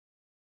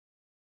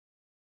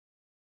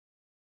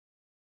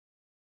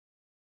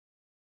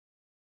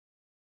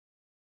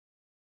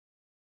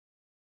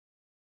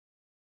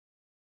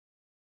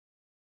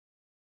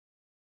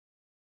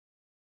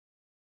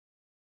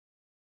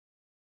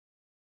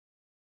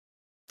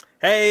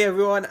Hey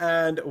everyone,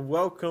 and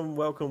welcome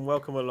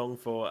along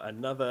for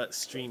another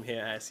stream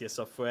here at SES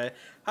Software.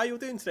 How you all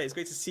doing today? It's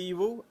great to see you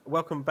all.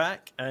 Welcome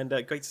back, and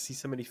great to see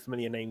so many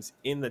familiar names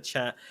in the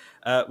chat.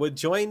 We're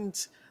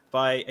joined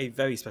by a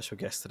very special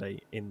guest today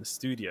in the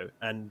studio,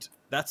 and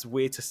that's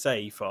weird to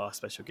say for our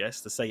special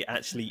guest, to say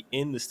actually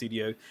in the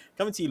studio,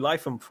 coming to you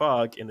live from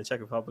Prague in the Czech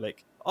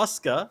Republic.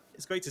 Oscar,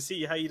 it's great to see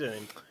you. How you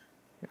doing?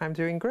 I'm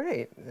doing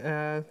great.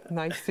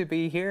 Nice to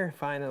be here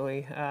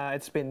finally.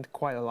 It's been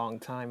quite a long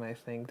time, I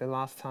think. The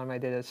last time I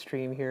did a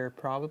stream here,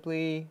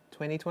 probably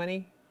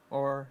 2020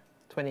 or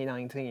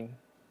 2019.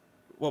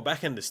 Well,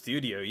 back in the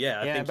studio, yeah,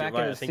 I Yeah, think you're back in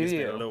right. I the think it's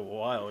been a studio. little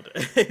wild.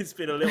 It's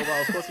been a little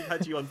while. Of course, we've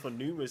had you on for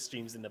numerous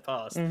streams in the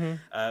past, Hmm.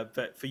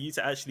 but for you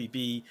to actually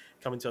be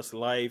coming to us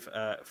live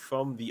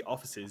from the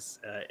offices,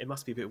 it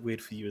must be a bit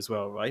weird for you as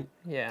well, right?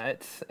 Yeah,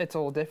 it's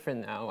all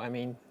different now. I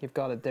mean, you've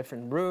got a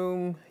different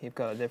room, you've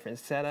got a different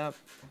setup,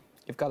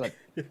 you've got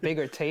a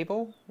bigger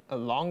table, a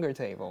longer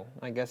table.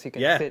 I guess you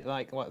can Yeah. fit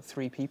like what,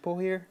 3 people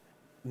here?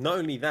 Not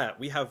only that,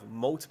 we have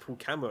multiple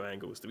camera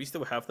angles. Do we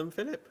still have them,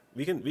 Philip?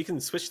 We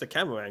can switch the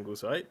camera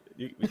angles, right?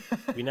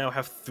 We now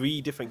have 3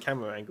 different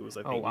camera angles.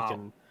 I Oh think we wow.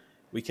 can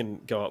we can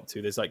go up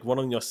to. There's like one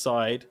on your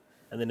side,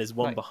 and then there's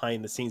one Like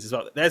behind the scenes as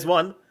well. There's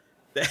one.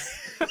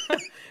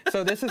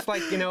 so this is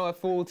like, a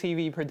full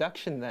TV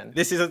production then.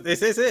 This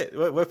is it.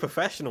 We're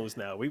professionals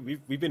now.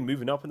 We've been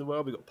moving up in the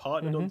world. We got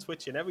partnered on Hmm.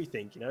 Twitch and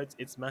everything.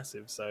 It's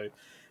massive. So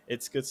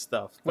it's good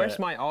stuff. Where's But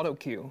my auto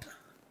cue?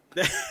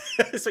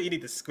 so you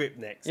need the script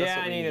next. That's Yeah,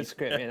 what I we need a need.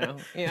 script.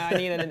 Yeah, I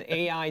need an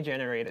AI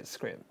generated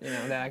script,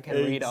 that I can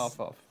read Ex- off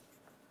of.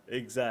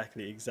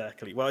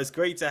 exactly. Well, it's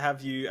great to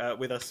have you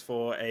with us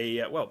for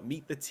a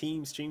meet the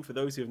team stream. For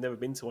those who have never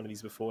been to one of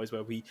these before, is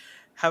where we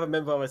have a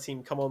member of our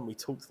team come on. We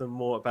talk to them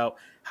more about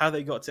how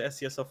they got to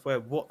SES Software,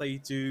 what they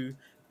do,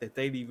 their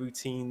daily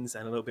routines,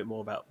 and a little bit more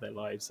about their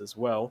lives as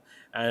well.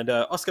 And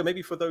Oscar,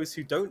 maybe for those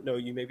who don't know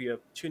you, maybe are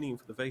tuning in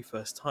for the very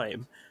first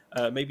time,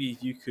 maybe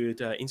you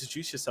could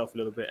introduce yourself a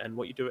little bit and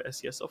what you do at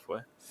SES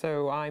Software.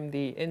 So I'm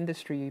the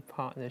industry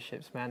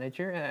partnerships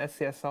manager at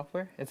SCS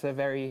Software. It's a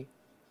very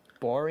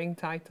boring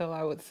title,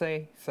 I would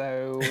say.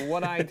 So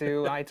what I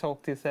do, I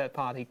talk to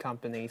third-party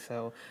companies,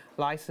 so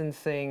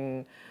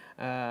licensing,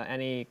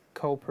 any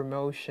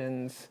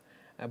co-promotions,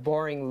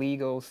 boring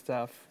legal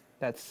stuff.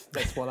 That's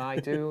what I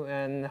do,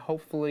 and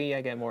hopefully I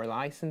get more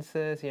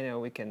licenses.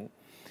 We can,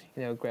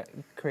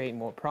 create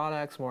more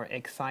products, more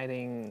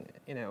exciting,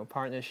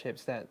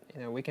 partnerships that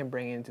we can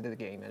bring into the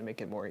game and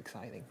make it more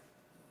exciting.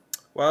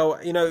 Well,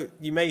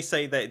 you may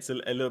say that it's a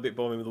little bit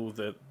boring with all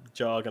the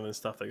jargon and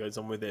stuff that goes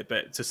on with it,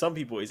 but to some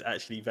people, it's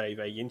actually very,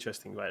 very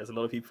interesting, right? There's a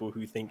lot of people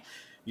who think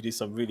you do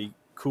some really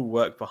cool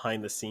work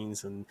behind the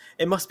scenes, and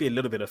it must be a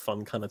little bit of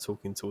fun kind of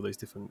talking to all those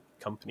different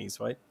companies,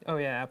 right? Oh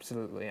yeah,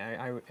 absolutely.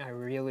 I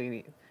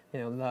really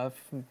love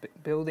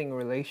building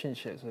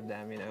relationships with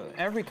them.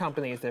 Every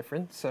company is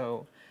different,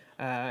 so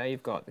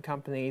you've got the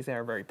companies that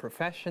are very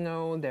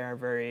professional. They are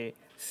very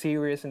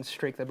serious and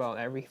strict about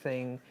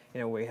everything.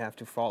 We have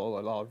to follow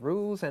a lot of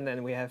rules, and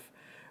then we have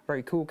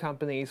very cool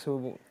companies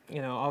who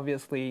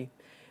obviously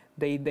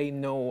they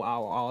know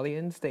our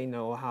audience. They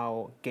know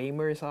how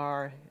gamers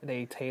are.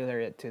 They tailor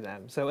it to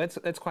them. So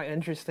it's quite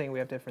interesting. We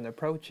have different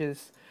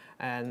approaches,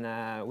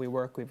 and we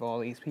work with all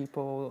these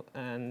people,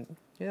 and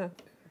yeah,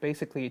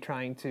 basically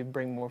trying to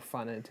bring more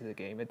fun into the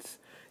game.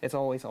 It's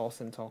always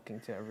awesome talking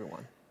to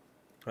everyone.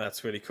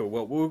 That's really cool.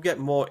 Well, we'll get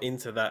more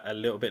into that a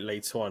little bit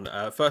later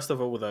on. First of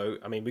all, though,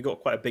 I mean, we got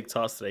quite a big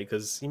task today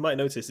because you might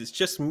notice it's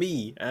just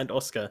me and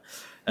Oscar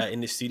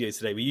in the studio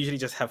today. We usually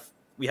just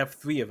we have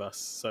 3 of us.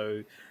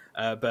 So,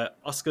 but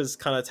Oscar's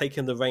kind of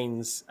taken the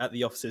reins at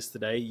the offices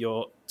today.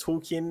 You're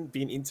talking,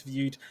 being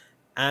interviewed,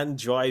 and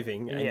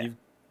driving, and Yeah. you've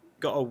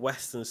got a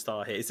Western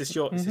Star here. Is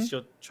Hmm. this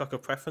your truck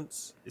of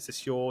preference? Is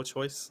this your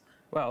choice?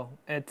 Well,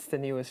 it's the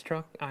newest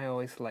truck. I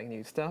always like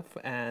new stuff,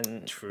 and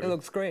it True.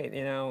 looks great.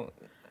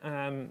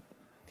 Um,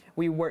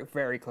 we work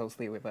very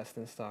closely with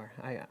Western Star.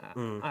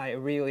 Mm. I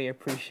really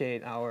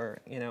appreciate our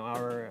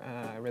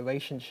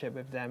relationship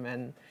with them,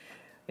 and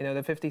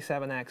the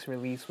 57X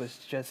release was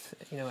just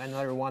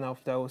another one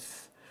of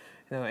those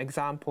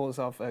examples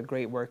of a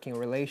great working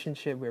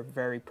relationship. We're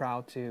very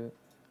proud to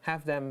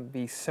have them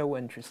be so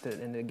interested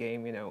in the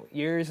game. Many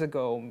years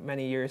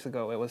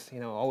ago, it was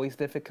always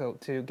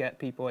difficult to get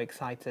people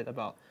excited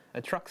about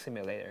a truck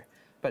simulator.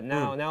 But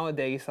Mm.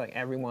 nowadays, like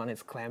everyone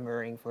is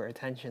clamoring for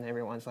attention.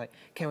 Everyone's like,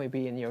 "Can we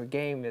be in your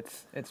game?"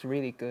 It's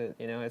really good.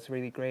 It's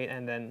really great.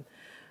 And then,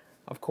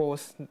 of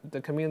course, the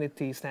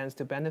community stands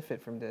to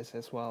benefit from this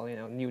as well.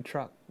 New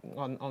truck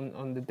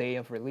on the day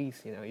of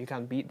release. You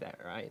can't beat that,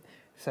 right?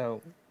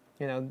 So,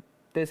 you know,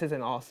 this is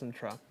an awesome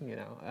truck.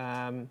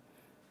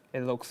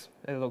 It looks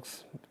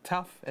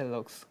tough. It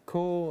looks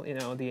cool.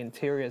 The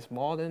interior is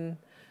modern,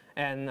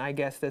 and I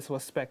guess this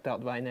was spec'd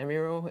out by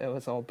Nemiro. It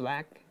was all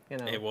black.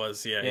 It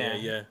was, yeah, yeah,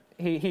 Yeah,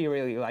 yeah. he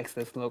really likes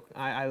this look.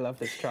 I love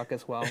this truck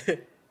as well.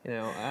 It,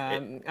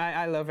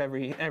 I love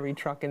every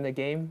truck in the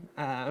game,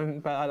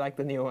 but I like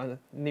the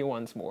new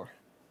ones more.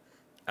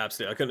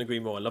 Absolutely, I couldn't agree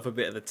more. I love a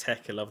bit of the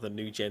tech. I love the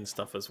new gen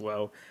stuff as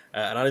well.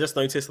 And I just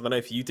noticed, I don't know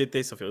if you did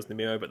this or if it was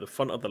Namiro, but the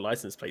front of the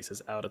license plate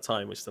says "out of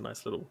time," which is a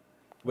nice little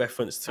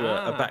reference to a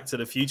Ah, Back to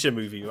the Future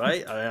movie,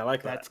 right? I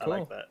like that. that's I like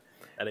cool. that.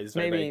 That is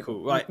very, very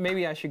cool. Right,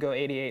 Maybe I should go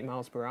 88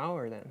 miles per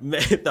hour then.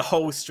 the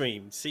whole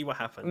stream. See what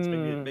happens.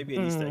 Mm, Maybe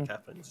an Easter egg mm,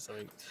 happens or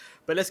something.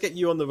 But let's get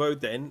you on the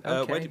road then.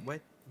 okay.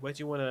 Where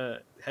do you want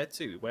to head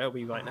to? Where are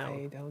we right now?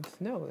 I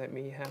don't know. Let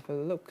me have a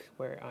look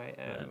where I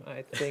Yeah. am.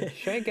 I think,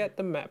 should I get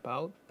the map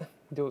out?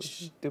 Do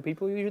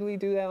people usually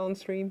do that on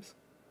streams?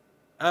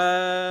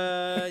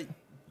 Yeah,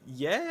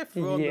 if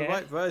we're on the Yeah.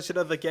 right version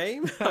of the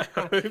game, I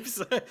hope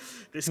so.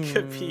 This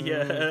could be.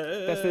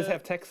 Does this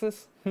have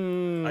Texas?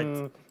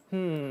 I,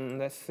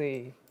 Let's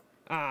see.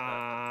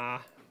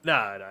 Ah.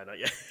 no, not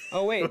yet.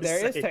 Oh wait, We'll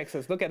there is see.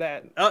 Texas. Look at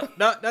that. Oh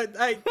no!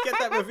 Hey, get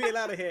that reveal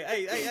out of here!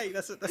 Hey!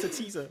 That's a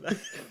teaser.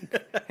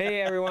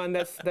 Hey everyone,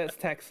 that's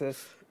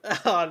Texas.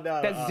 Oh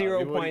no! That's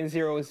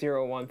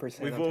 0.001%.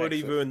 We've of already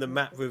Texas. ruined the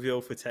map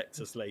reveal for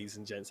Texas, ladies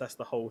and gents. That's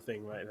the whole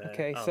thing right there.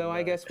 Okay, Oh, so I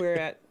no. guess we're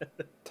at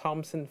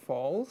Thompson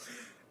Falls.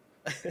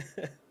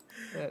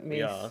 Let me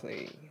We are.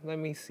 see. Let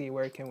me see.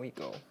 Where can we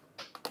go?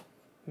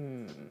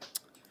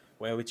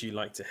 Where would you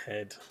like to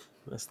head?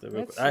 That's the.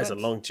 Let's- That is a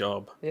let's- long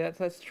job. Yeah,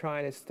 let's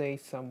try to stay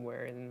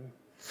somewhere in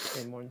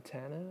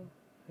Montana.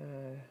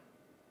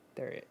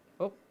 There it.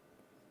 Oh,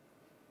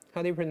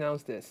 how do you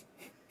pronounce this?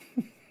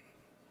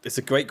 It's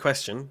a great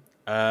question.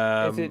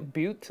 Is it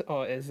Butte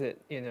or is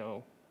it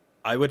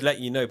I would let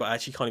you know, but I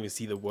actually can't even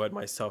see the word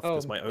myself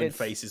because Oh, my own it's-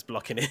 face is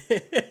blocking it.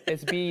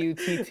 It's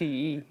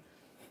Butte?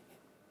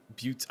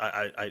 Butte.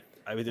 I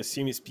would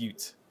assume it's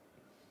Butte.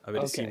 I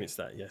would assume Okay. it's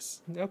that.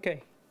 Yes.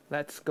 Okay,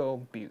 let's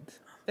go Butte.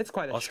 It's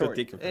quite a Oscar short.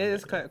 did It confirm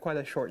is that, yeah. quite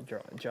a short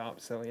job,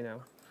 so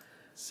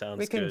Sounds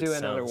we can good. do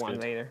another sounds one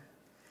good. later.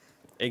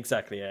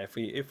 Exactly. Yeah.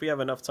 If we have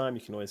enough time,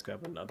 you can always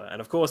grab another.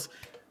 And of course,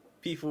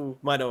 people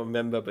might not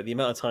remember, but the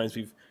amount of times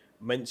we've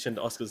mentioned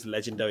Oscar's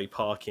legendary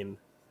parking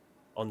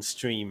on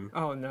stream.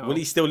 Oh no. Will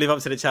he still live up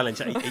to the challenge?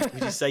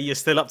 Would you say you're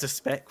still up to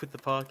spec with the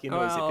parking,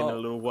 or has it been a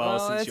little while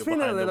since it's you're been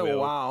behind a little the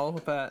wheel? while,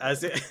 but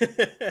Has it?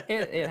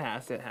 it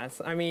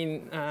has. I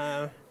mean,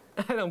 I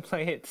don't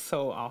play it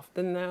so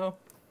often now.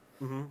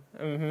 When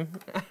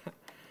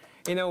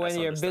That's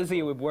you're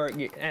busy understandable. with work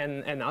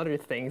and other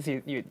things,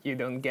 you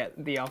don't get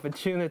the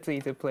opportunity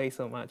to play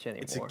so much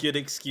anymore. It's a good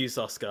excuse,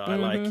 Oscar. I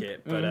like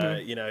it,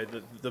 but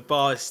the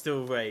bar is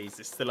still raised.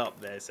 It's still up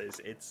there, so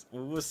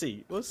we'll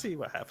see. We'll see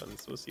what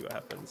happens. We'll see what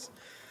happens.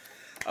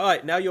 All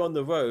right, now you're on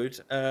the road.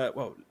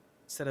 Well,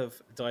 instead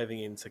of diving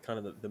into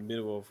kind of the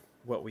middle of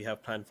what we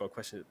have planned for a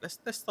question, let's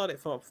start it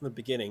from the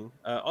beginning.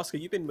 Oscar,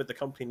 you've been with the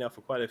company now for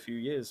quite a few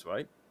years,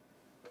 right?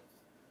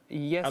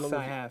 Yes, How long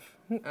I have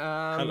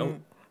have.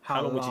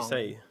 How long would you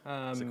say?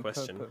 Is a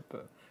question.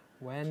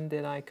 When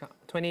did I come?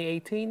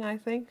 2018, I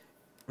think.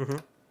 Mm-hmm.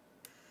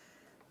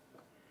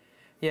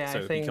 Yeah, So I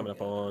it'd be think coming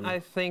up on- I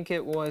think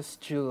it was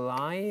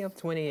July of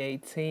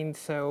 2018,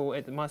 so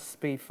it must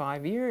be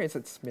 5 years.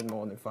 It's been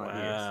more than 5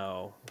 years.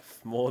 Wow,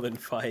 more than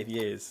 5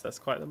 years. That's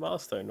quite the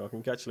milestone. Well,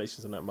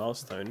 congratulations on that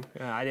milestone.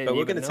 I didn't But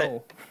we're even gonna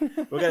know.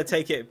 We're going to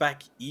take it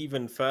back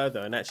even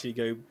further and actually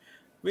go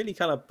really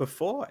kind of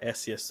before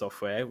SES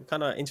software. We're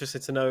kind of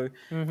interested to know,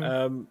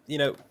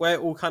 where it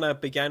all kind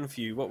of began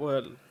for you. What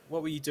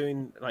were you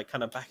doing, like,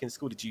 kind of back in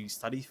school? Did you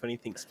study for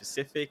anything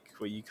specific?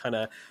 Were you kind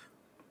of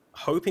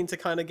hoping to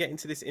kind of get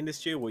into this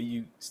industry, or were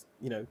you,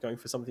 going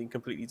for something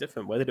completely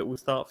different? Where did it all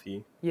start for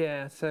you?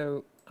 Yeah,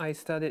 so I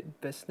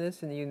studied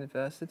business in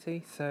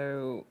university,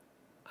 so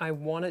I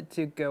wanted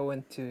to go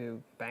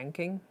into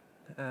banking.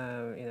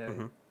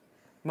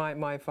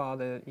 My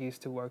father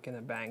used to work in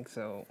a bank,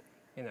 so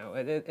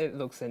it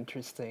looks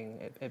interesting.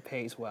 It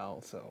pays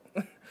well, so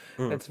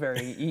it's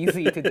very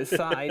easy to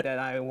decide that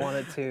I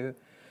wanted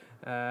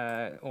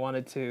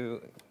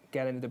to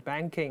get into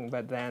banking.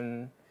 But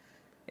then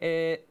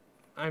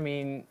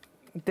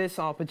this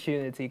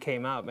opportunity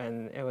came up,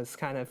 and it was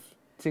kind of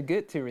too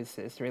good to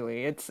resist.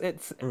 Really,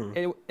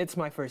 it's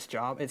my first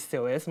job. It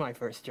still is my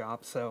first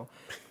job. So,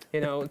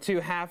 to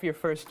have your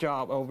first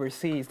job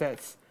overseas,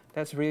 that's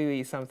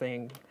really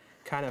something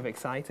kind of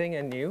exciting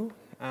and new.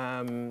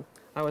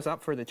 I was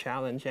up for the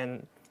challenge,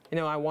 and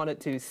I wanted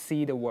to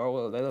see the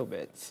world a little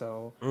bit.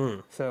 So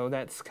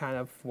that's kind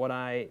of what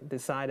I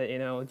decided.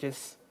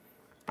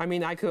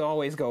 I could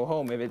always go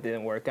home if it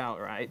didn't work out,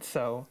 right?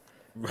 So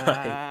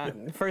Right.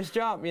 first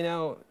job,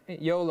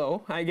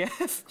 YOLO, I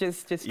guess.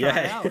 just try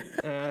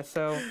it out.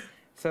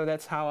 So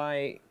that's how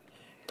I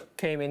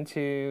came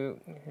into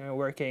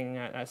working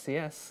at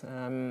SES.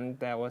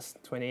 That was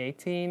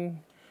 2018,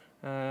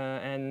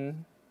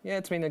 and yeah,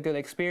 it's been a good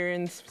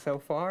experience so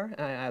far.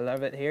 I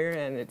love it here,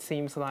 and it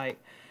seems like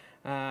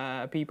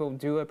people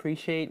do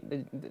appreciate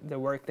the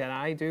work that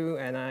I do,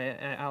 and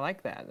I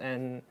like that.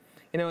 And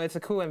it's a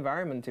cool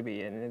environment to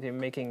be in. They're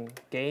making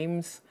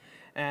games,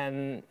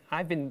 and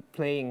I've been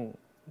playing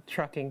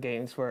trucking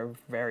games for a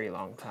very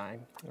long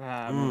time,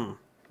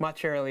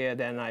 much earlier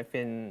than I've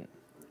been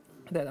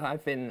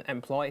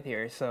employed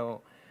here.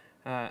 So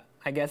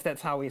I guess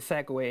that's how we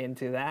segue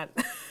into that.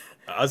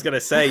 I was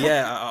gonna say,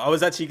 yeah, I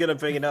was actually gonna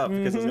bring it up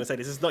because I was gonna say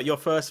this is not your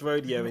first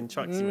rodeo in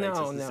truck simulators,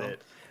 No, is no.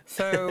 it?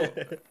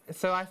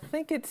 So I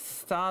think it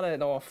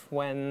started off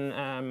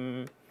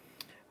when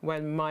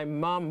my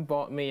mom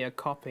bought me a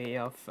copy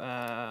of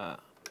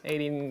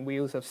 18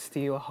 Wheels of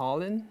Steel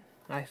Holland.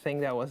 I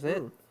think that was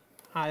it.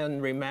 I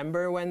don't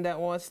remember when that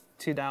was,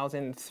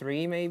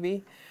 2003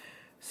 maybe.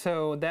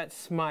 So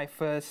that's my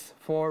first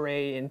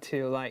foray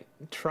into like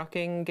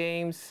trucking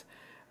games.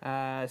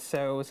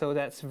 So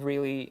that's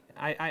really,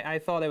 I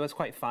thought it was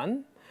quite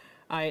fun.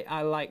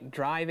 I like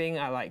driving,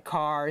 I like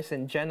cars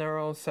in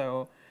general.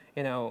 So,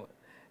 you know,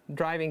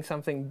 driving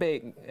something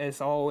big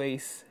is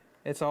always,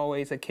 it's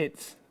always a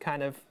kid's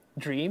kind of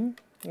dream,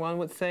 one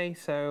would say.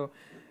 So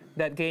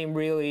that game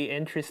really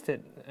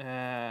interested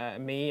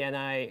me, and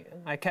I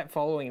kept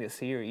following the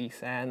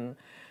series. And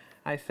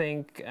I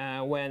think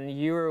when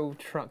Euro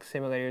Truck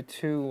Simulator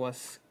 2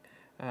 was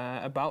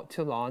about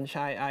to launch,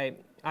 I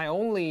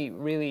only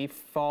really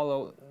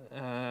followed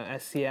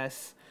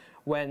SCS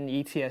when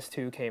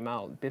ETS2 came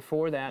out.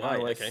 Before that,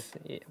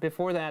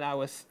 before that I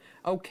was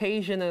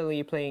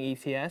occasionally playing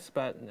ETS,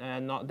 but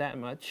not that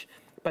much.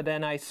 But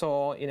then I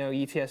saw, you know,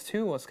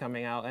 ETS2 was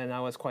coming out, and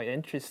I was quite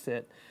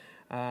interested.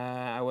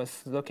 I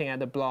was looking at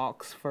the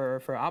blogs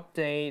for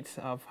updates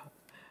of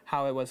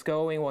how it was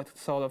going, what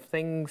sort of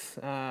things,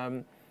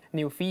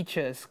 new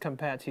features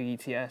compared to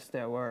ETS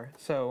there were.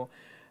 So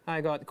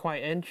I got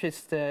quite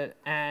interested,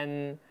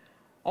 and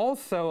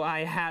also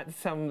I had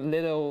some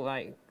little,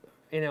 like,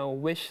 you know,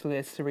 wish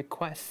list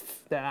requests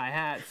that I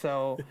had.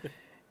 So,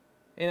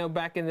 you know,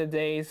 back in the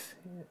days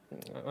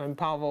when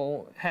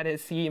Pavel had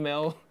his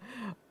email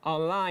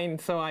online,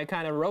 so I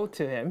kind of wrote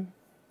to him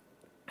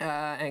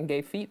and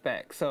gave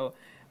feedback. So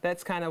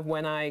that's kind of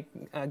when I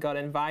got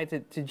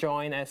invited to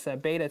join as a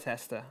beta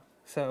tester.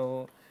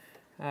 So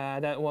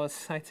that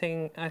was, I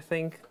think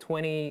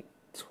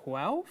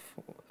 2012,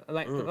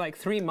 like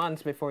 3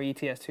 months before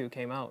ETS2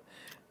 came out.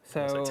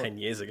 So it's like 10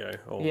 years ago,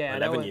 or yeah,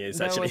 11 years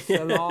actually.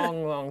 That was a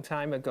long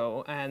time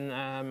ago.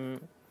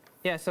 And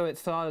yeah, so it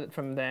started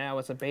from there. I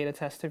was a beta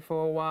tester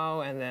for a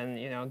while, and then,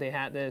 you know, they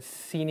had this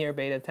senior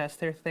beta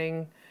tester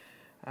thing.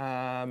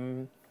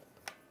 Then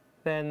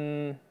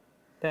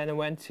I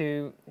went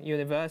to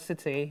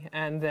university,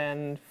 and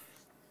then,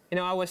 you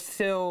know, I was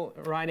still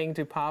writing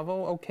to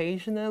Pavel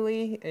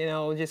occasionally, you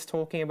know, just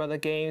talking about the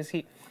games.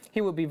 He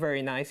would be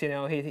very nice, you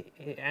know.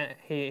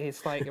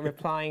 He's like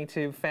replying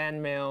to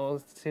fan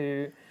mails,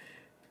 to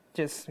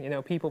just, you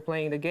know, people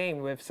playing the game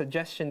with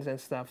suggestions and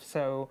stuff.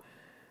 So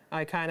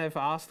I kind of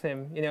asked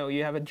him, you know,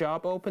 you have a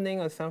job opening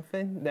or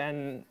something?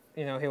 Then,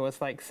 you know, he was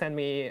like, send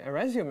me a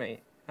resume.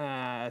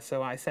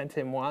 So I sent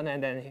him one,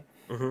 and then,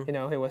 you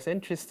know, he was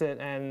interested,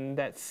 and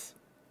that's,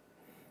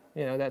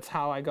 you know, that's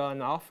how I got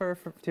an offer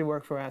to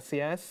work for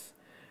SCS.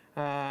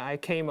 I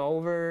came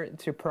over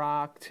to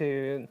Prague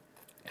to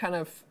kind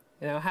of,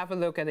 you know, have a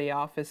look at the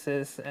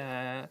offices,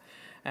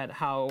 at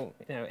how,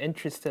 you know,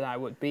 interested I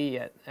would be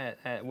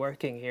at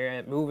working here,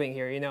 at moving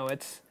here. You know,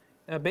 it's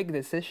a big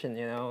decision,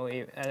 you know.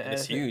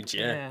 It's huge,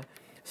 yeah.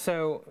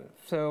 So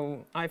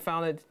I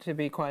found it to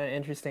be quite an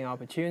interesting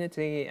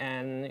opportunity,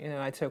 and, you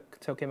know, I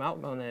took him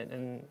out on it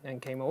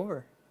and came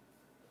over.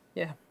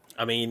 Yeah.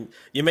 I mean,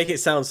 you make it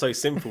sound so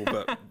simple,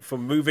 but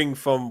from moving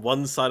from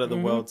one side of the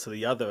world to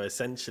the other,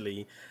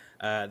 essentially,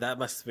 that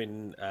must have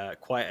been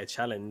quite a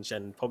challenge,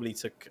 and probably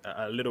took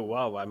a little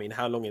while. I mean,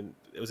 how long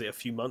was it? A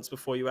few months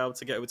before you were able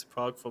to get over to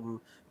Prague from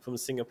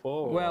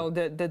Singapore? Or? Well,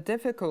 the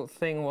difficult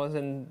thing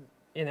wasn't,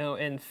 you know,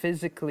 in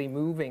physically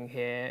moving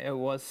here. It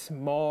was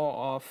more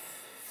of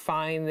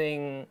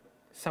finding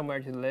somewhere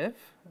to live,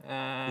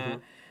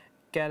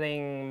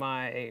 getting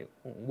my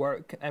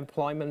work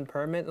employment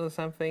permit or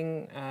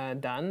something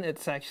done.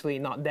 It's actually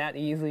not that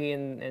easy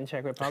in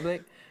Czech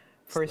Republic.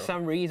 For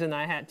some reason,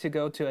 I had to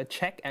go to a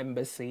Czech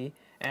embassy,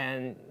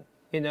 and,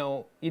 you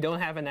know, you don't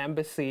have an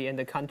embassy in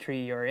the country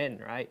you're in,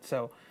 right?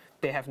 So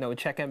they have no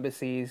Czech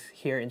embassies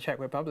here in Czech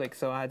Republic,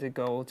 so I had to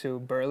go to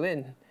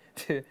Berlin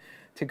to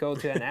go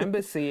to an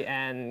embassy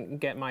and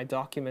get my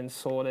documents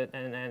sorted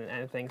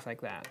and things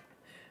like that.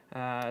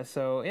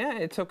 So yeah,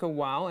 it took a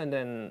while, and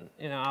then,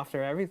 you know,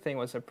 after everything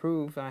was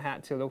approved, I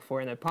had to look for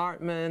an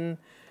apartment.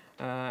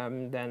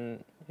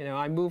 Then, you know,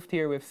 I moved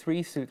here with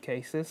 3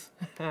 suitcases,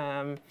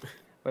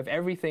 with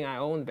everything I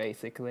owned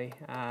basically,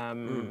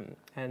 and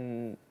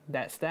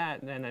that's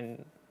that. And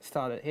then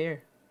started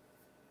here.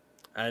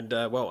 And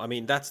well, I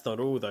mean, that's not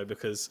all though,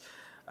 because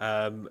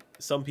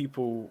some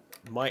people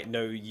might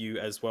know you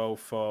as well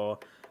for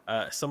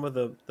some of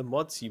the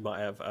mods you might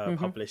have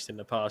published in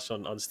the past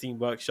on Steam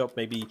Workshop,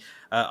 maybe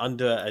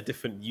under a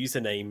different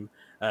username,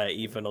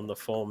 even on the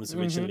forums.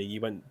 Originally,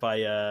 you went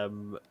by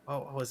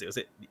what was it? Was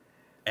it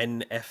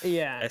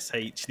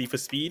NFSH, Need for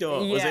Speed,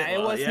 or was it?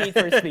 It was Need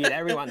for Speed.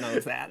 Everyone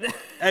knows that.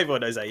 Everyone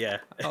knows that, yeah.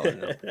 Oh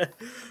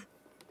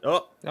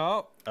no.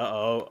 Oh.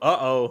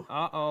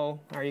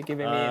 Are you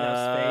giving me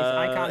enough space?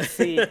 I can't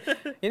see.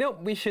 You know,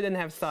 we shouldn't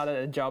have started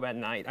a job at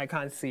night. I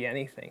can't see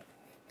anything.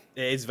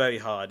 It's very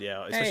hard,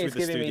 yeah, especially with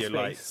the studio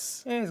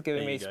lights. It's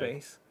giving me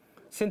space.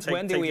 Since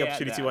when do we take the add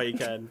opportunity that? while you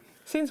can.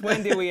 Since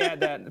when did we add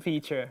that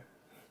feature?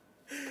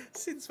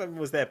 Since when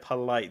was there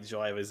polite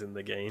drivers in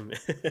the game?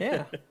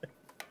 Yeah.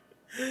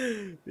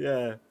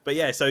 Yeah, but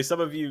yeah, so some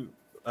of you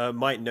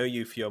might know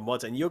you for your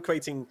mods, and you're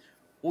creating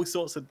all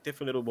sorts of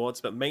different little mods,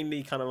 but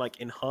mainly kind of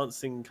like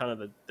enhancing kind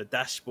of the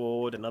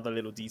dashboard and other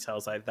little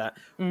details like that.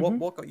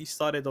 What got you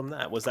started on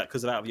that? Was that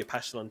because of your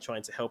passion on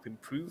trying to help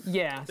improve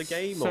Yeah. the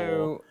game,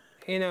 or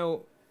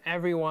So,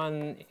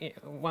 everyone,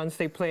 once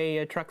they play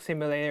a truck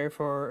simulator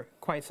for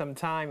quite some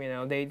time,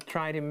 they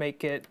try to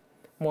make it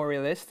more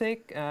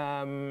realistic.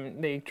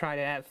 They try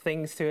to add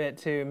things to it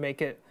to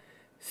make it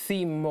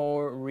seem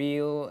more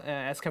real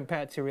as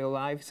compared to real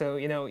life. So,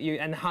 you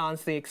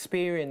enhance the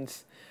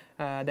experience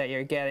that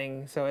you're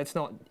getting. So it's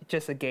not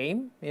just a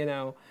game,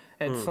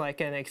 it's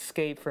like an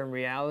escape from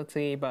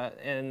reality, but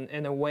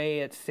in a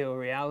way it's still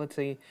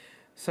reality.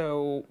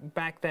 So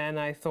back then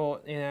I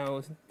thought,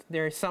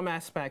 there are some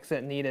aspects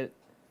that needed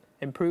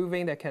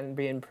improving that can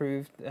be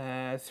improved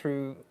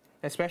through,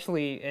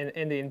 especially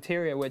in the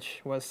interior, which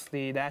was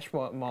the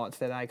dashboard mods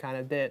that I kind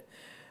of did.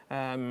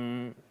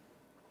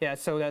 Yeah,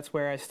 so that's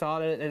where I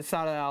started. It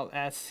started out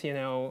as,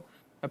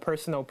 a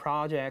personal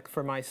project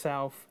for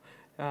myself,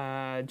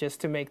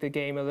 just to make the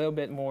game a little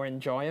bit more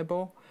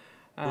enjoyable.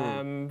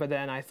 But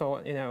then I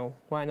thought,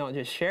 why not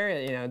just share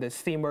it? The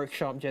Steam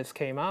Workshop just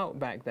came out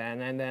back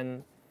then, and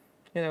then,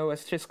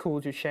 it's just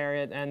cool to share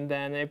it. And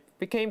then it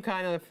became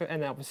kind of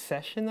an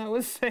obsession, I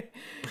would say.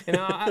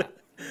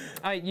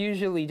 I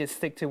usually just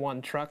stick to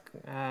one truck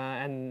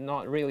and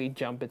not really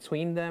jump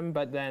between them.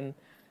 But then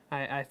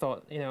I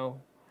thought,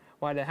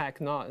 why the heck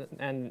not?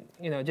 And,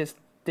 just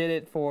did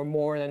it for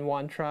more than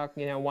one truck,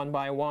 one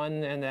by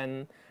one, and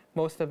then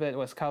most of it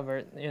was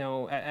covered,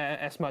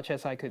 as much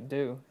as I could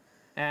do.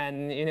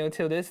 And,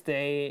 till this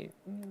day,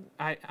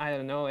 I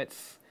don't know,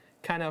 it's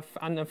kind of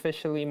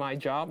unofficially my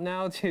job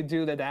now to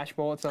do the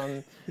dashboards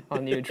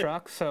on new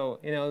trucks. So,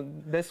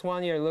 this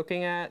one you're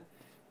looking at,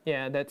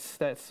 yeah,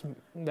 that's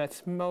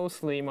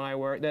mostly my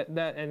work.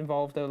 That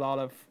involved a lot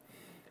of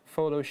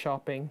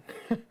photoshopping.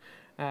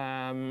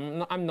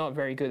 I'm not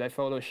very good at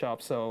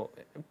Photoshop, so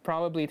it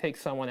probably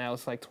takes someone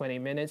else like 20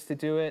 minutes to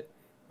do it,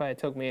 but it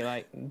took me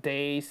like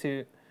days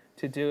to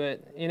do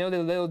it. The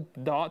little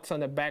dots on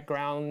the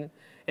background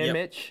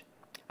image,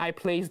 I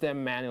placed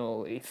them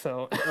manually,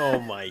 so oh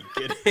my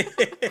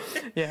goodness.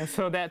 yeah,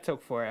 so that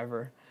took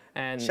forever.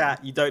 And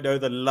chat, you don't know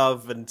the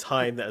love and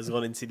time that has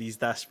gone into these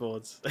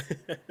dashboards.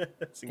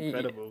 It's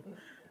incredible.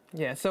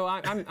 Yeah, so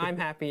I'm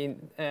happy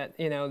that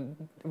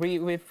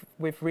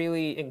we've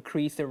really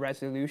increased the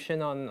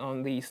resolution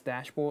on these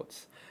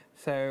dashboards.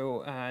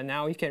 So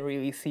now you can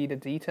really see the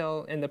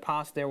detail. In the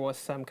past, there was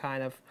some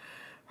kind of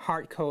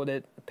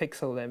hard-coded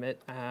pixel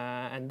limit,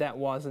 and that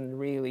wasn't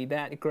really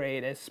that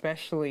great,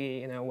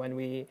 especially when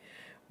we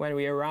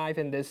arrive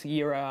in this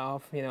era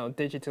of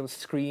digital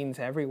screens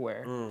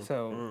everywhere.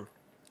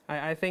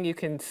 I think you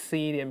can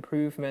see the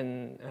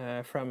improvement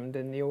from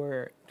the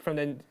newer from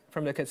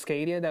the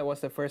Cascadia. That was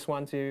the first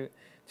one to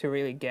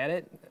really get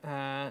it,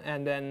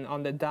 and then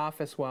on the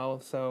DAF as well.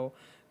 So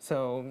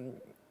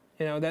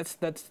that's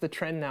the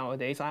trend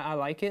nowadays. I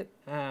like it.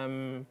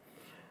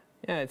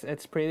 Yeah,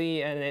 it's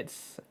pretty, and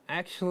it's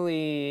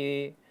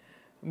actually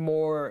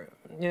more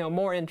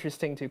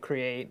interesting to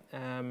create,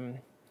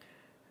 and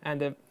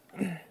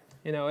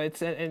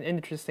it's an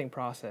interesting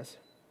process.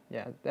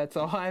 Yeah, that's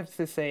all I have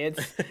to say.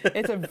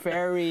 It's a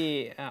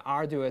very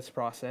arduous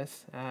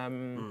process.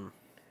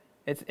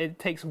 It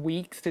takes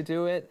weeks to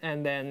do it,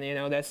 and then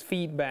there's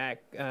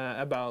feedback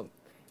about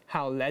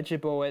how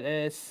legible it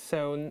is.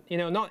 So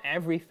not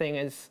everything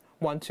is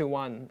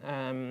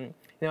one-to-one.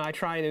 I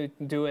try to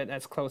do it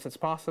as close as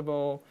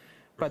possible,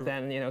 but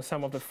then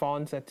some of the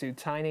fonts are too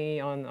tiny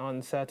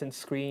on certain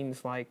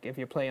screens. Like if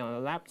you play on a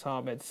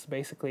laptop, it's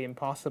basically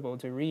impossible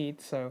to read.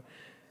 So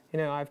I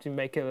have to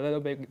make it a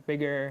little bit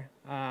bigger.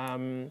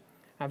 I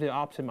have to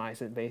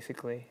optimize it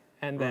basically.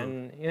 And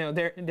then,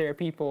 there are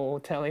people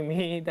telling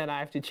me that I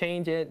have to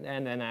change it,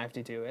 and then I have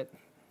to do it.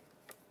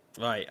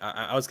 Right.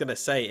 I was going to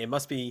say, it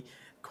must be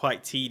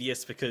quite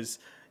tedious because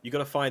you've got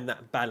to find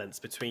that balance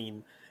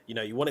between,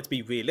 you want it to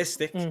be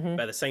realistic,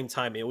 but at the same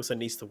time, it also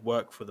needs to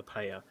work for the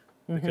player.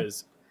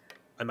 Because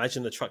I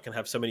imagine the truck can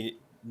have so many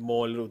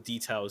more little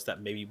details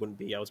that maybe wouldn't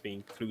be able to be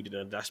included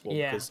in a dashboard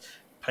because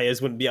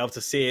players wouldn't be able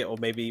to see it, or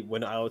maybe we're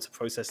not able to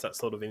process that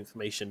sort of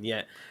information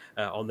yet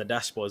on the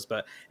dashboards.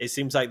 But it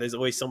seems like there's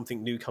always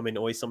something new coming,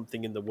 always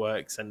something in the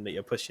works, and that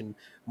you're pushing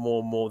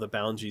more and more the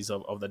boundaries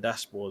of the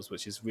dashboards,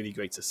 which is really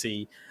great to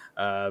see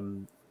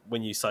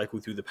when you cycle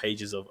through the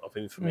pages of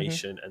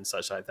information and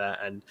such like that.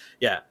 And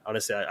yeah,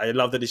 honestly, I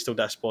love the digital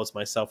dashboards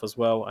myself as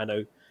well. I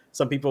know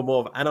some people are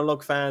more of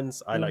analog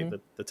fans. I like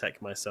the tech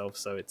myself,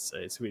 so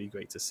it's really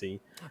great to see.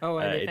 Oh,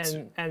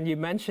 and you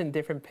mentioned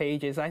different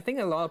pages. I think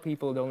a lot of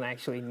people don't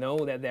actually know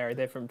that there are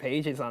different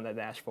pages on the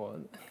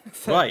dashboard.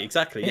 So, right,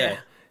 exactly, yeah.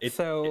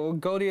 So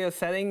go to your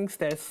settings.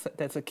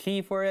 There's a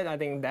key for it. I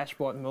think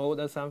dashboard mode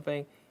or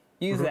something.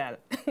 Use that.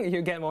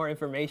 You get more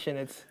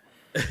information.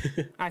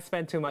 I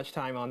spent too much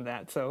time on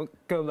that, so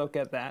go look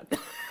at that.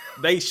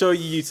 make sure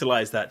you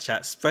utilize that,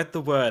 chat. Spread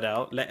the word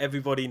out. Let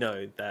everybody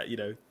know that,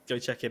 go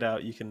check it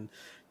out. You can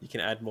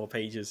add more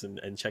pages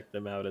and check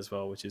them out as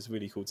well, which is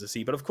really cool to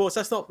see. But of course,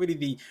 that's not really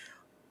the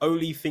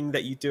only thing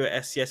that you do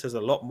at SCS. There's a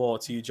lot more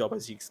to your job,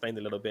 as you explained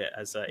a little bit,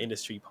 as an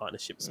industry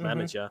partnerships Hmm.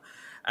 manager.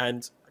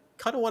 And I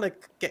kind of want to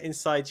get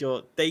inside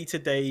your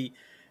day-to-day,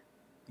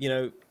 you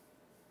know,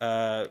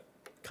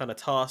 kind of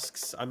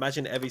tasks. I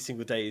imagine every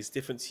single day is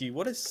different to you.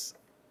 What is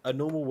a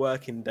normal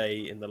working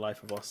day in the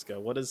life of Oscar?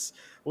 What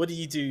do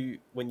you do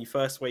when you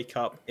first wake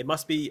up? It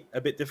must be a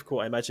bit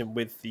difficult, I imagine,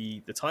 with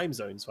the time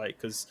zones, right?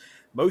 Because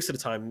most of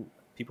the time,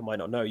 people might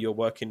not know you're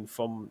working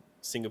from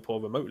Singapore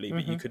remotely,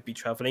 but you Hmm. could be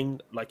traveling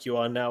like you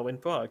are now in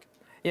Prague.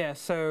 Yeah,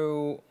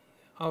 so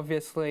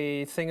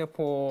obviously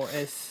Singapore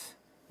is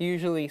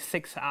usually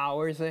 6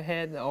 hours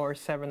ahead or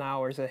 7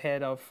 hours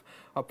ahead of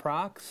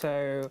Prague.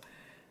 So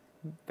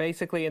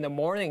basically in the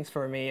mornings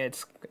for me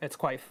it's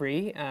quite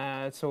free.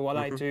 So what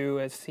I Hmm. do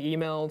is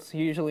emails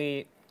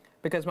usually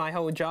because my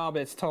whole job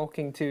is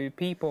talking to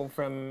people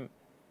from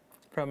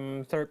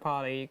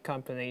third-party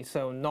companies,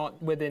 so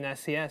not within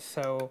SES.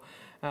 So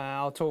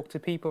I'll talk to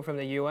people from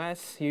the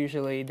US.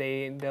 Usually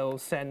they'll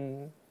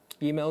send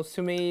emails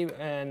to me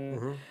and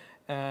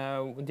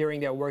Hmm. during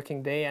their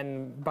working day,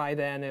 and by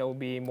then it'll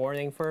be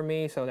morning for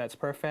me, so that's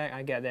perfect.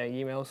 I get their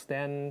emails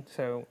then,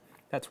 so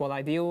that's what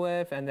I deal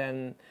with. And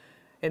then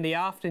in the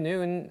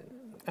afternoon,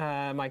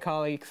 our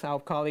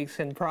colleagues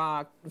in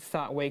Prague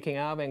start waking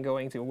up and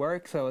going to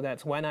work, so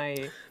that's when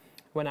I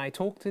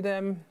talk to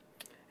them.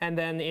 And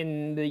then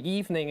in the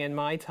evening, in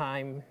my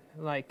time,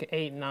 like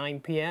 8, 9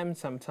 p.m.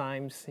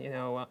 sometimes,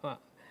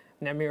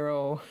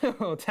 Nemiro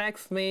will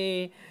text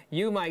me,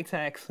 you might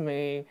text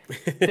me,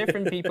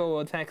 different people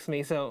will text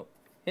me. So,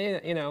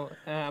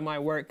 my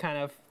work kind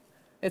of,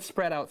 it's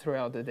spread out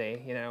throughout the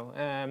day,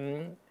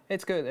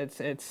 It's good.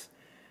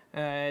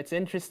 It's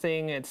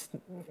interesting.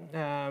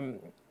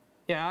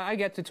 Yeah, I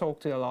get to talk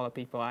to a lot of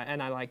people,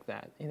 and I like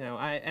that.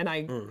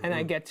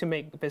 I get to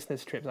make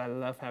business trips. I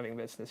love having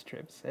business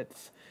trips.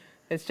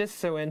 It's just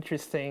so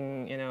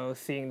interesting,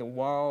 seeing the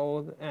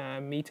world,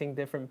 meeting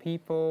different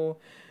people.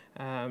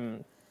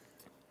 Um,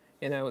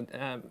 you know,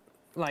 um,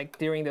 like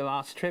during the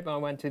last trip I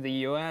went to the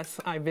US,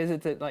 I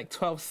visited like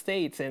 12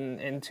 states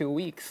in 2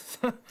 weeks.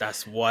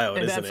 That's wild,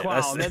 And isn't that's it?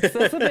 wow.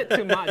 That's a bit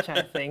too much,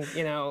 I think.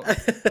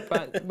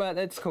 But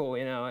it's cool.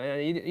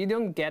 You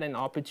don't get an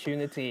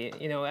opportunity.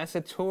 As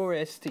a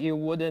tourist, you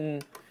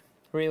wouldn't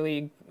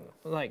really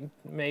like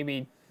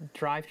maybe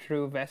drive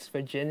through West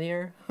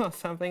Virginia or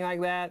something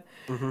like that.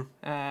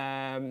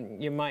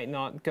 Hmm. You might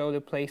not go to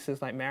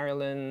places like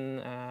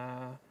Maryland,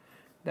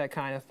 that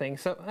kind of thing.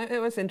 So it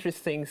was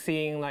interesting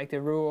seeing like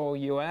the rural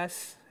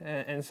U.S.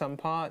 In some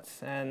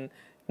parts, and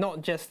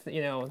not just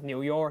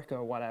New York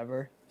or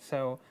whatever.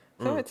 So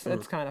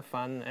it's kind of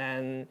fun,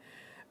 and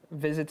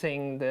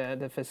visiting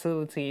the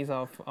facilities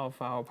of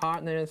our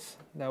partners.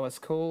 That was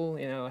cool,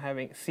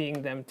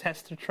 seeing them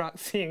test the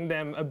trucks, seeing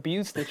them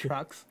abuse the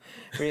trucks,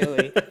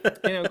 really.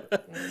 You know,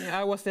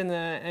 I was in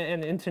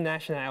an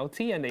international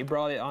LT and they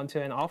brought it onto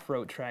an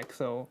off-road track.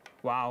 So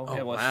wow, Oh,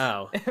 it was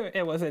wow.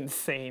 it was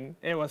insane.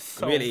 It was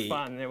so Really?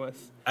 fun. It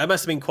was That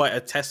must have been quite a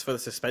test for the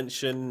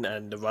suspension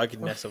and the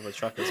ruggedness of the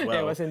truck as it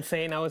well. was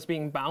insane. I was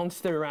being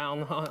bounced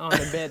around on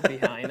the bed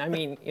behind. I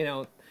mean,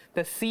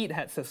 the seat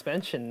had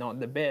suspension, not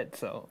the bed.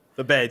 So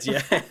The bed,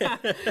 yeah.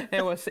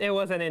 it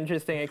was an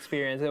interesting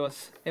experience.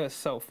 It was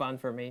so fun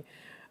for me.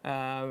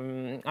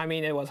 I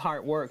mean, it was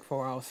hard work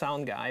for our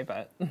sound guy,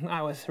 but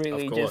I was Of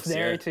really just course,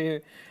 there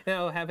yeah.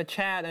 to have a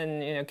chat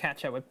and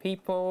catch up with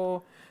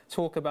people,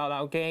 talk about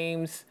our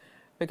games,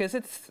 because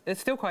it's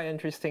still quite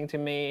interesting to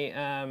me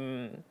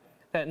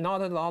that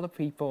not a lot of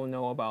people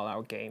know about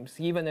our games,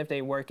 even if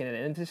they work in an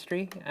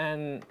industry.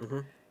 And Hmm.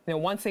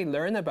 once they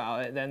learn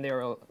about it, then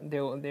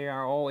they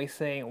are always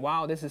saying,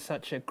 "Wow, this is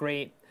such a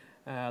great,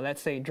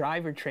 let's say,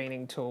 driver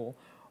training tool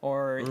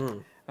or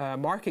Mm.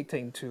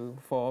 marketing tool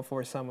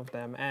for some of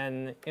them."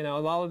 And a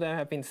lot of them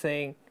have been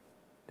saying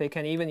they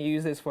can even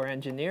use this for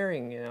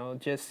engineering.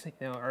 Just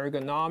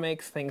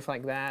ergonomics, things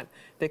like that.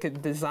 They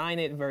could design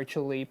it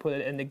virtually, put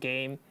it in the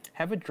game,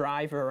 have a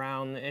drive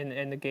around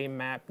in the game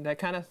map, that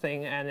kind of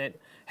thing, and it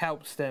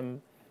helps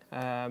them.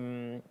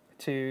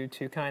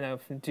 To kind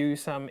of do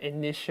some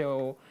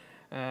initial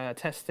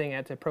testing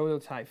at the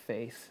prototype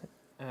phase.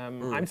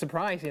 I'm Mm.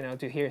 surprised,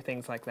 to hear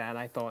things like that.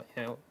 I thought,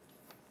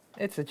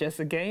 it's just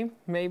a game.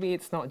 Maybe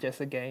it's not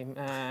just a game.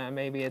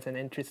 Maybe it's an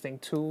interesting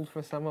tool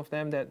for some of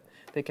them that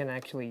they can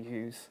actually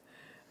use.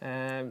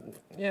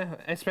 Yeah,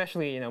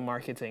 especially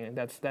marketing.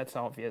 That's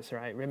obvious,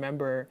 right?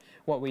 Remember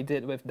what we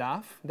did with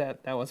DAF? That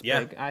was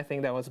Yeah. big. I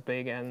think that was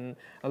big, and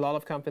a lot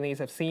of companies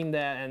have seen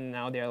that, and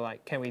now they're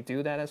like, "Can we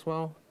do that as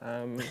well?"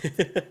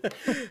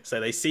 So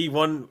they see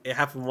it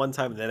happen one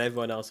time, and then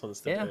everyone else wants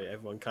to do Yeah. it.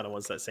 Everyone kind of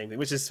wants that same thing,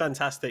 which is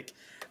fantastic,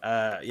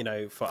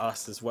 for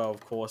us as well,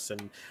 of course.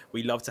 And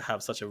we love to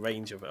have such a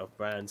range of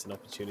brands and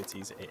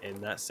opportunities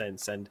in that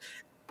sense. And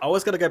I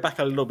was going to go back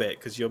a little bit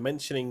because you're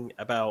mentioning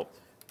about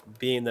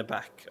being in the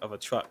back of a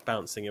truck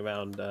bouncing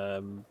around,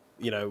 on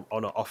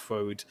an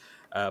off-road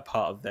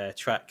part of their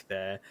track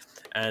there.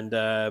 And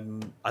I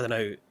don't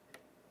know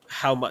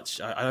how much,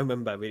 I don't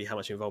remember really how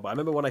much involved, but I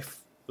remember when I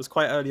was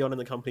quite early on in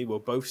the company, we were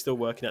both still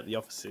working at the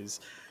offices.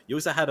 You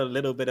also had a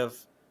little bit of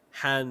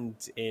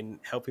hand in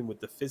helping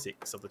with the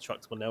physics of the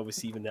trucks when they were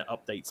receiving their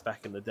updates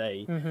back in the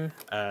day.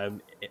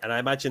 And I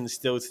imagine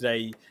still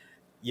today,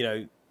 you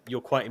know, you're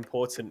quite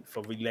important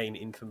for relaying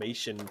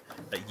information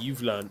that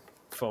you've learned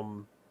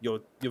from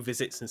your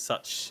visits and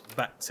such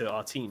back to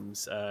our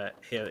teams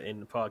here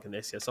in Prague and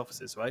the SES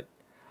offices, right?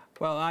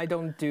 Well, I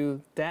don't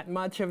do that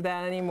much of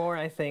that anymore.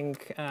 I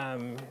think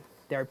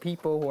there are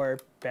people who are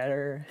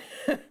better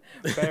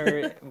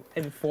better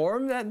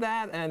informed at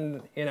that,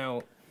 and you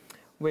know,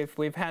 we've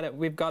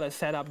got a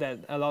setup that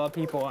a lot of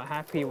people are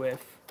happy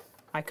with.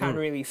 I can't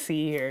really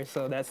see here,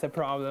 so that's the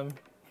problem.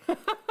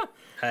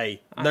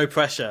 Hey, no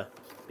pressure.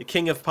 The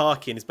king of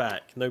parking is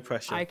back. No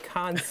pressure. I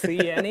can't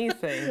see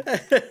anything.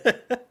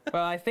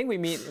 Well, I think we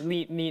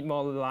need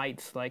more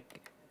lights,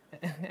 like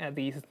at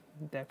these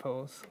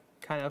depots.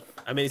 Kind of.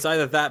 I mean, it's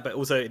either that, but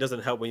also it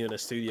doesn't help when you're in a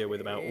studio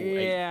with about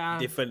 8 Yeah.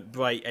 different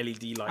bright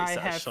LED lights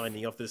that are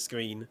shining off the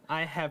screen.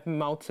 I have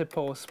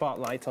multiple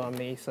spotlights on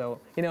me,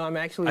 so you know I'm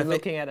actually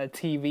looking at a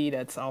TV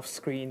that's off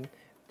screen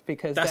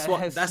because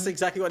that's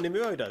exactly what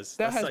Nimuro does.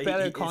 That has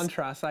better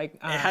contrast. Like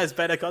it has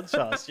better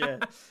contrast. Yeah.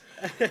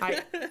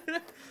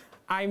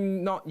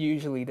 I'm not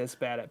usually this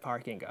bad at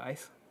parking,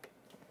 guys.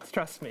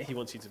 Trust me. He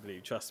wants you to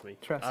believe. Trust me.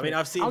 Trust me. I mean,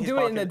 I've seen. I'll do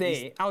it in the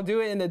day. I'll do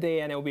it in the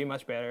day, and it'll be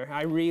much better.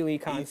 I really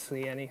can't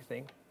see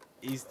anything.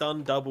 He's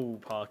done double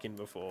parking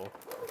before,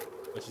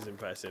 which is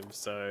impressive.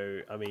 So,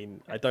 I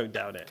mean, I don't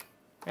doubt it.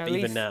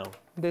 Even now.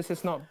 This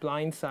is not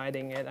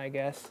blindsiding it, I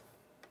guess.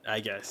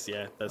 I guess,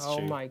 yeah, that's true.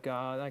 true. Oh my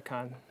god, I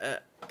can't.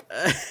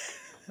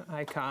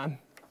 I can't.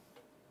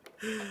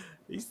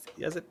 He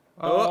has it.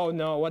 Oh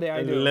no, what did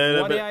I do?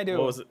 What did I do?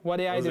 What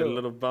did I do? Was it a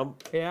little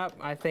bump? Yep,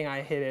 I think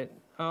I hit it.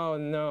 Oh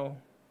no.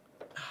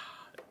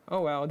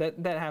 Oh well, that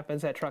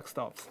happens at truck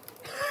stops.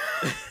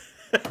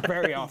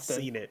 Very often.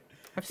 He's seen it.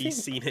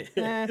 He's seen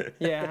it.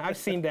 Yeah, I've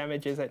seen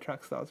damages at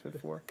truck stops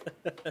before.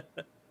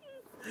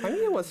 I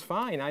mean, it was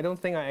fine. I don't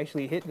think I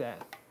actually hit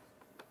that.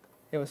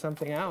 It was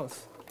something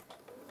else.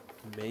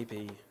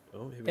 Maybe.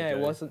 Oh, here we go. It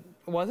wasn't.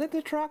 Was it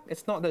the truck?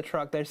 It's not the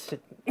truck. There's.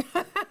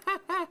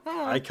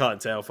 I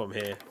can't tell from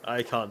here.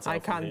 I can't tell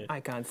from here.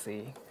 I can't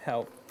see.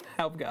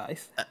 Help,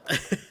 guys.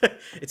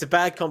 It's a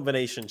bad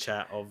combination,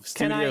 chat, of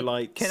studio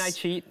lights. Can I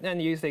cheat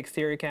and use the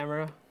exterior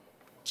camera?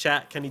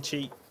 Chat, can he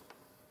cheat?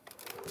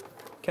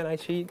 Can I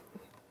cheat?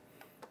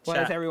 What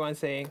is everyone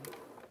saying?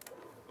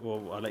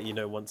 Well, I'll let you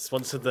know once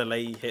the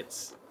delay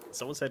hits.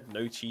 Someone said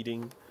no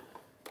cheating.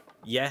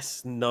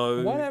 Yes,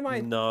 no. What am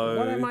I? No.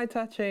 What am I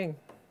touching?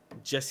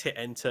 Just hit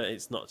enter.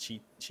 It's not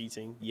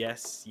cheating.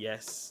 Yes,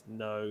 yes,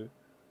 no.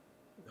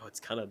 Oh, it's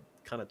kind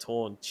of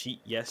torn.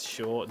 Cheat, yes,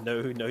 sure.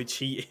 No, no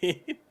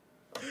cheating.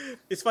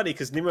 It's funny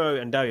because Nimuro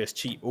and Darius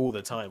cheat all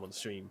the time on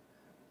stream,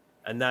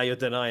 and now you're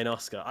denying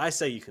Oscar. I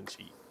say you can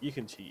cheat. You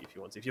can cheat if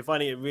you want to. If you're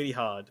finding it really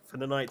hard for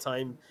the night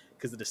time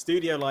because of the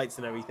studio lights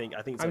and everything,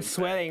 I think it's I'm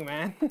sweating,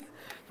 man.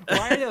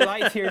 Why are the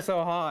lights here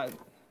so hot?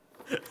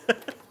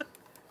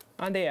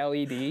 Aren't they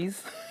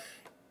LEDs?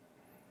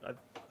 I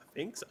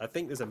think so. I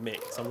think there's a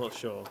mix. I'm not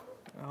sure.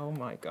 Oh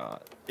my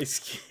god.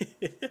 It's.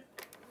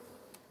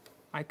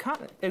 I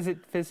can't. Is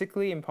it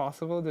physically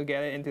impossible to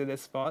get it into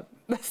this spot?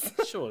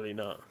 Surely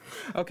not.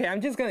 Okay,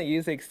 I'm just gonna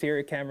use the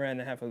exterior camera and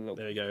have a look.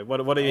 There we go.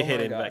 What are you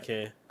hitting back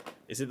here?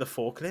 Is it the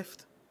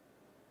forklift?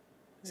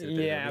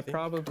 Yeah,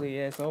 probably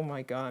is. Oh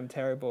my god, I'm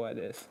terrible at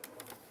this.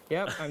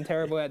 Yep, I'm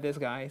terrible at this,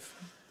 guys.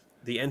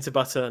 The enter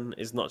button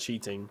is not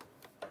cheating.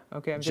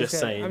 Okay, I'm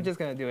just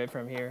gonna do it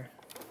from here.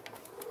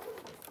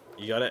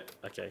 You got it?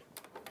 Okay.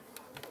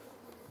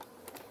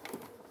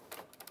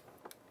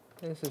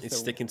 It's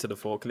sticking to the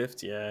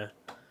forklift, yeah.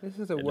 This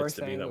is the worst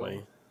angle. That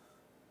way.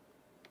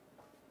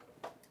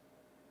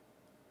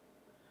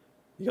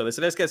 You got this.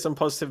 So let's get some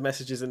positive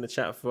messages in the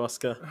chat for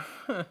Oscar.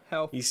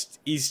 Help.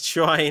 He's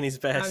trying his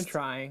best. I'm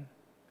trying.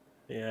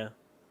 Yeah.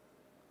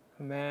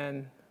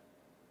 Man,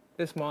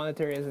 this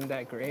monitor isn't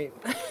that great.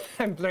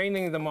 I'm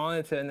blaming the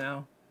monitor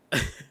now.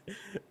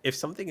 If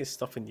something is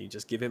stopping you,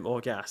 just give it more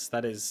gas.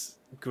 That is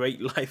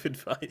great life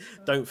advice.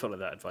 Don't follow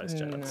that advice,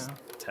 Chad. That's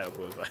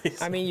terrible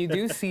advice. I mean, you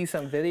do see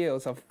some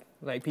videos of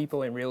like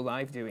people in real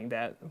life doing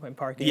that when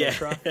parking a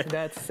truck.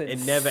 That's insane.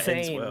 It never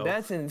ends well.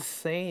 That's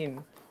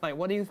insane. Like,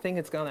 what do you think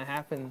is gonna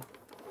happen?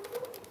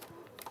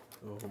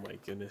 Oh my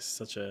goodness,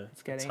 such a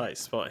tight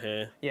spot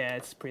here. Yeah,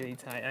 it's pretty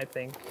tight, I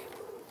think.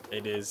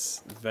 It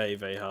is very,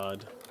 very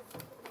hard.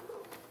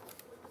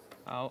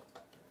 Oh.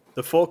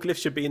 The forklift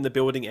should be in the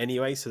building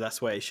anyway, so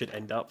that's where it should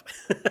end up.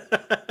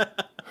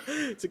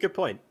 It's a good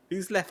point.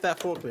 Who's left that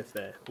forklift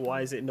there?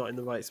 Why is it not in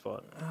the right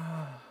spot?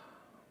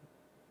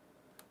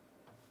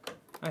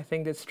 I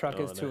think this truck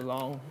is too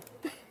long.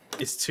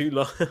 It's too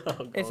long.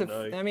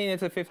 Oh, I mean,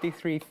 it's a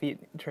 53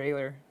 feet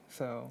trailer,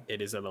 so.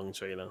 It is a long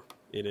trailer.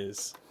 It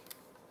is.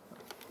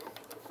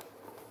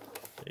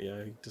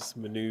 Yeah, just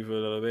maneuver a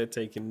little bit,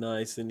 take it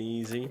nice and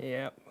easy.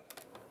 Yep.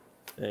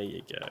 There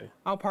you go.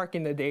 I'll park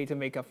in the day to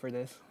make up for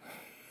this.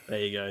 There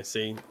you go.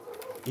 See,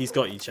 he's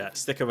got you, chat.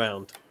 Stick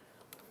around.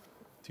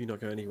 Do not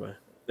go anywhere.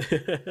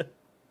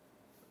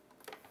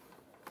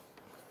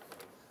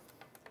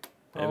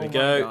 There we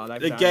go. God,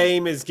 The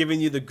game is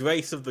giving you the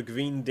grace of the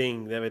green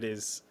ding. There it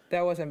is.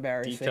 That was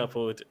embarrassing.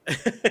 Decoupled.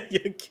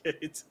 You're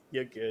good.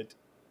 You're good.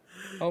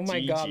 Oh my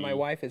God, GG. my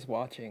wife is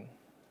watching.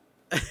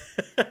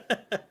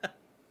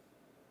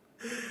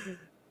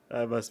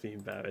 That must be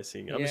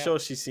embarrassing. I'm Yeah. sure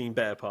she's seen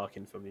better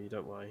parking from you.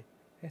 Don't worry.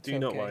 It's Do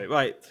not okay. worry.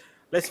 Right.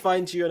 Let's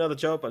find you another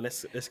job and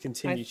let's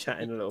continue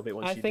chatting a little bit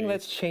once I you think do.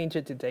 let's change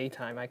it to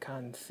daytime. I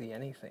can't see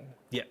anything.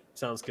 Yeah,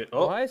 sounds good.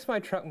 Oh, Why is my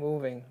truck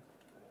moving?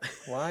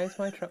 Why is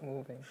my truck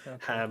moving?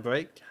 Okay.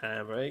 handbrake.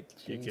 Handbrake.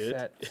 You're good.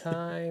 Set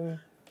time.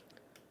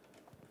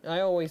 I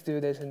always do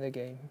this in the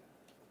game.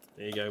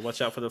 There you go.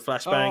 Watch out for the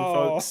flashbang, Oh.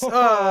 folks.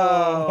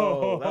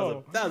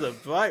 Oh, that was a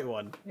bright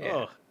one. Yeah.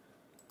 Oh,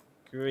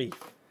 grief.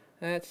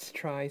 Let's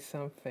try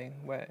something.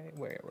 Where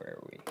are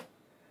we?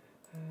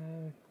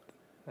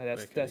 Okay,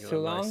 That's you got too a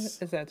long.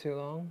 nice- Is that too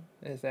long?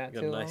 Is that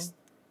Got too a long? nice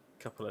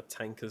couple of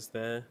tankers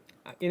there.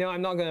 You know,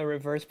 I'm not gonna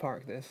reverse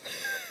park this.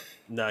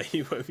 No,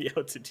 you won't be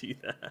able to do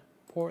that.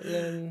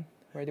 Portland.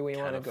 Where do we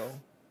want to Calif- go?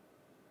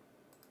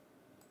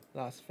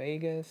 Las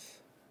Vegas.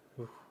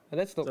 Oof. That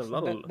looks There's a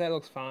lot of- that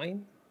looks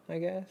fine, I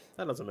guess.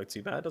 That doesn't look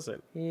too bad, does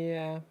it?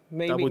 Yeah,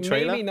 maybe Double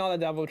trailer? maybe not a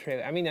double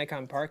trailer. I mean, I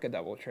can't park a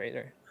double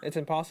trailer. It's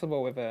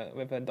impossible with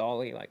a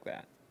dolly like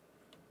that.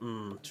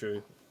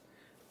 True.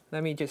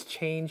 Let me just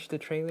change the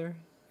trailer.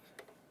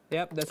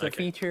 Yep, that's a Okay.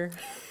 feature.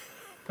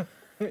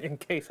 In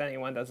case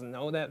anyone doesn't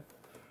know that.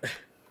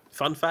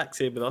 Fun facts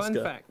here with Oscar.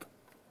 Fun fact.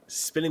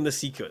 Spilling the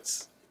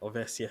secrets of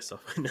SCS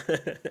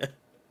software.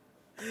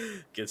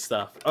 Good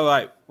stuff. All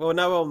right. Well,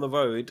 now we're on the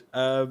road.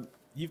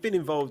 You've been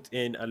involved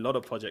in a lot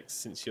of projects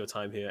since your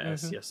time here at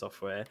SCS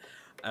Software.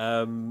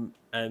 And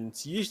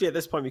usually at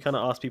this point, we kind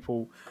of ask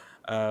people,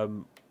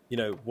 you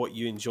know, what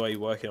you enjoy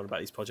working on about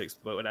these projects,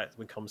 but when it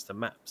comes to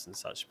maps and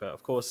such. But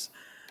of course,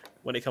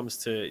 when it comes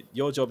to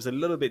your job, it's a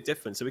little bit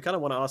different. So we kind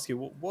of want to ask you,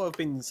 what have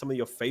been some of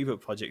your favorite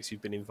projects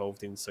you've been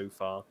involved in so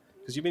far?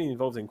 Because you've been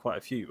involved in quite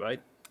a few,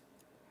 right?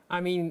 I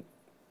mean,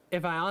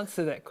 if I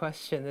answer that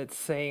question, it's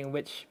saying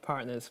which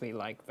partners we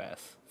like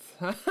best.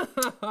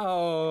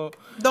 Oh,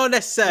 Not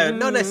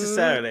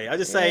necessarily. I'm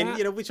just saying, Yeah.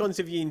 you know, which ones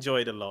have you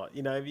enjoyed a lot?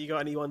 You know, have you got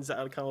any ones that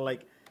are kind of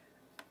like,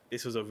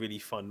 this was a really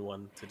fun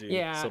one to do,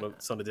 Yeah.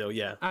 sort of deal?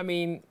 Yeah. I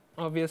mean,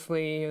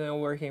 obviously, you know,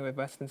 working with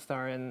Western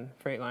Star and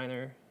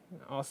Freightliner,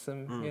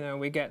 awesome. You know,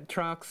 we get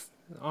trucks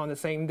on the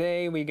same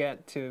day. We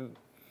get to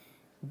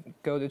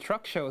go to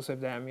truck shows with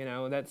them. You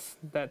know, that's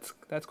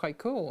quite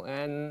cool.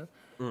 And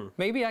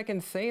maybe I can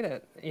say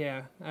that.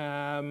 Yeah.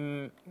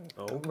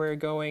 We're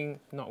going.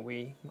 Not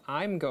we.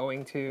 I'm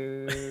going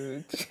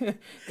to.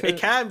 It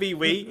can be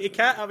we. It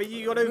can. I mean,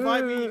 you got to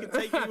invite me. You can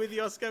take me with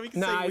you, Oscar. We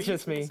can say Nah, we. it's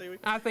just We can me. say we.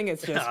 I think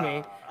it's just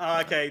me.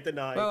 Okay,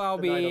 denied. Well, I'll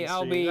Denied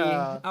on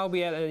stream.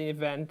 be at an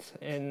event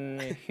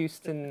in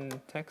Houston,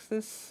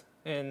 Texas,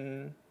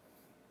 in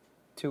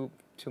two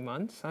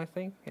months, I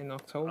think, in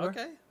October.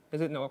 Okay.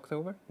 Is it no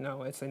October?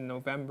 No, it's in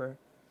November,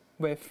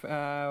 with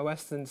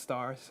Western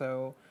Star.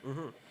 So,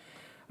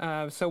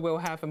 so we'll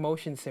have a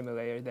motion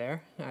simulator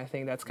there. I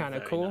think that's kind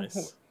of Very cool.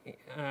 nice.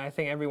 I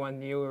think everyone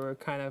knew we were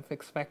kind of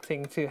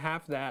expecting to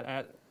have that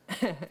at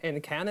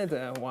in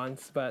Canada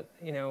once, but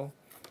you know,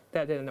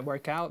 that didn't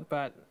work out.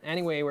 But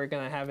anyway, we're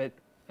gonna have it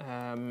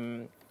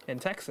in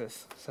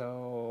Texas,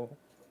 so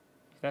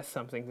that's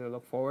something to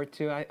look forward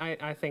to.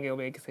 I think it'll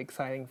be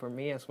exciting for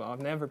me as well.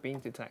 I've never been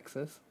to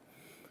Texas.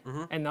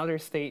 Another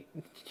state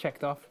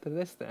checked off the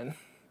list then.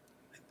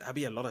 That'd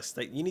be a lot of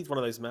state. You need one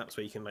of those maps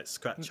where you can like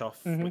scratch off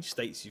which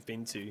states you've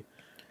been to.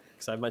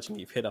 Because I imagine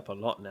you've hit up a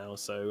lot now.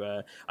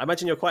 So I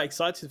imagine you're quite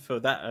excited for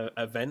that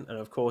event. And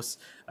of course,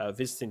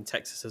 visiting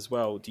Texas as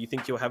well. Do you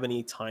think you'll have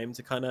any time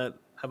to kind of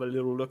have a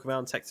little look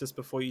around Texas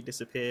before you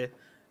disappear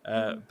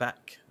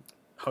back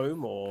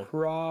home? Or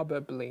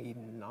Probably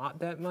not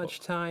that much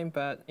time,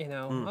 but you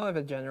know, I'll have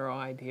a general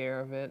idea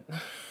of it.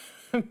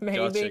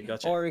 Maybe.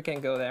 Gotcha. Or we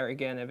can go there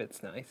again if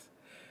it's nice.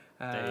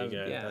 There you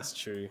go. Yeah. That's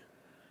true.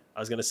 I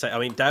was going to say, I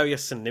mean,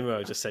 Darius and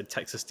Nimro just said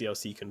Texas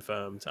DLC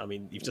confirmed. I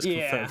mean, you've just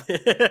Yeah.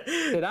 confirmed.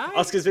 Did I?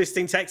 Oscar's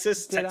visiting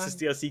Texas. Did Texas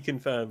I? DLC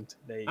confirmed.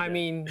 There you I go.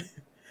 mean,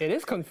 it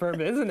is confirmed,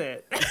 isn't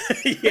it?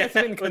 Yeah, It's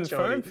been we're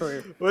confirmed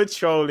trolling. for. We're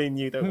trolling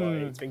you, don't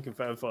worry. It's been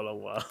confirmed for a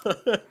long while.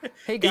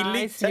 Hey Elite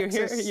guys,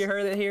 Texas. you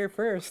heard it here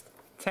first.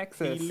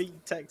 Texas.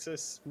 Elite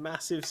Texas,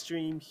 massive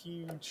stream,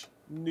 huge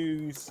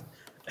news.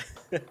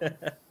 Biggest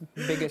But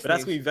that's going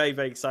to news. be very,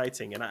 very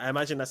exciting. And I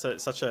imagine that's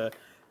such a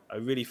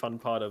really fun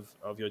part of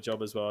your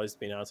job as well, is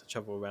being able to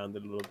travel around a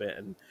little bit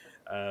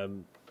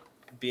and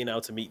being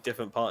able to meet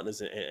different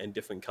partners in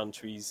different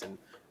countries and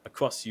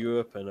across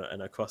Europe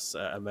and across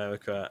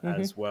America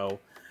as well.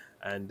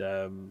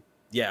 And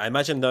yeah, I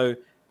imagine though,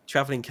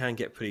 traveling can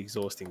get pretty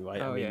exhausting,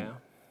 right? Oh I mean, yeah.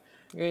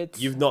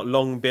 It's you've not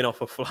long been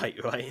off a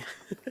flight, right?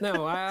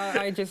 no,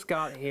 I just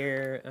got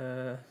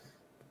here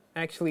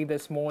actually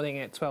this morning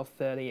at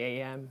 12:30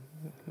 a.m.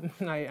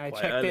 I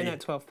checked in early.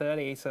 at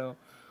 12:30, so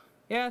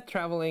Yeah,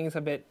 traveling is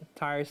a bit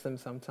tiresome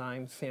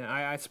sometimes. You know,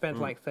 I spent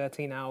Mm. like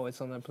 13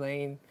 hours on a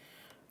plane,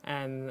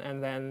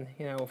 and then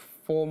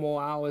 4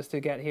 more hours to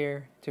get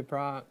here to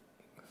Prague.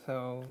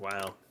 So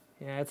Wow,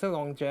 yeah, it's a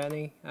long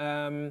journey.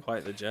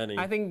 quite the I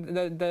journey. think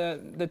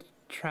the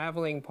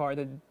traveling part,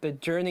 the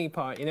journey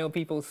part.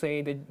 People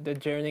say the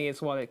journey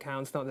is what it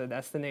counts, not the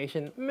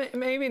destination.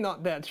 Maybe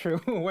not that true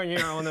when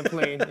you're on a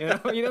plane.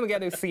 You don't get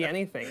to see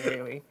anything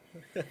really.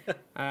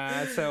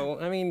 So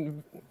I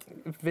mean,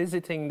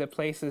 visiting the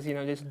places,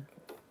 just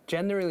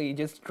generally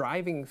just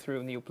driving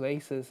through new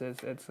places is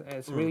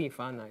Mm. really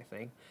fun. I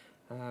think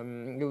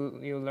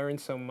you learn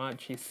so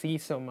much, you see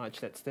so much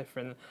that's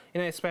different.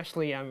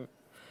 Especially I'm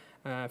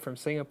from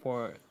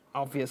Singapore.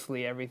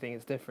 Obviously, everything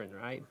is different,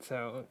 right?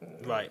 So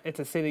Right. it's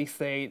a city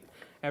state.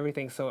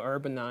 Everything's so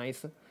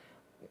urbanized.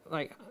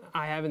 Like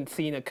I haven't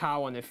seen a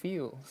cow on the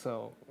field,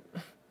 so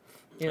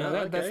Oh,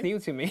 that's okay. new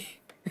to me.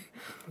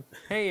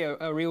 Hey,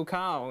 a real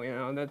cow,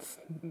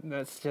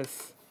 that's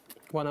just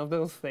one of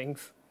those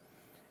things.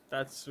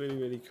 That's really,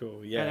 really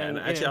cool. And Yeah, and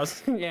then, actually, I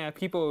was yeah,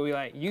 people will be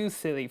like, "You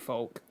silly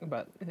folk,"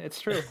 but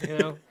it's true.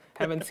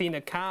 Haven't seen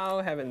a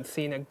cow, haven't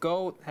seen a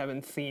goat,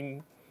 haven't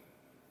seen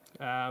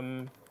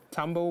um,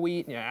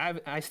 tumbleweed. Yeah,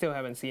 I still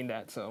haven't seen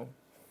that. So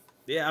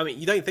yeah. I mean,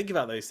 you don't think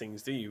about those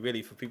things, do you?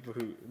 Really, for people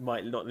who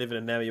might not live in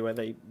an area where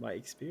they might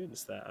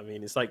experience that. I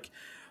mean, it's like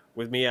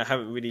with me, I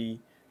haven't really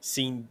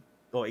seen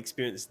or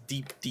experienced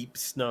deep, deep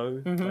snow.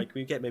 hmm Like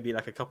we get maybe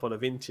like a couple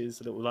of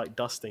inches, a little like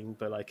dusting,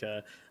 but like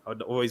I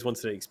would always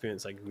wanted to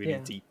experience like really yeah,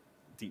 deep,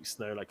 deep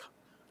snow, like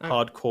I,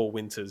 hardcore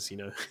winters. You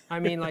know. I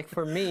mean, like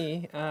for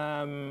me,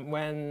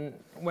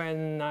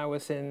 when I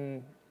was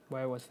in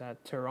where was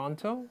that?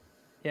 Toronto.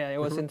 Yeah, it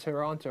was in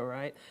Toronto,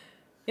 right?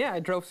 Yeah, I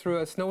drove through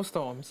a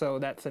snowstorm, so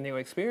that's a new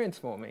experience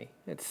for me.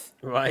 It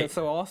Right. feels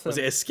so Was it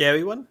awesome. a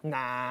scary one?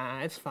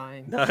 Nah, it's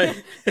fine. No,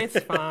 It's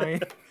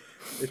fine.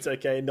 it's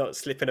okay. Not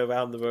slipping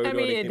around the I road or mean,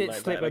 it anything did like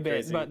that, slip a like bit,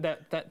 crazy. but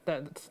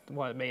that's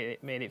what made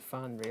it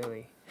fun,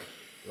 really.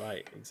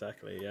 Right,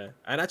 exactly. Yeah.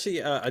 And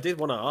actually, I did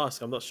want to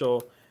ask. I'm not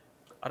sure.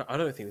 I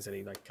don't think there's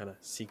any like kind of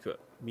secret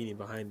meaning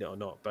behind it or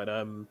not. But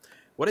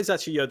what is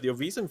actually your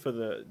reason for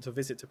the to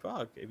visit to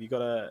Prague? Have you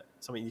got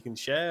something you can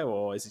share,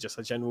 or is it just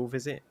a general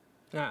visit?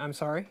 I'm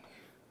sorry.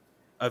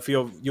 For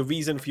your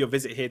reason for your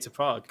visit here to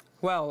Prague.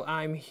 Well,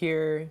 I'm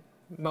here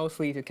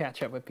mostly to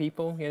catch up with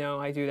people.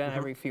 I do that Hmm.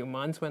 every few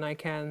months when I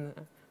can.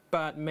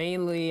 But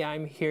mainly,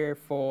 I'm here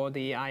for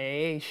the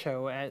IAA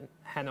show at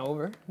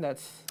Hanover.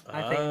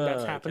 I think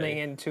that's Ah, happening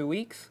okay. in 2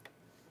 weeks.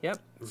 Yep.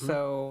 Hmm.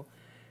 So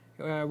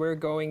we're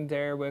going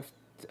there with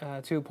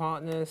two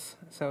partners.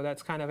 So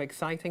that's kind of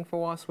exciting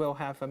for us. We'll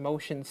have a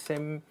motion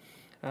sim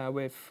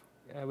with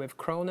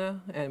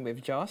Krona and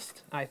with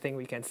Just. I think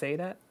we can say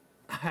that.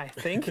 I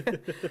think.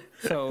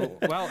 So,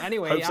 well,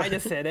 anyway, Hope so. I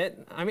just said it.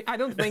 I mean, I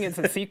don't think it's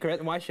a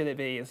secret. Why should it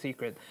be a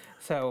secret?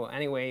 So,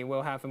 anyway,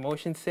 we'll have a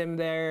motion sim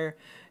there.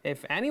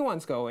 If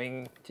anyone's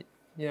going,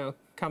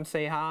 come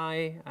say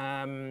hi.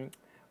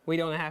 We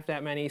don't have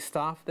that many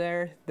staff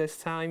there this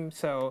time,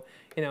 so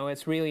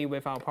it's really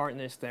with our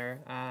partners there.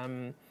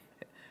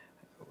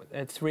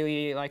 It's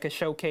really like a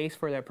showcase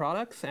for their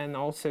products and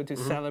also to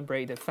Hmm.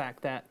 celebrate the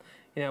fact that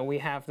we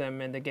have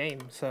them in the game.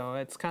 So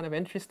it's kind of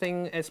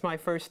interesting. It's my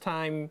first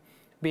time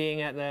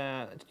being at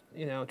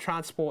the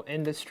transport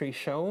industry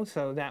show,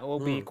 so that will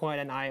be Mm. quite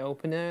an eye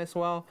opener as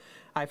well.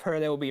 I've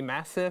heard it will be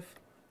massive.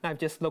 I've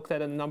just looked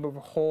at a number of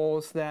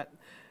halls that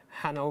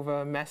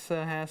Hanover Messe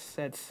has.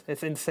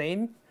 It's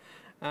insane.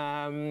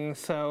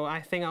 So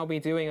I think I'll be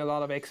doing a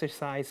lot of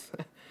exercise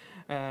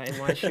in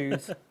my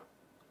shoes.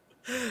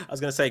 I was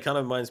going to say, it kind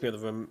of reminds me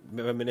of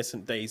the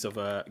reminiscent days of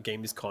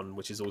Gamescom,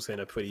 which is also in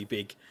a pretty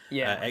big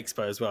Yeah.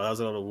 expo as well. That was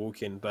a lot of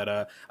walking, but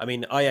I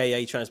mean,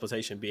 IAA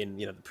Transportation being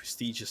the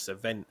prestigious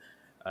event,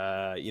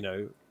 you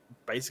know,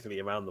 basically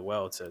around the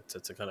world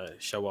to kind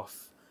of show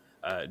off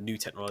new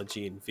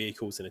technology and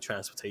vehicles in the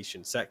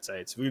transportation sector.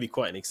 It's really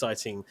quite an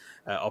exciting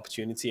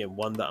opportunity and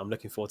one that I'm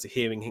looking forward to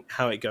hearing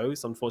how it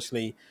goes.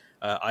 Unfortunately,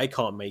 I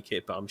can't make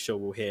it, but I'm sure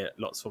we'll hear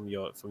lots from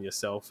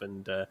yourself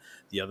and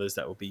the others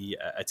that will be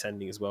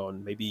attending as well,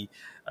 and maybe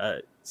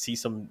see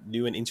some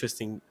new and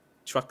interesting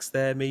trucks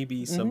there, maybe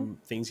hmm some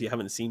things you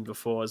haven't seen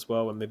before as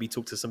well, and maybe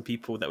talk to some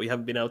people that we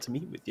haven't been able to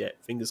meet with yet.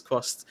 Fingers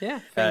crossed Yeah.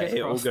 Fingers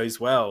it all crossed. goes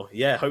well.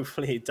 Yeah,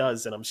 hopefully it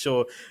does, and I'm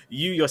sure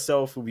you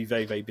yourself will be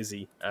very, very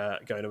busy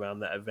going around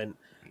that event,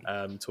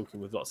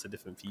 talking with lots of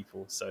different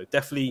people. So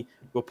definitely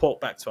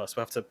report back to us.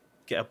 We'll have to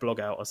get a blog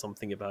out or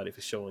something about it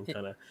for sure, and Y-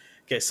 kind of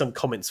get some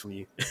comments from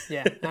you.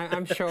 Yeah,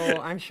 I'm sure.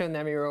 I'm sure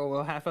Namiro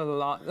will have a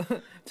lot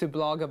to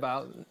blog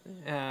about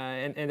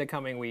in the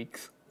coming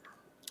weeks.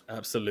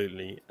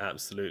 Absolutely,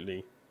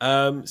 absolutely.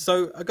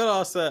 So I got to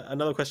ask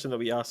another question that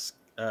we ask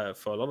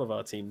for a lot of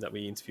our team that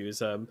we interview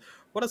is,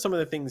 what are some of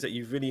the things that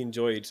you've really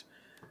enjoyed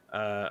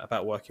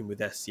about working with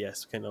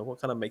SCS?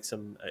 What kind of makes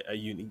them a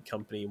unique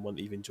company and one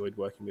that you've enjoyed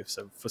working with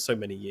for so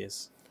many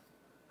years?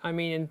 I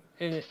mean,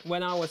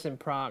 when I was in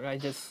Prague, I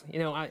just,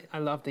 I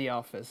love the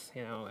office.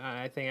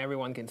 I think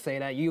everyone can say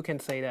that. You can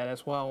say that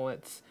as well.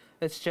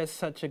 It's just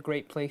such a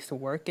great place to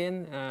work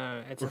in.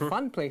 It's a Hmm.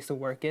 fun place to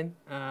work in.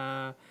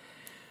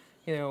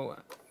 You know,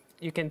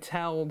 you can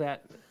tell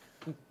that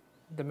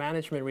the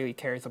management really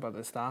cares about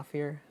the staff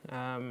here.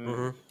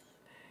 Hmm.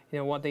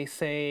 What they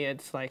say,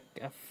 it's like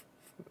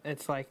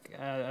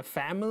a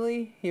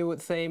family. You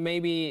would say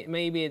maybe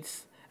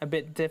it's a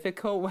bit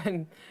difficult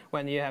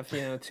when you have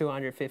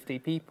 250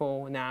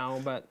 people now,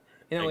 but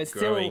And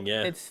growing,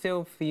 yeah. it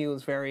still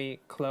feels very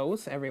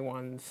close.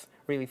 Everyone's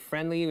really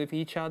friendly with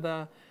each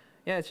other.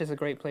 Yeah, it's just a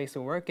great place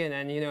to work in,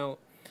 and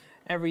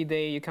every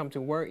day you come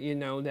to work, you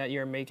know that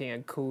you're making a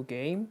cool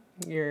game.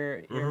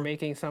 You're Hmm.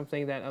 making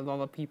something that a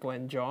lot of people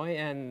enjoy,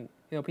 and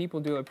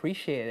people do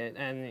appreciate it.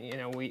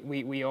 And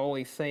we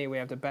always say we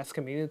have the best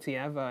community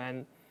ever,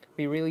 and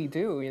we really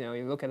do.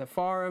 You look at the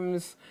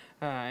forums,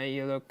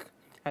 you look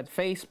at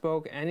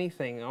Facebook,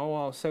 anything, all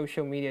our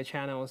social media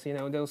channels.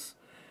 Those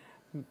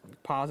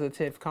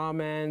positive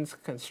comments,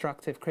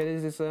 constructive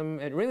criticism.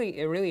 It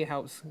really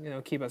helps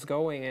keep us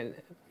going, and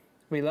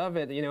we love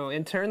it.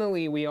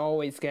 Internally we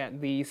always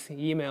get these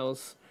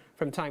emails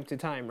from time to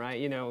time, right?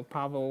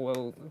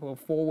 Pavel will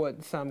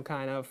forward some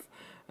kind of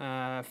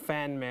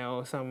fan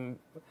mail, some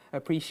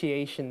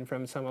appreciation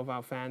from some of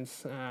our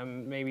fans.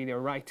 Maybe they'll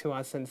write to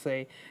us and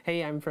say,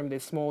 "Hey, I'm from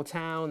this small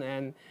town,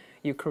 and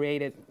you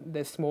created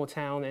this small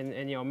town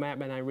in your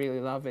map, and I really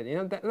love it."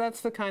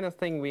 That's the kind of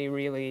thing we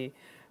really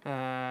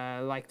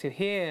like to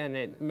hear, and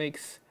it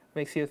makes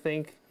you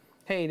think,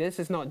 "Hey, this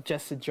is not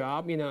just a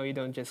job. You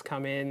don't just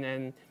come in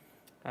and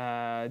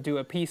do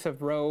a piece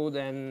of road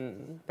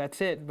and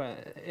that's it." But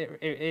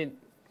it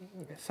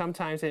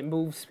sometimes it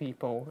moves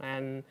people,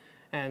 and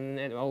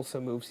it also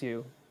moves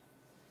you.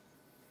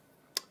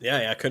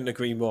 Yeah, I couldn't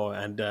agree more.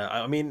 And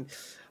I mean,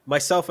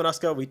 myself and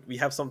Oscar, we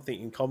have something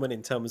in common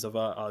in terms of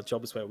our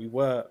jobs, where we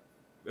were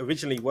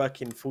originally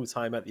working full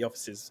time at the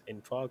offices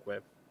in Prague, where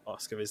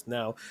Oscar is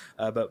now.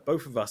 But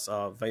both of us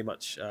are very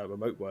much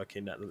remote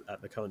working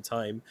at the current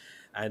time.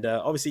 And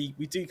obviously,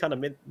 we do kind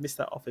of miss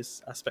that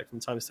office aspect from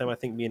time to time. I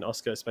think me and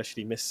Oscar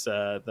especially miss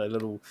the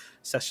little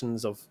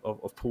sessions of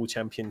pool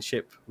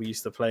championship we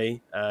used to play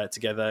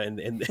together in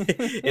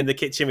in the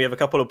kitchen. We have a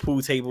couple of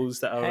pool tables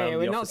that are Hey, around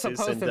we're the not offices,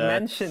 supposed and to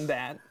mention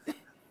that.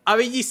 I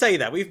mean, you say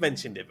that, we've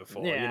mentioned it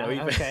before, Yeah, we've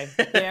okay.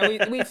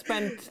 Yeah, we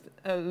spent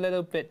a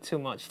little bit too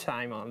much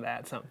time on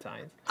that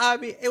sometimes. I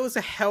mean, it was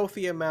a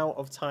healthy amount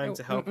of time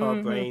to help our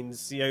Mm-hmm,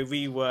 brains,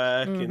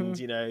 rework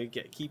mm-hmm.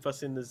 and keep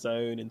us in the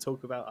zone and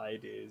talk about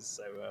ideas.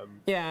 So,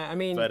 Yeah, I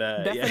mean, but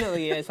yeah.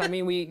 definitely is. I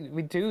mean, we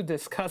do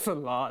discuss a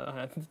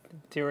lot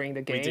during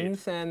the We did.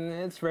 games, and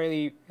it's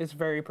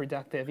very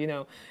productive.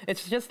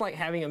 It's just like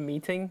having a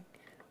meeting,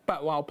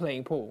 but while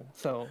playing pool.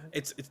 So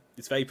It's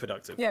very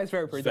productive. yeah, it's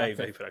very It's very productive.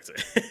 very productive.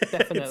 it's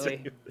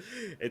Definitely.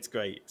 it's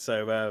great.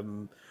 So,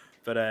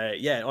 but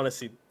yeah,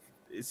 honestly,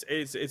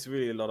 it's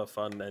really a lot of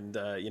fun, and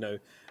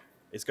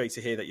it's great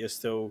to hear that you're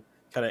still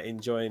kind of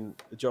enjoying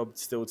the job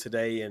still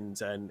today, and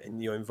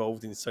you're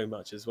involved in so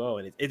much as well.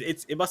 And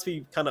it must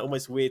be kind of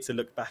almost weird to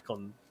look back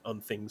on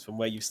things from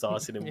where you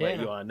started and where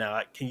Yeah, you are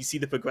now. Can you see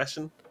the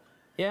progression?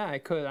 yeah, I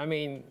could. I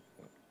mean,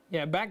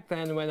 yeah, back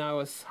then when I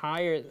was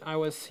hired, I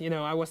was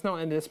not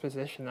in this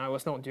position. I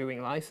was not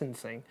doing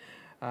licensing.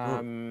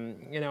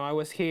 Mm. I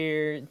was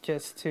here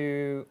just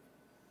to.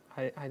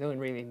 I don't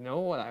really know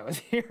what I was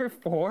here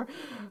for.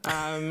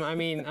 I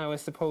mean, I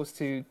was supposed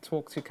to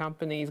talk to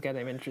companies, get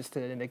them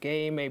interested in the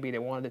game. Maybe they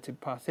wanted to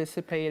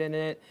participate in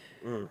it,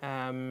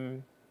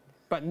 Mm.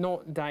 but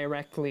not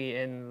directly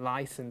in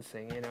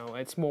licensing.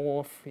 It's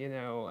more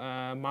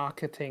of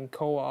marketing,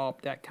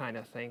 co-op, that kind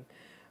of thing.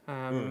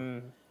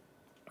 Mm.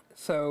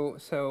 So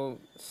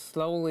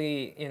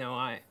slowly,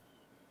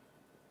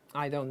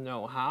 I don't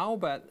know how,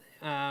 but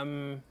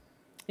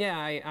yeah,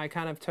 I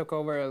kind of took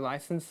over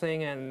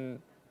licensing, and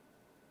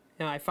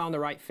I found the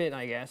right fit,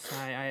 I guess.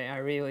 I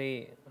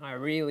really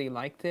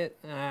liked it.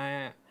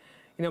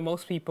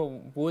 Most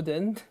people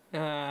wouldn't.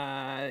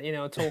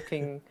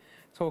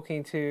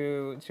 Talking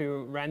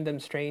to random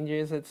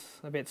strangers, it's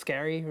a bit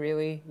scary,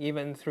 really,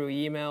 even through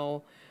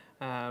email.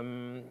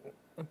 Um,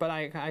 but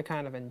I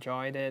kind of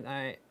enjoyed it.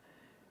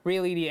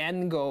 Really, the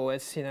end goal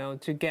is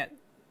to get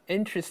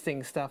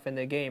interesting stuff in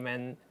the game,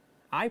 and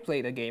I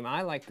play the game,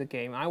 I like the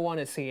game, I want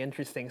to see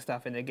interesting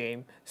stuff in the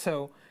game.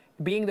 So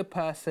being the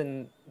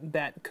person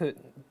that could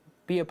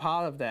be a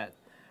part of that,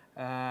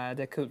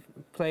 that could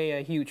play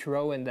a huge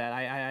role in that,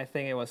 I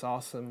think it was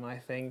awesome. I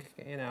think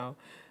it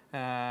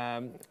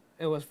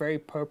was very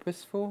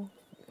purposeful.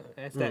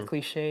 Is that Mm.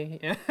 cliche?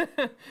 Yeah,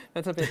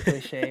 that's a bit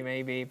cliche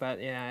maybe,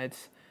 but yeah,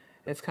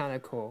 it's kind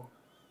of cool.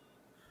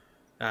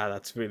 Ah,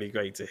 that's really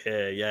great to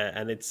hear. Yeah,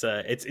 and it's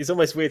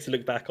almost weird to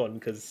look back on,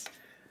 because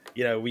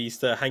we used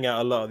to hang out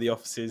a lot at the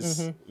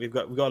offices. Hmm. We've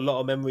got a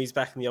lot of memories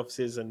back in the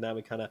offices, and now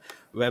we're kind of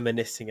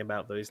reminiscing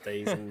about those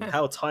days and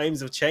how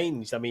times have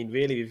changed. I mean,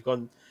 really, we've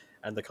gone,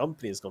 and the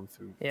company has gone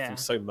through Yeah.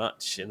 so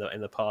much in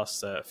the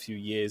past few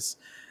years.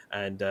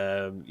 And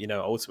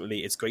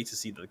ultimately, it's great to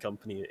see that the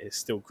company is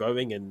still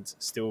growing and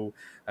still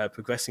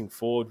progressing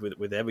forward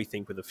with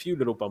everything, with a few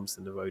little bumps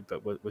in the road,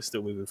 but we're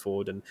still moving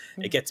forward, and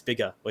it gets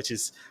bigger, which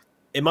is,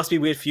 it must be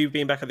weird for you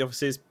being back at the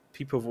offices.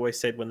 People have always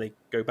said when they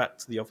go back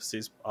to the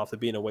offices after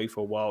being away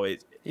for a while,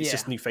 it's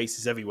just new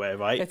faces everywhere,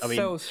 right? It's I mean,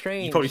 so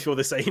you probably strange. feel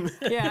the same.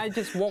 Yeah, I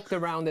just walked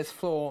around this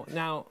floor.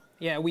 Now,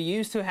 yeah, we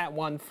used to have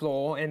one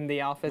floor in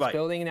the office Right,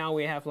 building. Now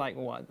we have like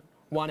what,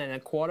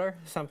 1.25,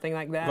 something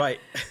like that. right.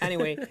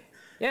 Anyway,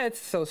 yeah,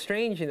 it's so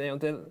strange.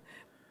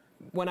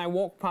 When I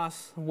walk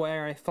past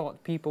where I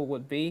thought people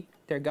would be,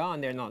 they're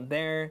gone. They're not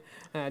there.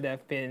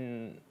 They've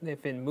been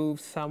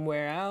moved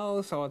somewhere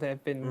else, or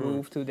they've been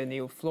moved to the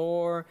new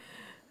floor.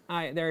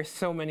 There are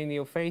so many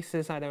new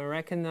faces I don't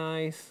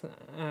recognize.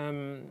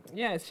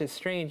 Yeah, it's just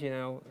strange.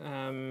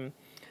 And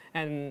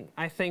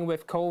I think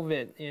with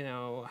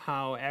COVID,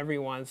 how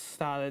everyone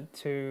started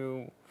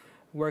to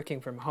working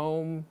from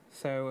home.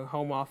 So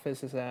home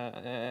office is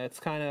it's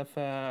kind of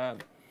a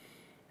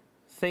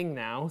thing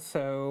now.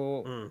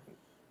 So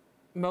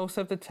most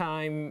of the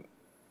time,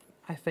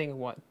 I think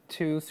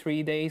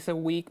 2-3 days a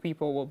week,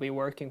 people will be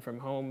working from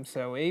home.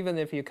 So even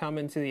if you come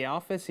into the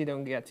office, you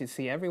don't get to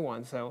see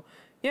everyone. So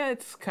yeah,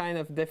 it's kind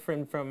of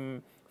different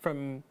from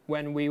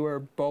when we were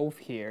both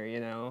here,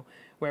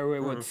 where we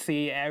would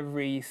see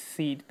every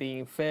seat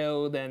being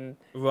filled and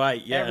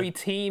Right, yeah. every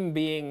team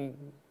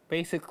being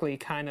basically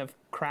kind of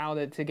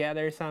crowded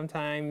together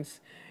sometimes,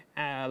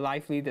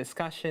 lively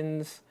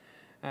discussions.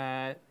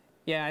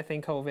 Yeah, I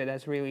think COVID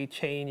has really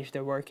changed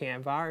the working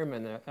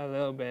environment a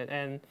little bit.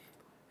 And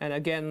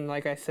again,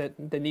 like I said,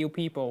 the new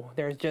people,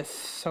 there's just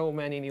so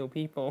many new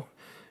people.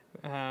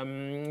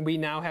 We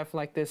now have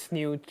like this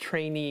new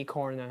trainee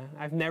corner.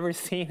 I've never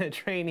seen a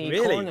trainee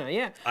corner.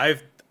 Yeah.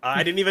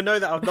 I didn't even know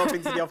that. I've not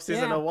been to the offices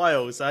in Yeah. a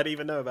while, so I didn't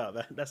even know about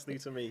that. That's new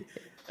to me.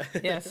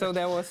 Yeah, so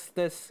there was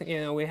this,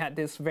 we had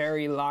this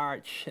very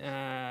large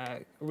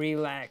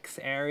relax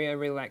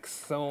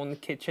zone,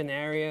 kitchen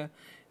area.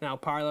 Now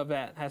part of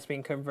that has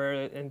been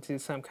converted into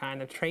some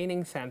kind of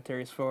training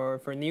centers for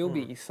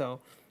newbies. So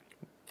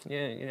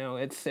yeah,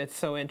 it's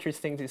so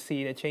interesting to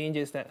see the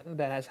changes that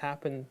has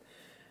happened.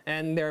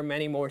 And there are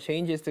many more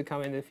changes to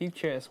come in the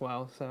future as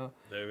well. So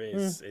There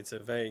is. It's a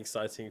very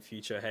exciting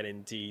future ahead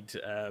indeed,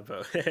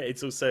 but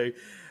it's also, it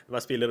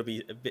must be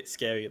a bit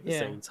scary at the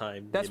same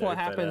time. That's what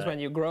happens when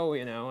you grow.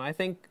 I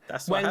think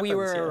that's what when we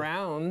were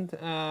happens,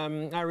 yeah.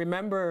 around, I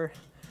remember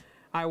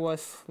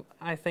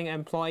I think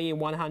employee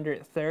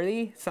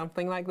 130,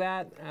 something like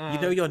that.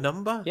 You know your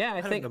number? Yeah, I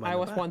don't think know my I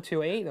was number.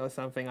 128 or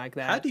something like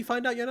that. How do you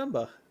find out your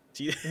number?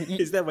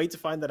 Is there a way to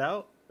find that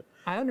out?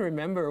 I don't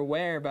remember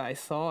where, but I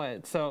saw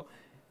it. So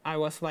I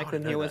was like the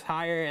newest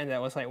hire, and that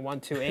was like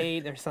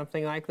 128 or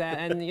something like that.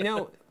 And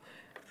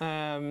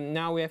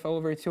now we have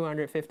over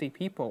 250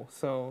 people.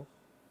 So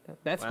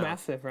that's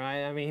massive,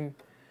 right? I mean,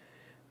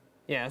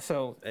 yeah.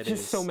 So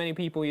so many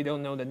people you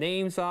don't know the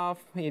names of,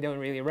 you don't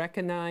really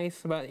recognize,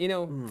 but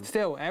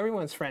still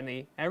everyone's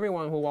friendly.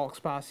 Everyone who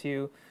walks past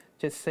you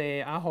just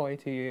say ahoy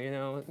to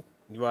you.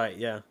 Right.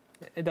 Yeah.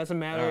 It doesn't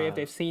matter if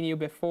they've seen you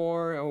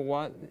before or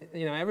what.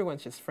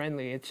 Everyone's just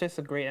friendly. It's just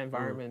a great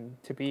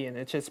environment to be in.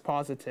 It's just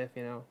positive.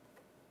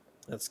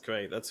 That's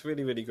great. That's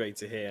really, really great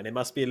to hear. And it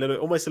must be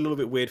almost a little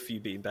bit weird for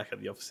you being back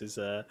at the offices.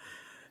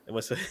 It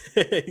must,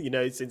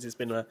 since it's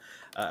been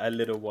a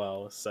little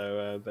while.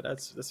 So, but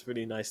that's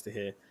really nice to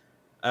hear.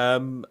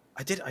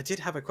 I did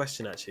have a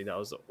question actually that I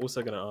was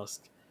also going to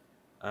ask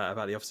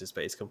about the offices,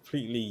 but it's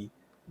completely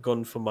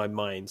gone from my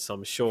mind, so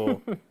I'm sure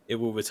it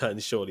will return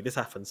shortly. This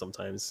happens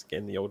sometimes,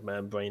 getting the old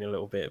man brain a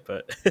little bit,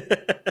 but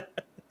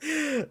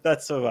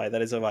that's all right.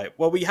 That is all right.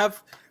 Well, we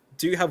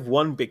do have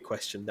one big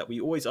question that we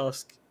always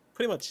ask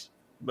pretty much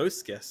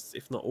most guests,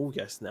 if not all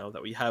guests now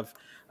that we have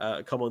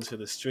come onto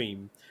the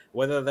stream,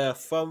 whether they're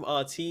from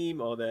our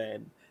team or they're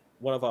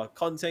one of our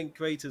content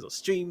creators or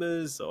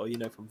streamers or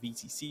from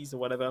VTCs or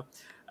whatever.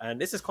 And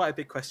this is quite a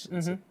big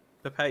question. So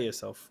prepare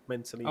yourself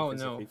mentally and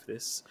physically for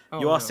this.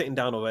 You are sitting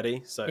down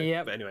already, so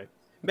but anyway,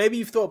 maybe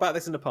you've thought about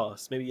this in the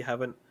past, maybe you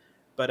haven't,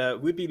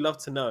 but we'd be love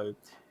to know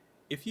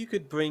if you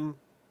could bring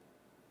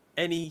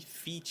any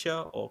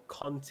feature or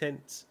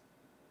content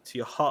to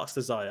your heart's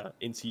desire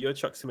into your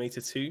Truck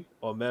Simulator 2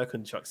 or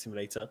American Truck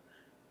Simulator,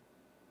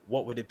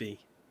 what would it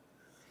be?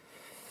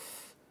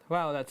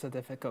 Wow, that's a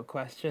difficult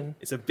question.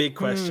 It's a big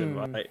question,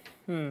 right?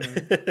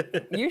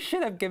 You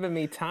should have given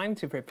me time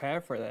to prepare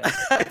for this.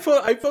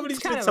 I probably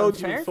should have told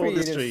you before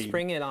the stream. To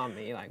spring it on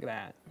me like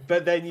that.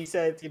 But then you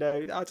said,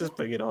 I'll just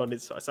bring it on.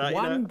 It's so,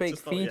 one big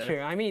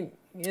feature. I mean,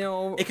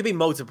 it could be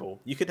multiple.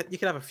 You could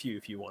have a few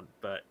if you want,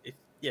 but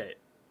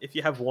if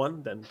you have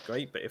one, then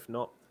great. But if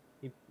not,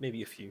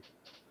 maybe a few.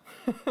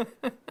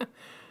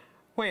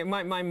 Wait,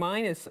 my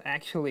mind is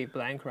actually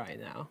blank right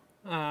now.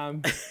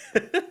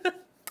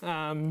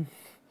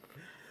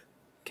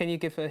 Can you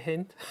give a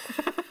hint?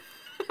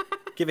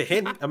 Give a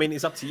hint? I mean,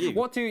 it's up to you.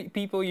 What do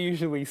people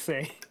usually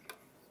say?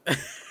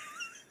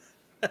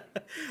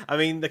 I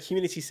mean, the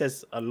community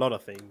says a lot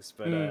of things,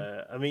 but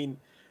I mean,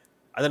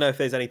 I don't know if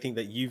there's anything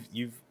that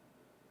you've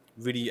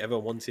really ever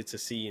wanted to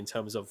see in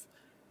terms of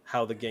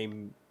how the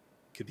game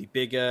could be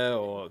bigger,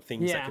 or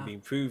things that could Yeah, be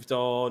improved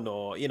on,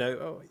 or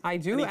or I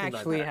do anything like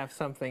actually that? have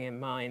something in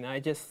mind. I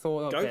just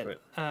thought of Go it. for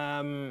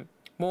it.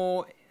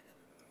 More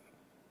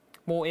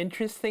more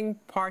interesting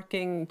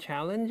parking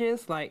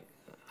challenges. Like,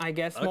 I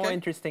guess more Okay.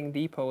 interesting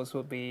depots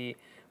would be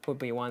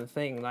one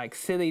thing. Like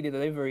city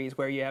deliveries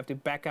where you have to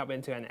back up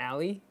into an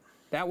alley.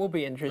 That will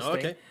be interesting,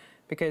 Okay.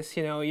 because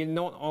you're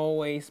not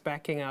always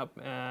backing up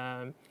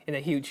in a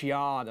huge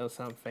yard or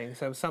something.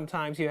 So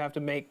sometimes you have to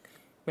make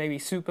maybe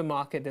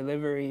supermarket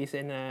deliveries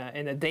in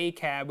a day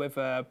cab with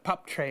a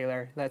pup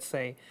trailer, let's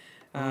say,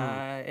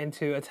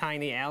 into a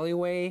tiny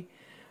alleyway.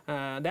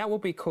 That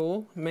would be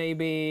cool.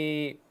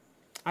 Maybe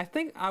I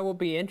think I will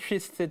be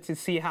interested to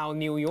see how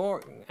New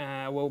York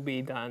will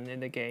be done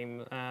in the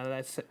game.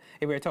 Let's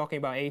if we're talking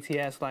about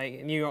ATS,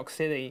 like New York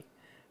City,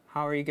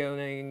 how are you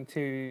going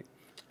to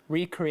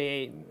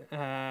recreate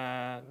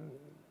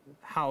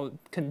how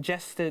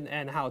congested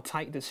and how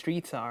tight the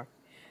streets are?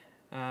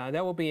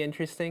 That will be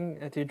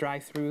interesting to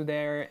drive through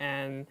there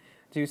and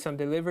do some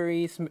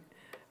deliveries.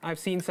 I've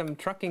seen some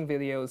trucking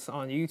videos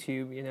on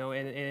YouTube.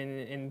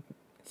 In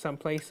some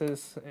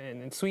places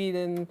in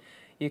Sweden,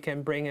 you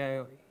can bring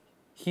a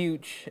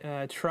huge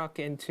truck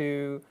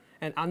into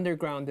an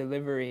underground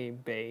delivery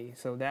bay.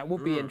 So that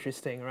would be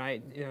interesting,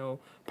 right?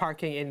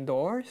 Parking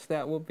indoors,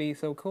 that would be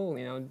so cool.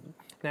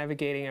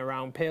 Navigating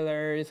around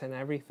pillars and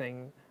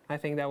everything. I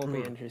think that would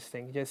be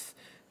interesting. Just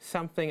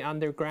something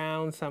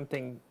underground,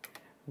 something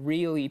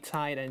really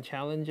tight and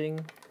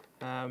challenging.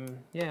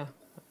 Yeah.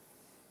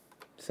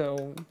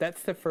 So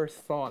that's the first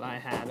thought I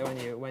had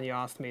when you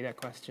asked me that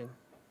question.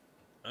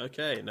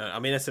 Okay, no, I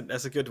mean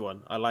that's a good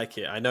one. I like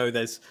it. I know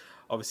there's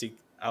obviously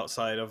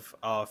outside of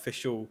our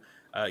official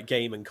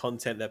game and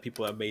content, that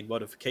people have made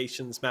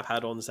modifications, map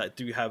add-ons that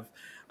do have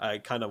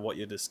kind of what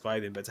you're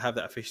describing, but to have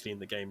that officially in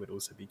the game would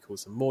also be cool.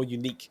 Some more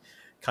unique,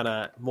 kind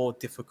of more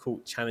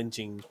difficult,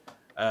 challenging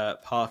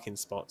parking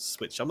spots,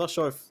 which I'm not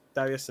sure if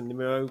Darius and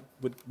Nimiro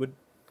would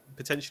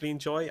potentially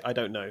enjoy. I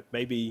don't know.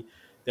 Maybe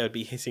they would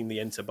be hitting the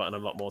enter button a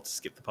lot more to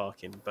skip the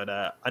parking, but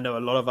I know a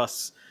lot of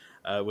us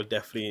would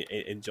definitely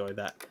enjoy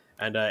that.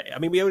 And I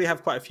mean, we already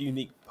have quite a few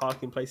unique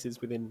parking places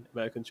within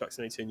American Truck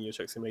Simulator and Euro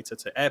Truck Simulator,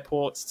 to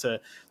airports,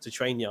 to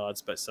train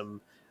yards. But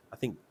I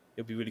think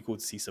it'd be really cool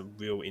to see some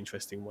real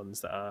interesting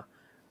ones that are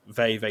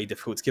very, very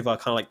difficult to give our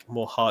kind of like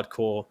more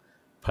hardcore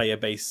player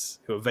base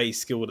who are very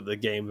skilled at the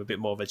game a bit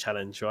more of a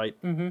challenge, right?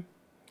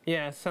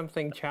 Yeah,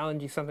 something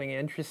challenging, something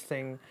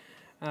interesting.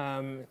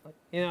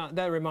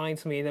 That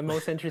reminds me, the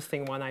most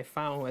interesting one I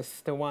found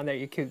was the one that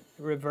you could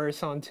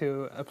reverse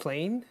onto a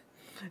plane.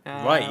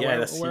 Right, yeah,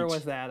 that's Where huge.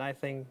 was that? I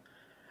think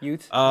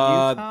Utah,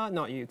 Uh, Utah,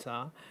 not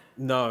Utah.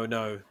 no,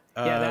 no.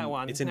 Yeah, that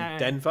one. It's in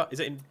Denver.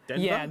 Is it in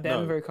Yeah, Denver? No,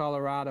 Denver,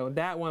 Colorado.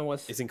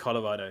 it's in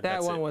Colorado. That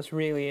That's one it. was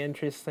really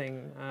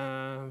interesting.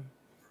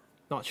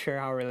 Not sure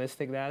how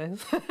realistic that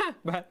is,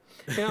 but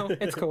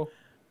it's cool.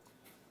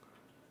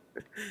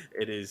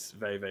 It is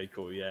very, very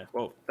cool. Yeah.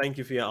 Well, thank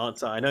you for your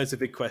answer. I know it's a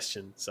big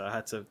question, so I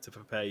had to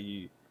prepare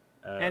you.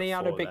 Any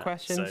other For big that.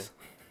 questions?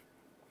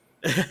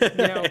 So,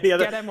 any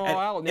other Get them all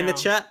out in the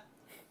now.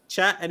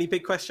 chat? Any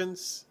big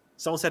questions?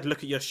 Someone said, "Look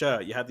at your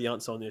shirt." You had the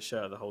answer on your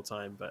shirt the whole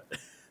time, but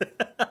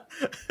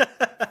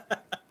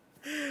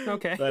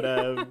Okay. but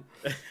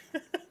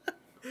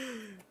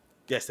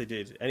yes, they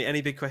did.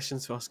 Any big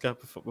questions for Oscar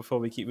before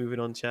we keep moving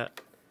on, chat?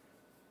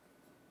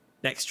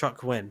 Next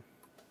truck when?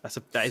 That is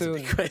a big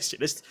Soon. question.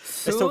 Let's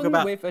Soon talk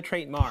about with a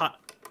trademark.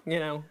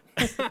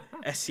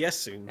 SES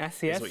soon.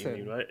 SES is what soon.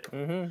 you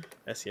mean,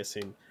 right? SES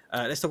soon.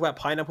 Let's talk about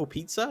pineapple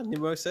pizza.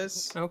 Nimro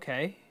says.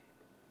 Okay.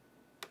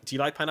 Do you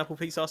like pineapple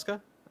pizza, Oscar?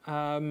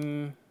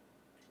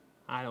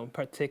 I don't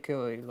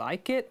particularly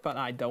like it, but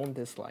I don't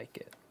dislike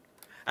it.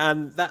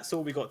 And that's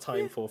all we got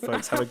time for,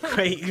 folks. Have a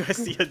great rest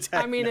of your day.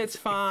 I mean, it's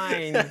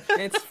fine.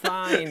 It's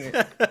fine.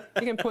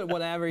 You can put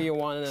whatever you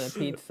want in a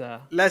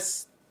pizza.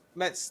 Let's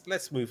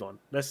move on.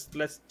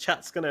 Let's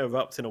chat's gonna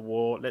erupt in a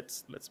war.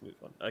 Let's move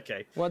on.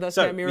 Okay. What does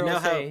so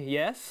Nemiro say?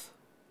 Yes?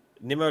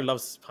 Nimro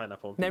loves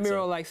pineapple pizza.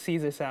 Nemiro likes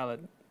Caesar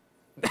salad.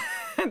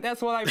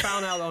 That's what I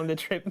found out on the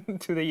trip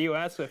to the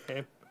US with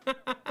him.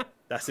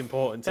 That's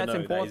important to know.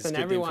 That's important. That is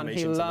good Everyone, he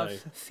information to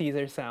loves know.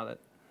 Caesar salad.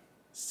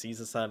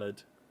 Caesar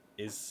salad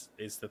is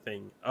the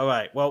thing. All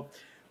right. Well,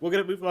 we're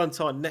going to move on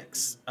to our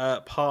next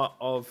part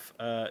of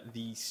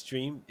the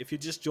stream. If you're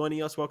just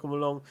joining us, welcome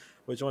along.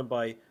 We're joined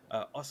by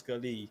Oscar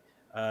Lee,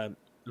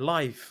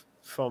 live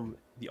from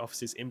the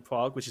offices in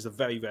Prague, which is a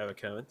very rare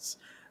occurrence.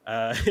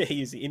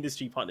 He is the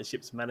Industry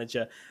Partnerships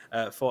Manager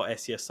for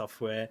SES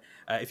Software.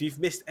 If you've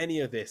missed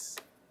any of this,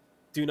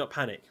 do not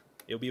panic.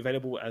 It'll be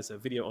available as a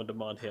video on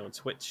demand here on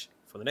Twitch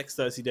for the next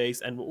 30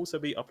 days and will also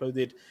be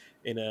uploaded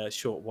in a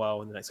short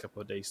while in the next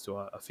couple of days to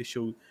our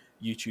official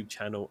YouTube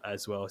channel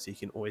as well, so you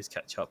can always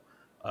catch up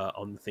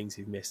on the things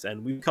you've missed.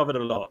 And we've covered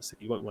a lot, so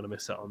you won't want to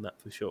miss out on that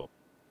for sure.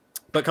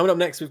 But coming up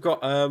next, we've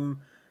got,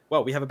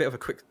 we have a bit of a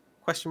quick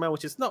question round,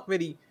 which is not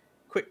really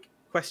quick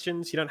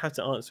questions. You don't have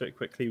to answer it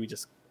quickly. We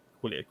just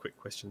call it a quick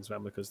questions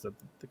round because the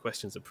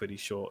questions are pretty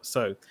short.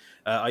 So,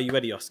 are you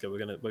ready, Oscar? We're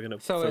gonna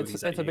So throw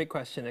these at it's a you. big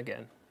question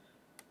again.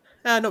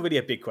 Not really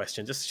a big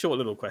question, just short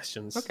little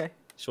questions. Okay.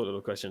 Short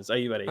little questions. Are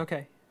you ready?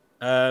 Okay.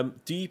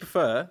 Do you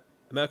prefer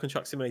American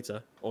Truck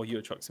Simulator or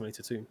Euro Truck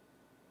Simulator 2?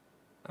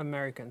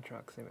 American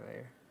Truck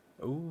Simulator.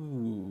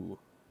 Ooh.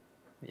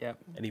 Yep.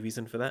 Any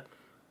reason for that?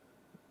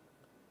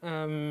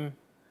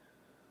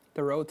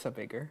 The roads are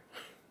bigger.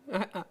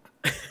 The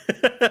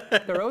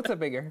roads are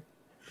bigger.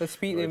 The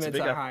speed The roads are limits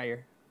are bigger.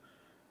 higher.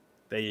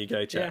 There you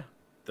go, chat.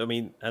 I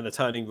mean, and the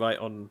turning right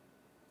on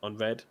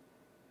red.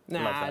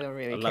 Nah, Love I that. don't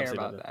really I love care seeing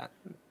about that.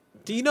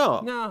 that. Do you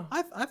not? No.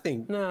 I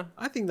think No.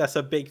 I think that's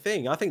a big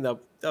thing. I think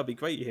that'll be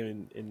great here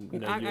in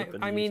Europe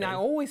and I the mean, UK. I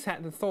always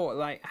had the thought,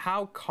 like,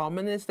 how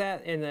common is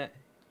that in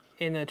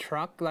a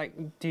truck?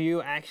 Like, do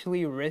you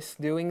actually risk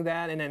doing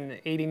that in an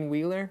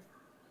 18-wheeler?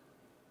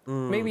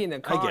 Maybe in a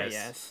car, guess.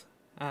 yes.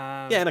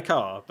 Yeah, in a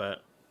car,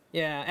 but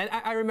Yeah, and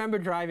I remember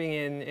driving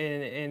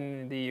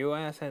in the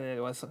US, and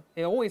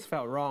it always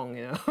felt wrong,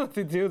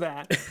 to do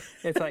that.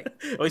 It's like,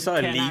 it's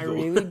not can I illegal.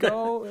 really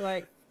go?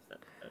 Like,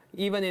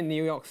 even in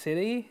New York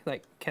City,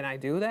 like, can I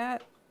do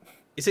that?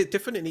 Is it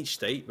different in each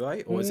state,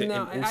 right? Or is it in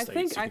No, all I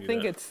states?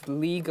 think it's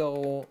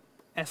legal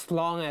as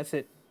long as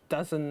it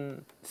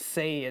doesn't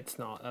say it's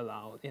not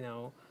allowed.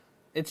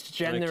 It's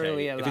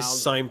generally allowed. If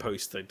it's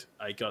signposted,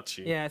 I got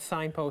you. Yeah,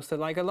 signposted.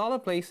 Like a lot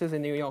of places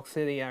in New York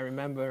City, I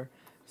remember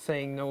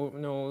saying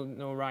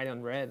no ride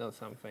on red or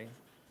something.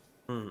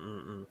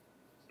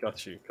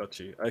 Got you.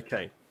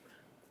 Okay.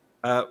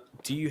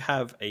 Do you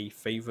have a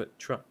favorite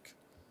truck?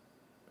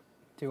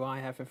 Do I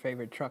have a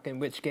favorite truck in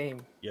which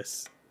game?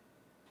 Yes.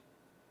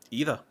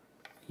 Either.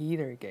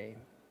 Either game.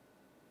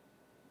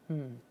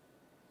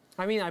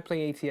 I mean, I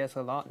play ATS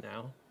a lot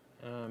now.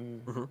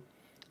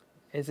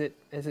 Is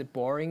it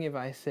boring if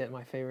I said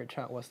my favorite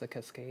truck was the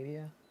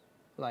Cascadia?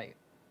 Like,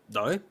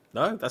 No,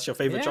 that's your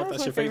favorite Yeah, truck. that's That's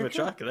my your favorite favorite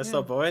truck. truck, That's yeah.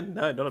 not boring.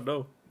 No, not at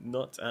all.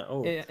 Not at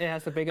all. it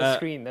has the biggest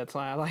screen. That's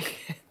why I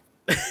like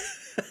it.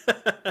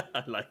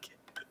 I like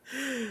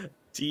it.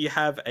 Do you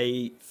have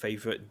a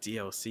favorite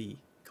DLC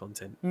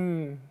content?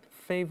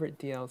 Favorite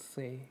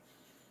DLC.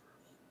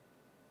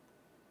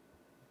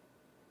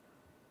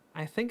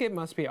 I think it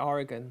must be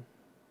Oregon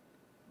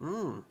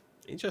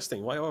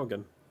Interesting. Why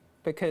Oregon?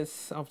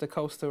 because of the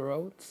coastal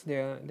roads.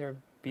 They're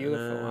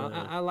beautiful.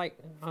 I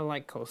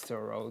like coastal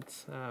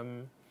roads.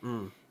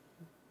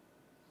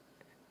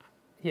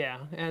 Yeah,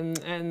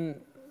 and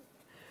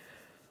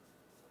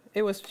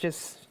it was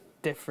just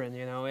different.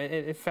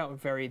 It felt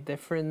very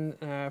different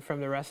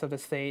from the rest of the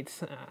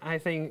states. I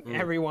think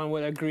everyone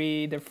would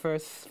agree the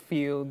first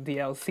few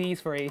DLCs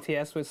for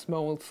ATS was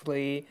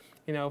mostly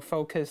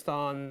focused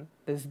on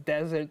this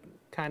desert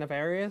kind of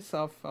areas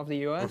of the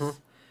US.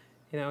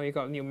 You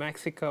got New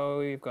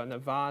Mexico, you've got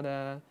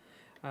Nevada,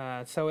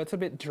 so it's a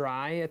bit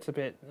dry. It's a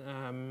bit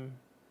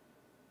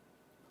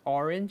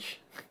orange,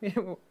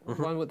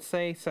 one would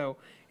say. So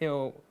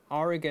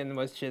Oregon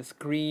was just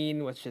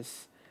green, was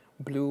just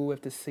blue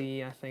with the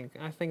sea. I think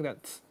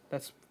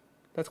that's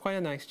quite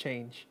a nice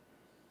change.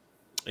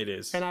 It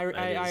is. And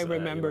I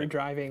remember you're right.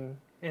 driving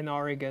in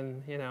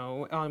Oregon,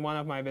 on one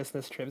of my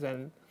business trips,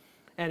 and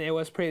it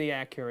was pretty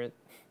accurate.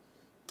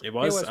 It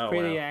was. It was Oh,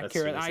 pretty wow. That's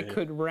accurate. nice I to hear.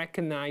 could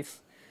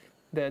recognize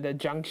the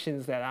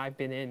junctions that I've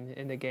been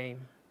in the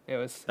game. It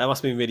was That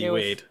must have been really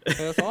weird. It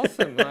was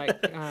awesome. Like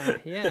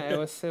yeah, it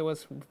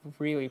was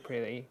really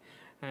pretty,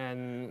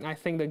 and I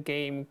think the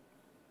game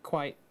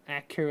quite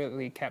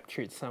accurately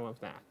captured some of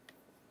that.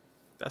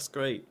 That's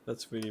great.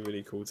 That's really,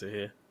 really cool to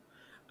hear.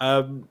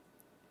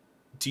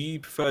 Do you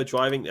prefer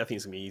driving? I think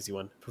it's gonna be an easy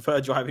one.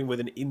 Prefer driving with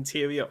an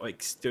interior or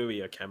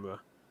exterior camera?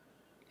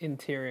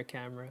 Interior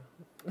camera.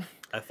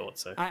 I thought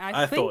so.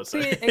 I think thought so.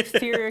 the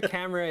exterior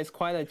camera is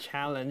quite a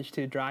challenge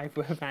to drive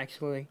with,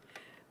 actually.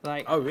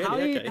 Like, Oh,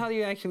 really? Okay. how do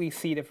you actually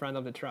see the front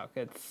of the truck?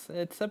 It's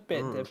a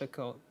bit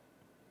difficult.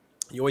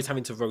 You're always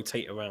having to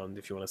rotate around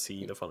if you want to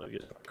see the front of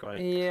your truck, right?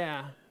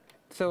 Yeah,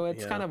 so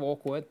it's Yeah. kind of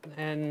awkward,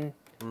 and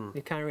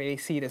you can't really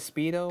see the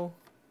speedo.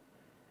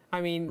 I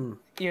mean,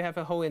 you have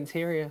a whole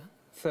interior,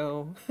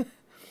 so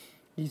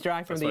you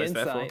drive from That's the what it's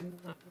there for. inside.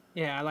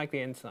 Yeah, I like the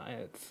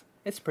inside.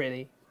 It's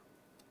pretty.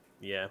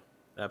 Yeah,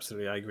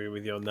 absolutely. I agree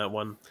with you on that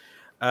one.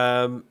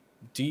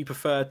 Do you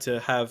prefer to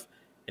have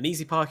an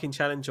easy parking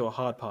challenge or a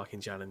hard parking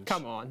challenge?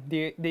 Come on,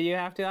 do you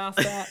have to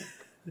ask that?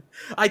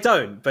 I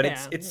don't, but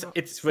Yeah, it's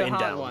the written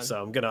hard down, one.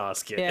 so I'm gonna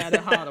ask it. Yeah,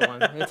 the hard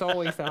one. It's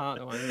always the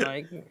hard one.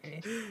 Like,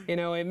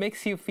 it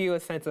makes you feel a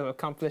sense of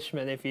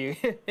accomplishment if you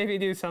if you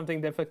do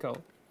something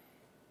difficult.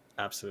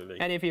 Absolutely.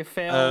 And if you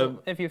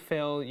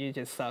fail, you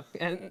just suck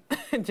and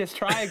just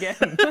try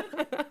again.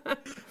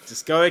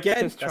 Just go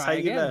again. Just That's try how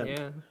you again. learn.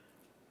 Yeah.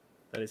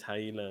 That is how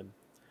you learn.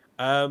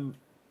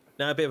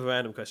 Now a bit of a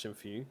random question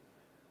for you.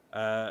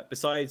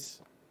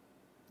 Besides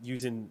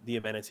using the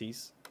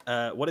amenities,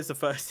 what is the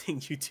first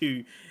thing you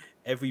do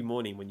every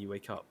morning when you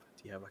wake up?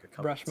 Do you have like a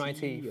cup Brush of my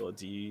tea, teeth. or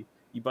do you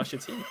brush your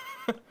teeth?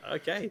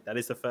 Okay, that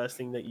is the first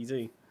thing that you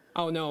do.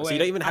 Oh no! So Wait, you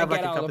don't even have I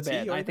like get a out cup of of tea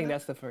bed. or I anything think like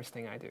that's the first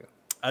thing I do.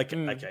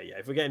 Okay, okay, yeah.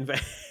 If we're getting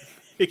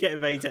We're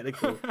getting very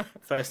technical.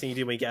 First thing you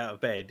do when you get out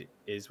of bed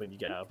is when you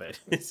get out of bed.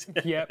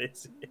 Yep.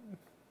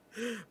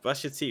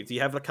 Brush your teeth. Do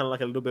you have like kind of like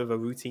a little bit of a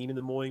routine in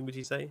the morning? Would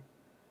you say?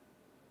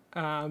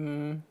 Not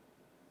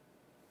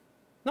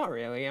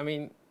really. I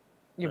mean,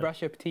 you No.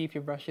 brush your teeth,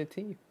 you brush your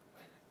teeth.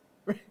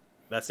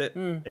 That's it.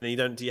 Mm. And then you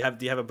don't. Do you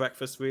have a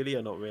breakfast really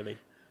or not really?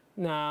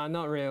 Nah,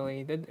 not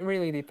really. It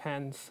really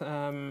depends.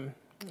 I'm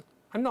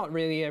not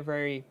really a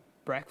very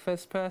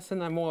breakfast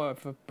person. I'm more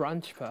of a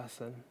brunch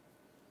person.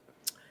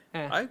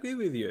 I agree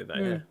with you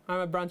there. Yeah. I'm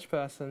a brunch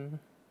person.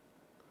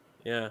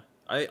 Yeah.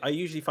 I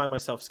usually find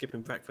myself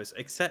skipping breakfast,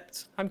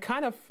 except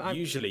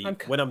usually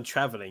when I'm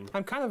traveling.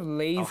 I'm kind of have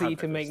lazy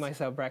to make breakfast.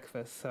 myself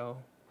breakfast, so.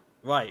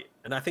 Right,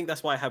 and I think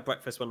that's why I have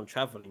breakfast when I'm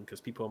traveling because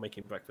people are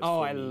making breakfast. Oh,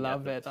 for I me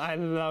love at it. I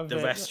love the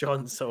it.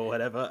 restaurants or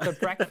whatever. The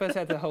breakfast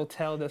at the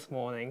hotel this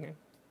morning,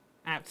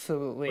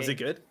 absolutely. Was it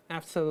good?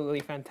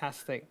 Absolutely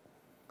fantastic.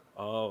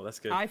 Oh, that's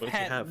good. What did you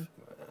have?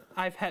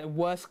 I've had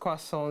worse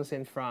croissants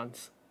in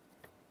France.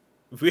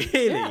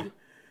 Really? Yeah.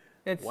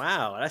 It's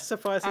Wow, that's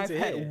surprising I've to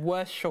had hear.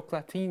 worse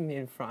chocolatine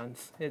in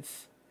France.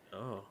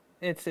 Oh,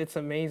 It's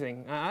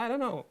amazing. I don't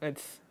know.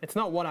 It's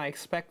not what I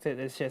expected.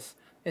 It's just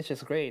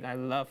great. I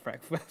love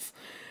breakfast.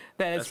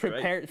 That That's is great.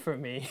 prepared for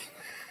me.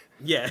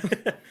 yeah,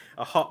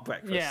 a hot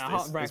breakfast. Yeah,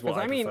 hot is breakfast. what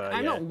I mean, prefer,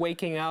 I'm yeah. not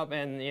waking up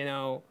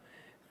and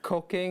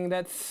cooking.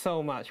 That's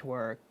so much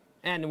work.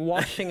 And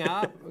washing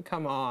up.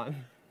 Come on.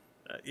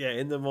 Yeah,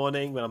 in the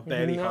morning when I'm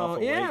barely half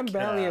awake. Yeah, I'm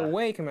barely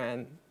awake,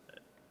 man.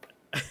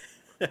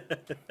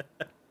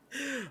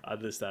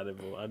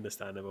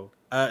 Understandable.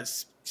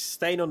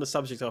 Staying on the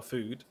subject of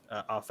food,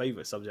 our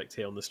favorite subject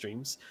here on the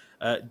streams.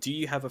 Do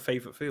you have a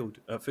favorite food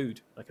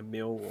like a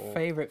meal or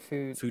Favorite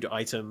food. food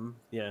item?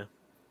 Yeah.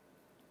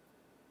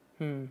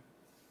 I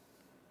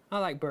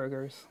like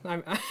burgers.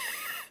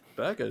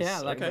 Burgers. Yeah,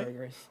 I like okay.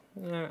 burgers.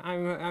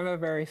 I'm a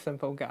very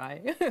simple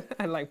guy.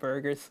 I like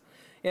burgers.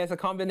 Yeah, it's a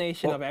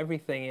combination What- of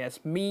everything. It has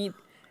meat,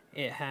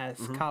 it has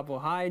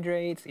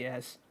carbohydrates, it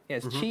has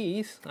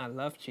cheese. I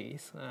love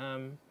cheese.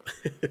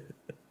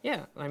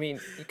 Yeah, I mean,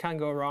 you can't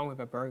go wrong with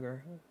a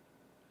burger.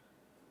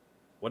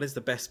 What is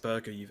the best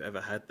burger you've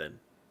ever had then?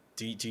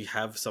 Do you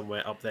have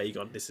somewhere up there you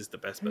gone, this is the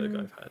best burger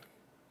I've had?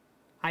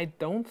 I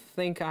don't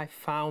think I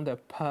found a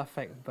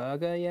perfect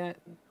burger yet.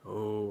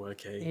 Oh,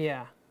 okay.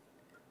 Yeah,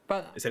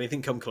 but Has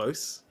anything come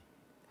close?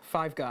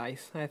 Five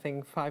Guys. I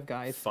think Five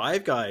Guys.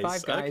 Five Guys.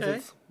 Five Guys.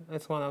 Okay.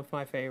 It's one of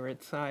my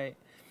favorites.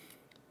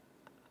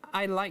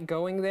 I like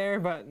going there,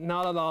 but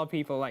not a lot of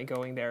people like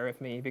going there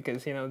with me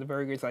because the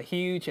burgers are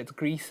huge. It's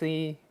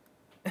greasy.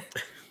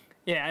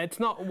 Yeah, it's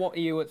not what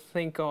you would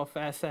think of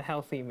as a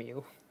healthy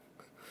meal.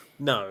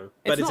 No,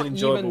 but it's not an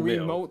enjoyable even meal.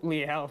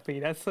 remotely healthy.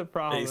 That's the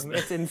problem.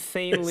 It's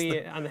insanely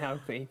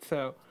unhealthy.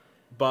 So.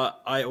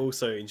 But I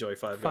also enjoy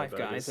Five Five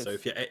burgers. Guys, So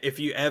if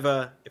you're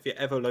ever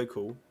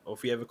local or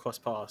if you ever cross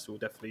paths, we'll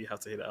definitely have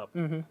to hit it up.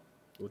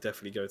 We'll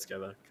definitely go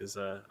together because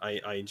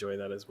I enjoy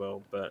that as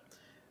well. But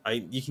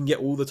you can get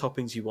all the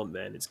toppings you want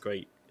there, and it's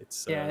great.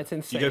 It's It's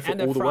insane. Do you go for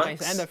and all the the fries,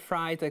 works? and the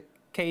fries, the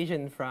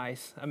Cajun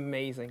fries,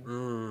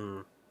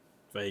 amazing.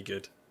 Very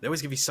good. They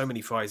always give you so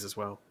many fries as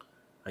well.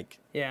 Like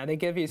Yeah, they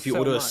give you if you so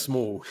order much. a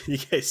small, you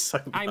get so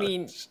much.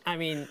 I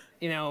mean,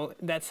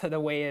 that's the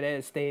way it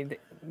is.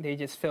 They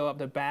just fill up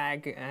the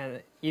bag,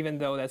 and even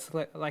though that's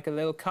like a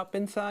little cup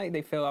inside,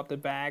 they fill up the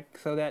bag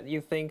so that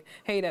you think,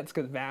 hey, that's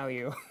good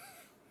value.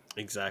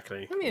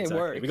 Exactly. I mean, it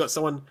exactly. works. We got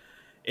someone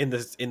in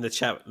the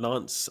chat,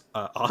 Lance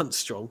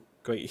Armstrong,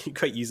 great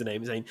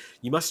username, saying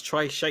you must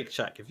try Shake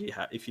Shack if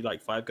you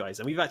like Five Guys,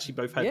 and we've actually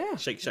both had Yeah.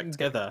 Shake Shack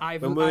together I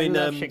when we were in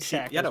love Shake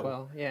Shack as Seattle.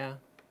 well. Yeah,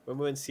 When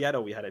we were in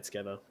Seattle, we had it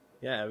together.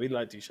 Yeah, we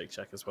like to do Shake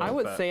Shack as well. I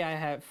would but- say I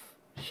have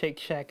Shake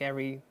Shack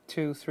every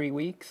 2-3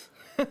 weeks.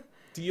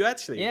 Do you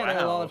actually? Yeah, wow. there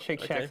are a lot of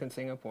Shake Okay. Shacks in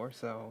Singapore,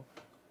 so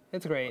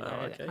it's great.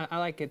 Wow, okay. I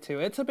like it too.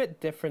 It's a bit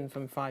different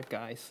from Five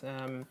Guys.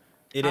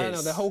 It I don't know,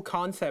 is. the whole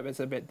concept is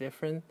a bit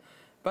different,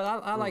 but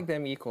I like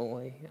them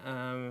equally.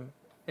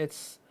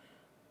 It's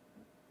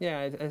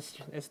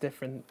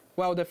different.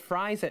 Well, the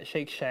fries at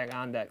Shake Shack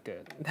aren't that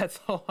good. That's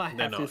all I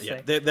They're have to not.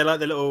 say. Yeah, they're like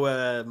the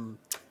little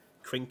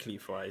crinkly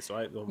fries,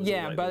 right? The ones with,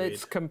 Yeah, like, but the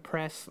it's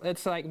compressed.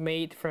 It's like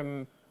made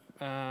from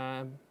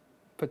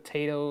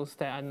potatoes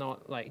that are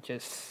not like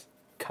just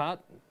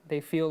cut. They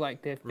feel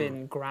like they've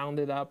been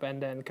grounded up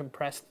and then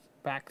compressed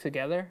back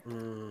together.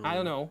 I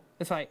don't know.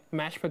 It's like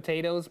mashed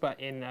potatoes, but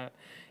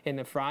in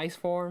the fries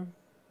form.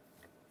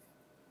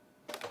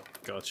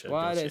 Gotcha.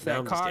 What gotcha. is Now that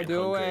I'm just car getting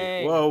hungry.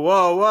 doing?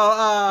 Whoa!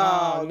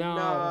 Oh, Oh, no.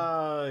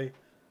 no!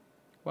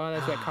 What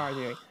is that car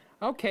doing?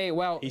 Okay,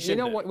 well, He you should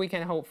know do- what we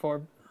can hope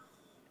for?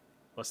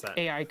 What's that?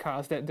 AI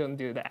cars that don't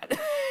do that.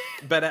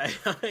 But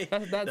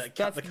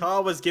that's- the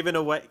car was given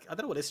away. I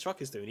don't know what this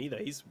truck is doing either.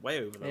 He's way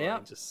over the Yeah.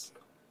 line, just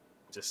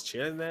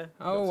chilling there.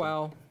 Oh, Got some-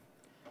 well.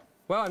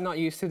 Well, I'm not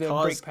used to the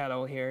Cars- brake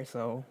pedal here,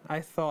 so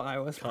I thought I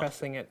was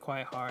pressing it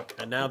quite hard.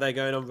 And now they're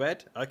going on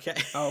red. Okay.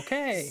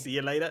 Okay. See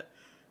you later.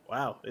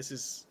 Wow, this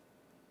is.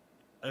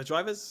 Are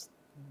drivers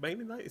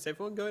mainly like? Is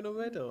everyone going on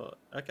red or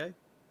okay?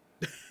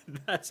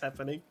 That's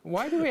happening.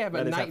 Why do we have a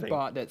That is happening.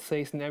 Nightbot that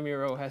says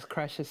Nemuro has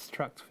crashed his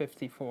truck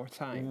 54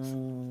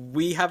 times?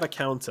 We have a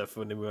counter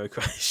for Nimuro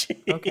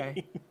crashing.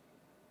 Okay.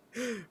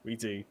 We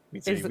do.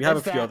 Is, We have a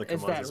is few that other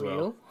is commands that as well.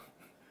 real?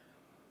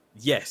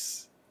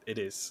 Yes, it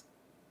is.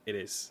 It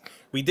is.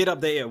 We did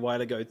update it a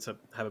while ago to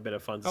have a bit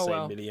of fun to Oh, say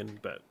well. million,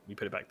 but we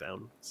put it back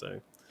down.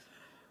 So,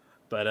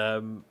 but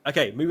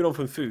okay, moving on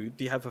from food.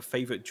 Do you have a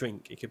favorite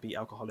drink? It could be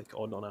alcoholic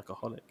or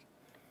non-alcoholic.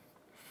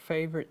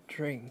 Favorite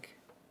drink?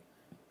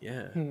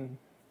 Yeah.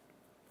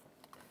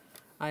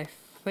 I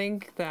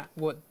think that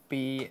would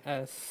be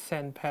a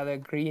San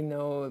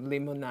Pellegrino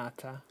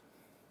limonata.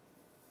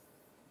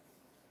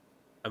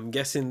 I'm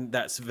guessing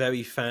that's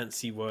very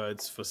fancy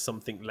words for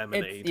something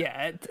lemonade.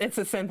 It's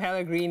a San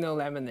Pellegrino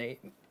lemonade.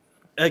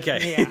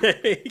 Okay.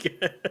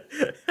 Yeah.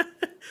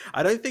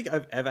 I don't think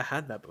I've ever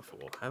had that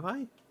before. Have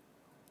I?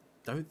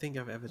 Don't think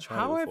I've ever tried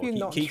How it have before. you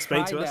not Can you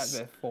explain tried to that us?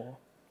 before?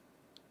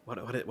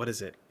 What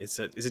is it? Is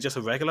it just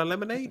a regular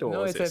lemonade or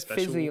No, is it's it a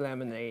special? fizzy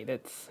lemonade.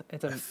 It's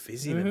A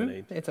fizzy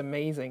lemonade. It's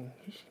amazing.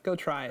 You should go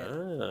try it.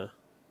 Ah.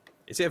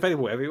 Is it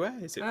available everywhere?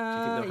 Is it? Do you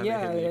think they'll have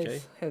Yeah, it here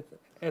in the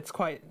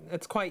UK?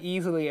 it's quite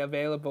easily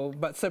available,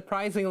 but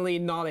surprisingly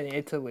not in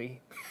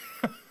Italy.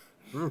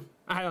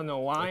 I don't know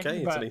why,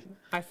 Okay, but Italy.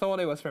 I thought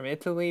it was from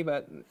Italy,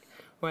 but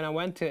when I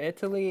went to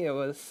Italy, it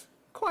was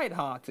quite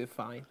hard to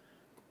find.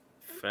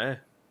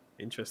 Fair.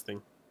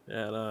 Interesting.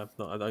 Yeah, no,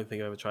 I don't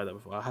think I've ever tried that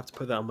before. I'll have to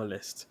put that on my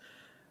list.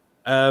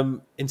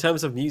 In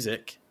terms of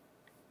music,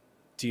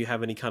 do you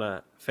have any kind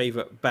of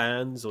favorite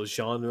bands or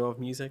genre of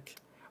music?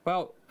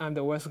 Well, I'm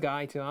the worst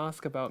guy to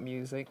ask about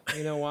music.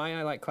 You know why?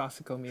 I like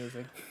classical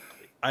music.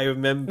 I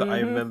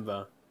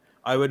remember.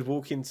 I would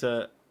walk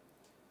into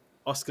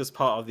Oscar's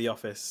part of the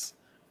office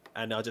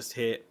and I'll just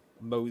hear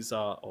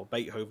Mozart or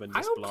Beethoven I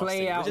just don't blasting.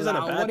 play out which isn't a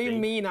loud. bad What do you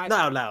thing. mean? Not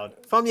out loud.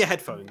 From your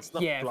headphones.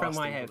 Not Yeah, from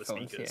blasting my all the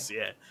headphones, speakers.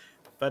 Yeah.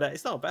 But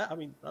it's not bad. I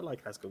mean, I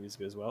like classical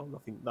music as well.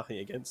 Nothing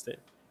against it.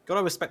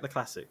 Gotta respect the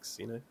classics,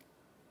 you know?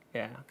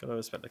 Yeah. Gotta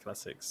respect the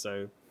classics.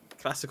 So,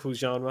 classical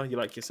genre, you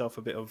like yourself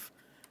a bit of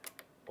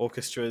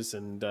orchestras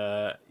and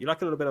you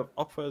like a little bit of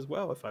opera as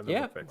well, if I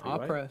remember correctly,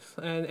 right? Operas.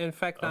 And in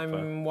fact, Opera.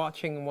 I'm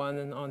watching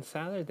one on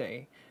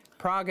Saturday.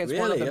 Prague is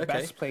one of Really? the Okay.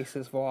 best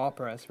places for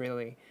operas,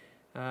 really.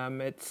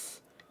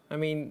 I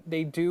mean,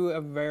 they do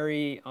a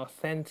very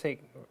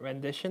authentic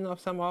rendition of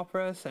some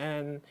operas,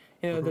 and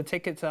the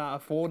tickets are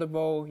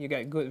affordable. You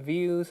get good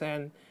views,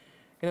 and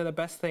the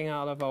best thing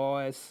out of all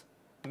is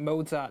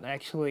Mozart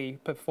actually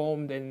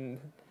performed in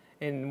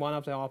one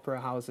of the opera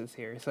houses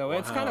here. So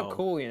it's kind of Wow.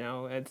 cool,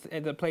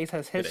 the place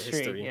has Bit of history.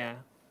 history.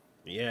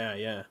 Yeah.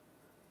 Yeah.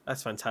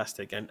 That's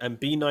fantastic. And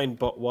B9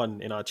 bot one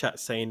in our chat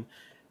saying,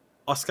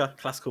 Oscar,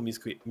 classical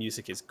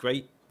music is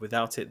great.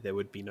 Without it, there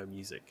would be no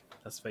music.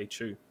 That's very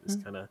true. It's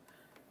kind of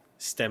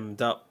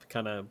stemmed up,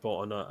 kind of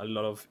brought on a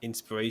lot of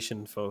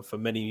inspiration for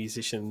many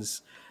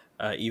musicians,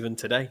 even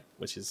today,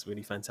 which is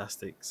really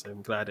fantastic. So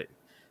I'm glad it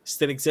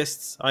still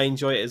exists. I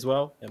enjoy it as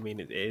well. I mean,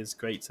 it is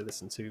great to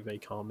listen to, very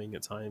calming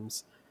at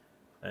times.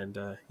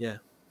 And yeah,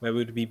 where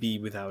would we be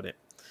without it?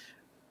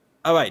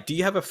 All right. Do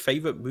you have a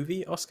favorite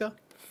movie, Oscar?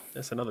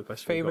 That's another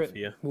question we've got for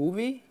you. Favorite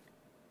movie?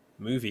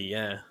 Movie,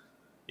 yeah.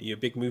 Are you a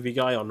big movie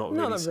guy or not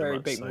really Not a so very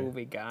much? big So-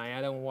 movie guy.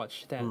 I don't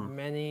watch that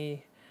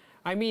many.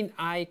 I mean,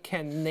 I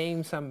can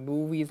name some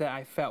movies that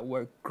I felt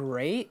were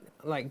great,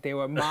 like they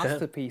were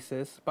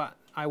masterpieces, but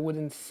I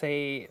wouldn't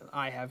say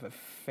I have a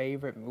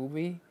favorite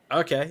movie.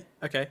 Okay.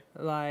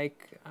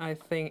 Like, I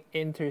think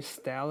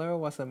Interstellar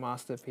was a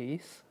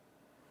masterpiece.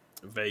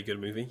 Very good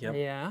movie, yeah.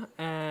 Yeah,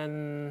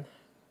 and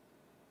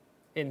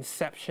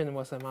Inception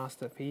was a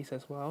masterpiece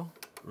as well.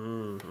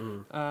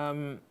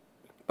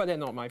 But they're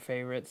not my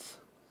favorites.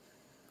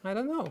 I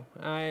don't know.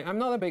 I'm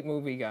not a big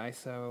movie guy,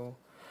 so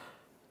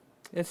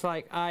it's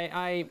like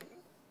I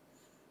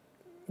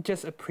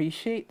just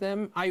appreciate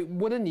them. I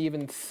wouldn't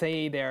even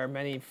say there are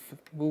many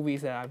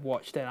movies that I've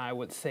watched that I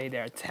would say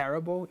they're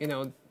terrible.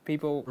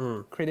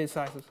 People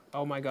criticize.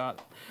 Oh my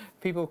God,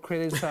 people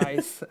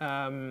criticize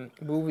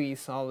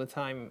movies all the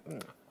time.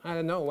 I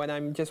don't know. When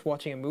I'm just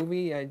watching a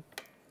movie,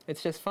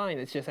 it's just fine.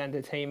 It's just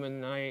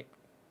entertainment. I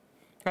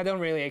don't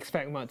really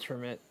expect much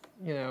from it.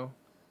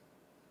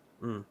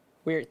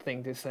 Weird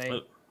thing to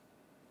say.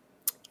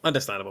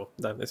 Understandable.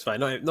 No, it's fine.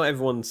 Not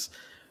everyone's,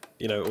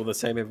 all the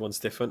same. Everyone's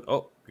different.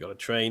 Oh, we got a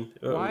train.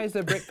 Oh. Why is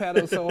the brake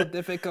pedal so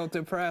difficult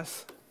to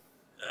press?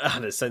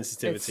 The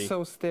sensitivity. It's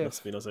so stiff.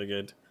 Must be not so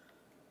good.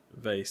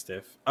 Very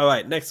stiff. All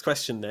right, next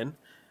question then.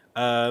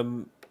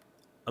 I'm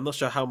not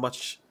sure how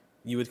much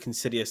you would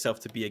consider yourself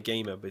to be a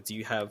gamer, but do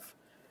you have...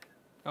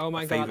 Oh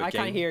my God, favorite I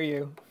can't game? hear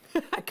you.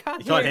 I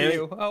can't can't hear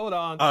hear you. Hold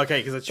on. Oh, okay,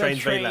 because the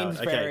train's very loud.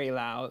 Okay. very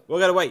loud. We're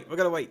going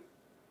to wait.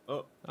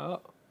 Oh, Oh,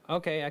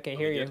 okay, I can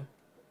hear we you. good?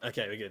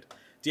 Okay, we're good.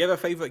 Do you have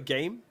a favorite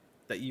game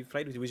that you've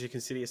played? Would you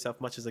consider yourself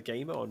much as a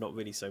gamer or not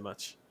really so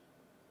much?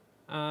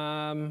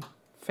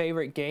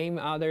 Favorite game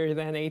other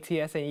than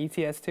ATS and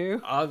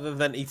ETS2? Other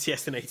than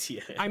ETS and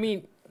ATS. I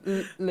mean,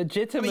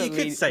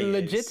 legitimately, say it is.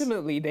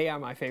 legitimately, they are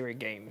my favorite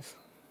games.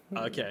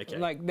 Okay.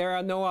 Like, there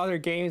are no other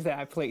games that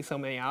I played so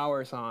many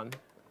hours on.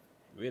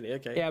 Really?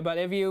 Okay. Yeah, but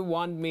if you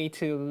want me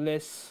to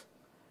list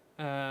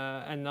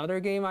another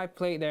game I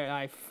played that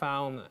I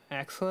found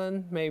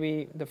excellent,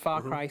 maybe the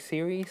Far Cry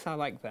series. I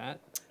like that.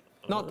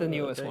 Not the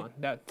newest Okay. one.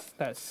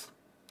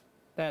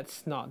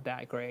 That's not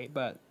that great.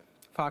 But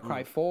Far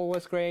Cry Mm. 4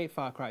 was great.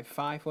 Far Cry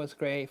 5 was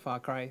great. Far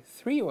Cry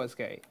 3 was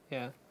great.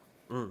 Yeah.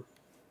 Mm.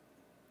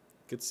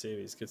 Good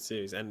series, good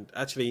series. And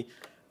actually,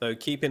 though,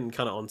 keeping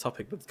kind of on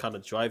topic with kind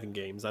of driving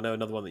games, I know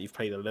another one that you've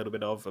played a little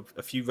bit of,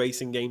 a few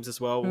racing games as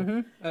well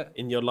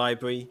in your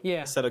library,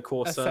 Yeah. Assetto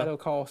Corsa, Assetto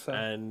Corsa.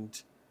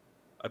 and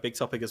a big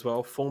topic as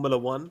well, Formula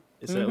One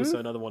is also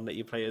another one that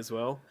you play as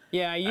well.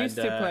 Yeah, I used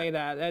And, to play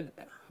that,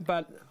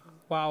 but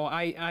wow,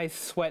 I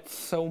sweat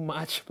so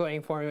much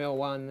playing Formula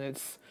One.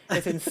 It's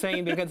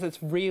insane because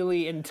it's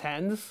really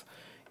intense.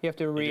 You have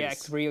to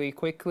react really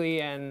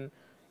quickly, and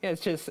yeah,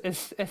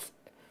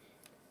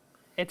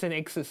 it's an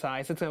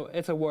exercise.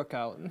 It's a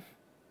workout.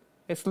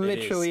 It's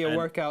literally a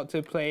workout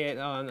to play it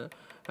on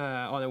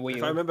a wheel.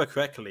 If I remember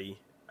correctly,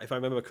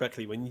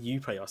 when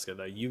you play Oscar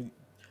though,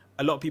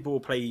 a lot of people will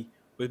play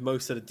with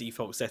most of the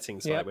default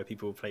settings, right? Where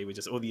people will play with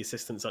just all the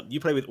assistants on. You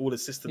play with all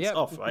assistants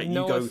off, right?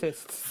 No you go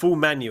assists. full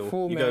manual.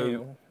 Full you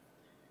manual. go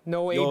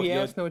no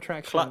ABS, no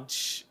traction.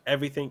 Clutch,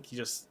 everything.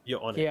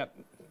 You're on it. Yep.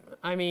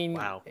 I mean,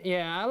 wow.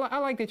 Yeah, I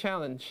like the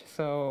challenge.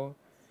 So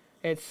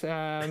it's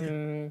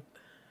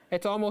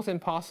it's almost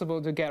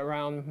impossible to get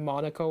around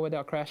Monaco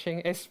without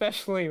crashing,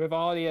 especially with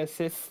all the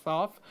assists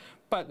off.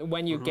 But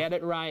when you get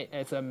it right,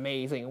 it's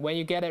amazing. When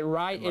you get it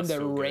right in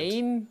the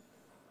rain,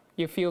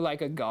 you feel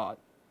like a god.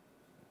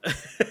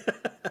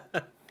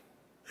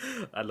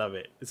 I love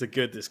it. It's a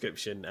good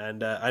description.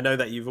 And I know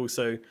that you've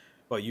also,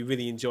 you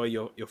really enjoy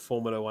your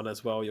Formula One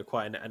as well. You're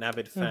quite an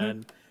avid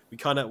fan. We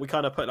kind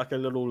of put like a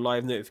little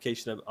live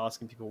notification of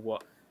asking people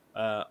what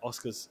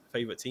Oscar's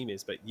favorite team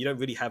is, but you don't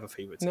really have a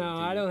favorite team. No,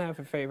 I don't have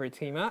a favorite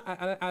team.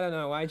 I don't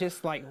know. I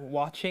just like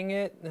watching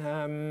it.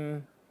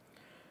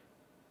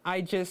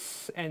 I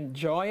just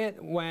enjoy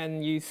it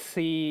when you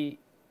see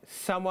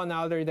someone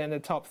other than the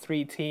top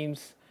 3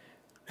 teams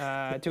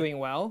doing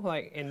well,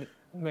 like in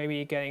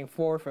maybe getting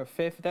 4th or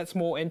 5th. That's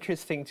more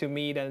interesting to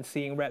me than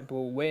seeing Red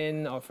Bull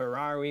win or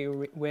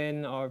Ferrari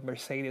win or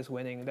Mercedes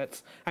winning.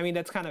 That's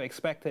kind of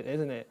expected,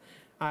 isn't it?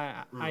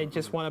 I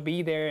just want to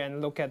be there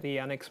and look at the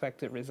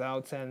unexpected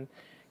results and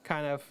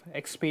kind of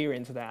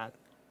experience that.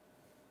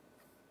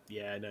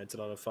 Yeah, no, it's a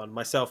lot of fun.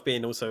 Myself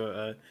being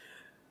also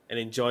an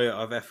enjoyer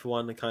of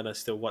F1, I kind of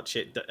still watch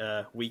it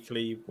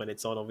weekly when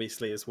it's on,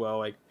 obviously, as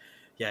well.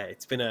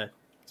 It's been an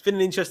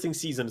interesting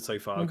season so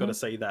far. I've got to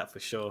say that for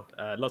sure.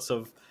 Lots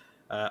of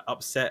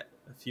upset,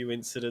 a few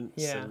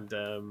incidents,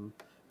 and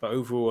but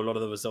overall, a lot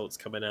of the results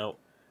coming out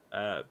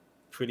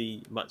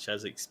pretty much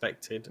as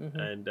expected.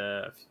 And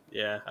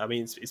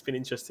it's been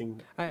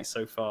interesting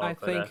so far.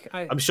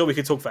 I'm sure we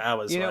could talk for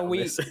hours. You know, on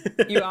this.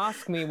 You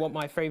ask me what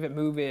my favorite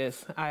movie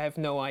is. I have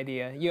no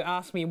idea. You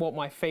ask me what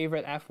my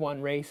favorite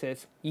F1 race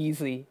is.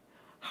 Easy,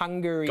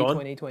 Hungary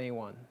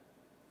 2021.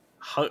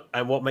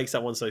 And what makes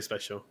that one so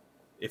special?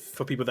 If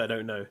for people that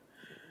don't know.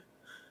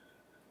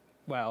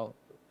 Well,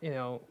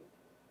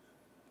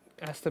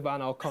 Esteban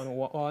Ocon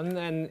won,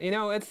 and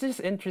it's just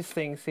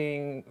interesting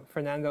seeing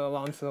Fernando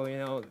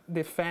Alonso,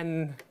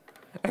 defend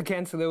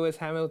against Lewis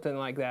Hamilton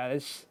like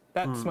that.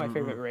 That's my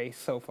favorite race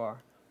so far.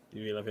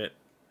 You really love it.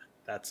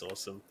 That's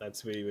awesome.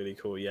 That's really, really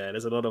cool. Yeah,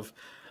 there's a lot of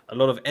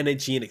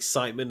energy and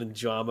excitement and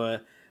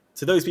drama.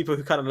 To those people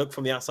who kind of look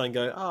from the outside and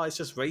go, "Oh, it's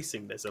just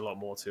racing." There's a lot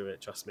more to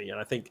it. Trust me. And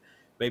I think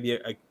maybe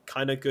a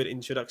kind of good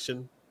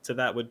introduction to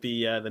that would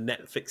be the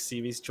Netflix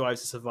series Drive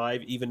to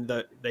Survive, even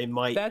though they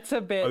might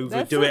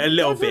overdo it a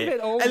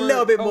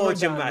little bit more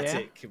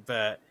dramatic,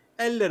 but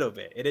a little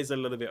bit. It is a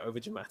little bit over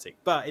dramatic,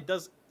 but it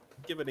does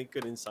give it a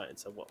good insight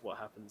into what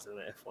happens in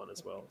F1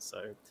 as well.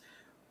 So,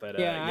 but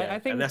I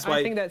think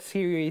that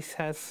series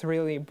has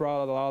really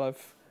brought a lot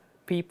of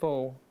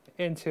people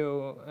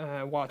into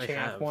watching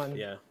F1.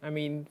 Yeah. I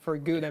mean, for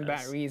good and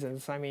bad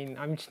reasons. I mean,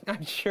 I'm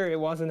sure it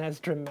wasn't as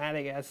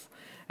dramatic as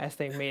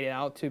they made it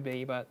out to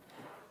be, but.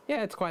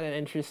 Yeah, it's quite an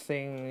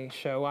interesting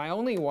show. I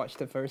only watched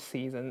the first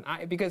season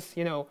because,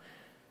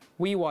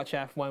 we watch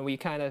F1. We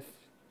kind of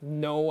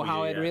know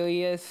how it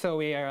really is. So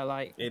we are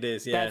like, it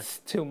is, yeah. That's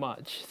too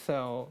much.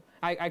 So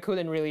I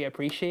couldn't really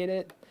appreciate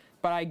it.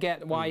 But I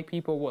get why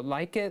people would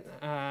like it.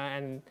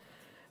 And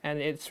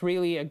it's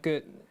really a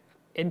good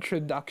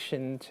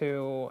introduction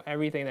to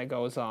everything that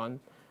goes on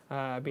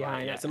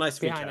behind it's a nice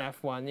behind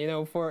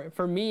F1.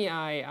 For me,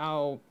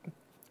 I'll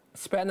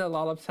spend a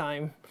lot of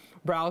time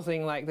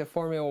browsing like the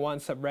Formula One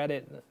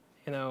subreddit,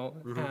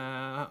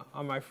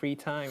 on my free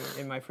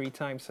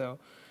time. So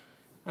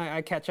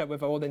I catch up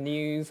with all the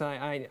news.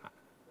 I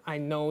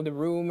know the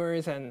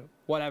rumors and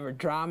whatever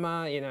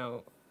drama,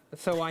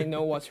 so I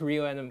know what's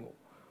real and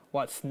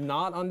what's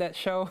not on that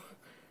show.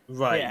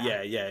 Right.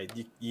 Yeah.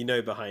 You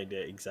know behind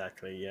it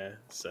exactly. Yeah.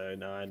 So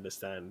no, I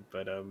understand.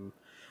 But a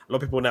lot of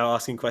people now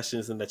asking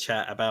questions in the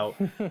chat about.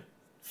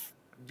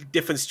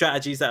 Different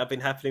strategies that have been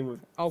happening with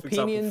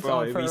opinions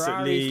for example, on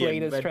Ferrari's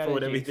latest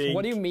strategies. Everything.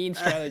 What do you mean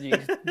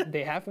strategies?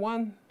 They have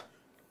one?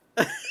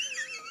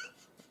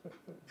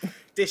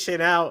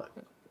 dishing out,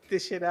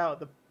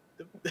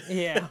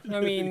 Yeah, I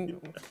the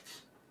mean,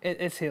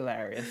 it's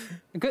hilarious.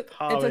 Good. It's a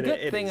harming good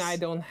it thing I is.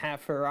 don't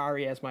have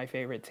Ferrari as my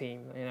favorite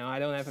team. I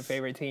don't have a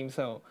favorite team,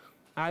 so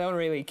I don't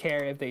really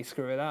care if they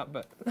screw it up.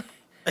 But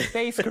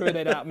they screwed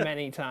it up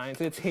many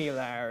times. It's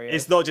hilarious.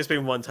 It's not just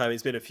been one time;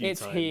 it's been a few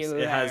It's times.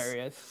 It has.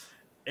 hilarious.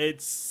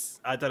 It's.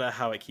 I don't know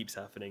how it keeps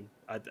happening.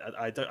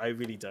 I don't. I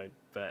really don't.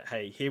 But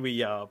hey, here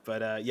we are.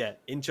 But yeah,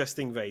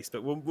 interesting race.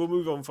 But we'll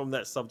move on from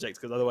that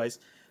subject because otherwise,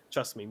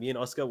 trust me, me and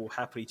Oscar will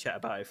happily chat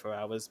about it for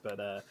hours.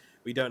 But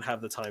we don't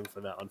have the time for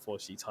that.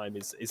 Unfortunately, time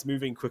is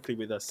moving quickly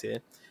with us here.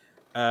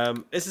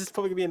 This is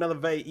probably gonna be another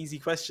very easy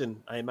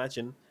question, I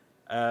imagine.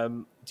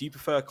 Do you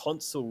prefer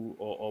console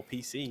or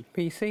PC?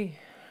 PC.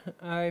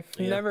 I've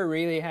Yeah. never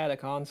really had a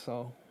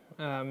console.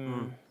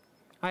 Mm.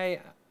 I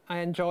I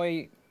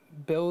enjoy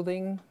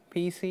building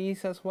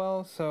PCs as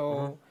well. Hmm.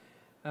 So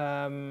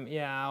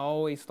yeah, I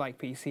always like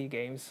PC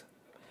games.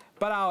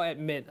 But I'll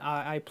admit,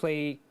 I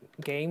play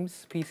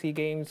games, PC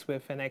games,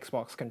 with an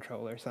Xbox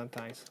controller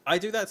sometimes. I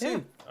do that Yeah,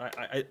 too.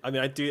 I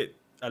mean, I do it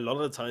a lot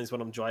of the times when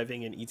I'm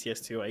driving in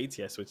ETS2 or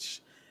ATS,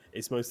 which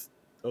is most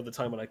of the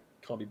time when I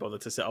can't be bothered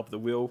to set up the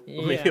wheel,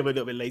 or maybe yeah, I'm a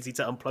little bit lazy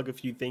to unplug a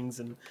few things,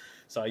 and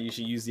so I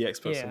usually use the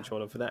Xbox yeah.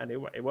 controller for that, and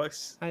it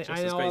works I just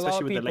as know great, a lot especially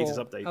of with the latest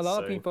people. A updates.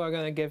 lot of So people are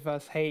gonna give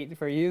us hate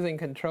for using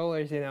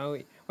controllers.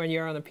 When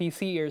you're on a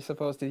PC, you're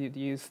supposed to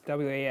use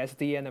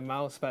WASD and a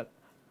mouse, but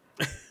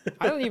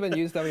I don't even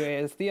use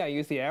WASD. I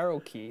use the arrow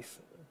keys.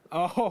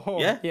 Oh,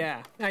 yeah,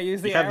 yeah, I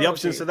use you the have the arrow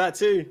options keys. for that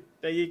too.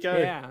 There you go.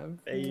 Yeah,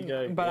 There you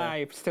go. but Yeah.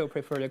 I still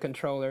prefer the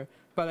controller.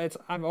 But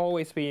I've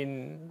always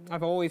been a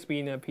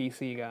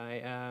PC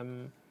guy.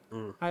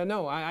 Mm. I don't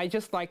know. I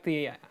just like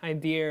the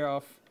idea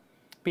of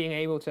being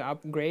able to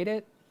upgrade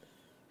it,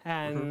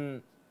 Hmm.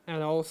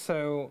 and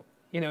also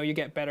you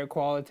get better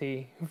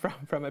quality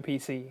from a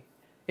PC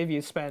if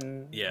you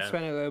spend Yeah.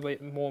 spend a little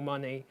bit more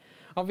money.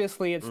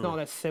 Obviously, it's Mm. not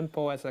as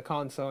simple as a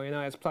console.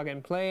 It's plug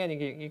and play, and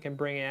you can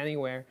bring it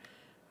anywhere.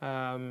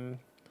 Um,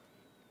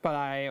 but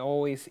I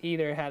always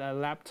either had a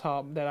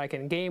laptop that I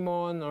can game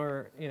on,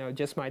 or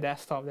just my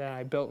desktop that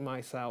I built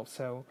myself.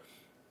 So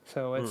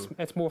it's Mm.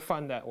 it's more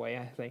fun that way,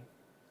 I think.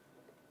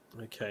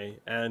 Okay,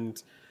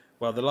 and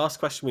well, the last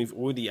question we've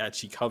already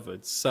actually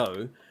covered,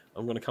 so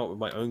I'm going to come up with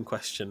my own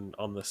question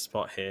on the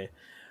spot here.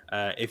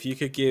 If you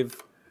could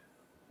give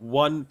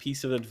one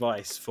piece of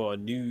advice for a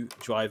new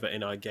driver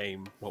in our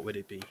game, what would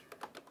it be?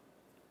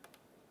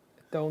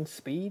 Don't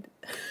speed.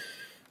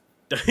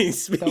 Don't Don't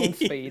speed.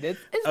 speed. It's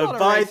not a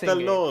Abide the racing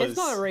game. It's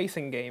not a laws.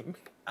 racing game.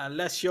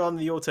 Unless you're on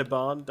the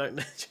autobahn, don't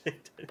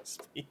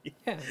speed.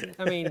 Yeah,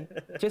 I mean,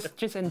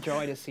 just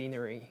enjoy the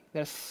scenery.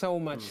 There's so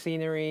much Mm,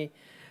 scenery,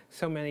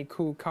 so many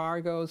cool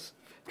cargoes.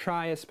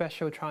 Try a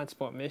special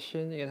transport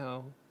mission.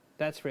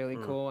 That's really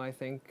mm. cool. I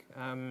think.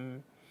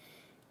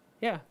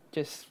 Yeah,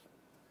 just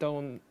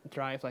don't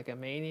drive like a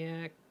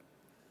maniac.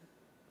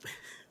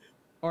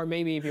 Or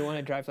maybe if you want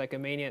to drive like a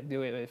maniac,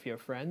 do it with your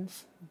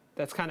friends.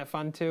 That's kind of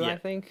fun too, I Yeah,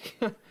 think.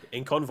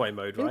 in convoy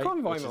mode, In right?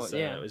 convoy Which mode, is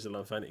yeah. which is a lot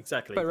of fun.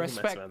 Exactly. But You can mess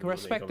around respect a little bit in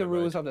respect the convoy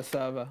rules mode. of the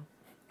server.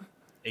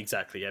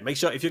 Exactly. Yeah. Make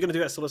sure if you're going to do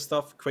that sort of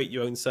stuff, create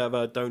your own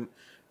server. Don't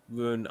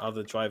ruin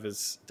other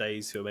drivers'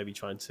 days who are maybe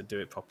trying to do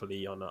it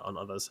properly on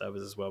other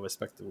servers as well.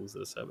 Respect the rules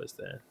of the servers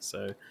there.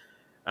 So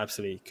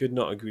absolutely, could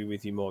not agree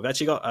with you more. We've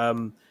actually got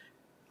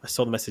I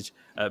saw the message.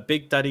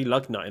 Big Daddy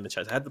Lugnut in the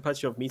chat. I had the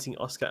pleasure of meeting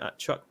Oscar at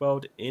Truck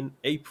World in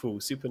April.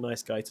 Super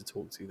nice guy to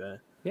talk to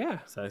there. Yeah.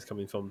 So it's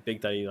coming from Big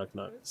Daddy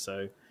Lugnut.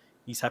 So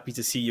he's happy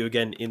to see you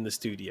again in the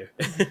studio.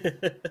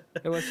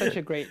 It was such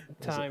a great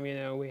Was it? time,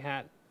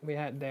 we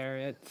had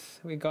there.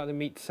 We got to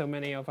meet so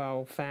many of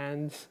our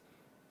fans.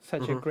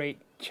 Such a Hmm. great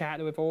chat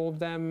with all of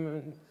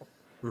them.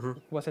 Hmm.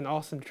 It was an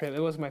awesome trip. It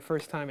was my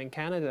first time in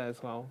Canada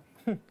as well.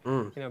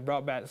 Mm.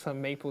 Brought back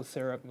some maple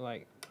syrup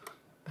like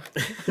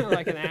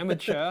like an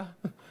amateur.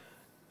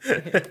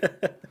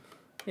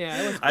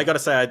 Yeah, it was I cool. gotta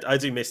say, I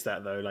do miss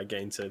that though. Like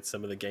getting to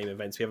some of the game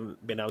events, we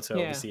haven't been able to Yeah,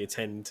 obviously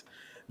attend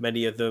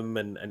many of them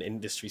and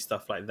industry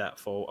stuff like that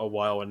for a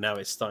while, and now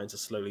it's starting to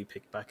slowly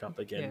pick back up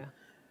again. yeah.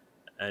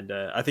 And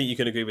I think you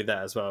can agree with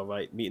that as well,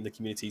 right? Meeting the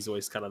community is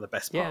always kind of the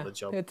best part of Yeah, the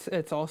job.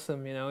 it's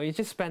awesome. You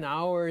just spend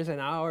hours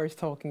and hours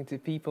talking to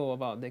people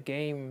about the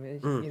game.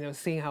 Mm.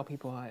 Seeing how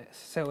people are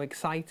so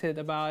excited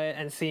about it,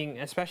 and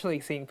especially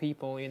seeing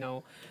people,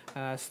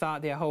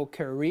 start their whole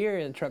career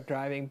in truck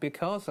driving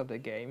because of the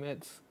game.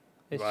 It's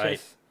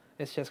Right.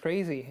 just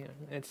crazy.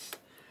 It's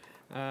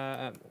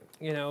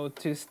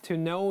to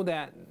know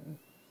that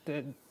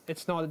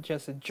it's not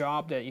just a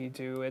job that you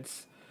do.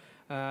 It's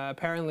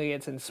apparently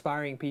it's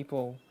inspiring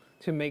people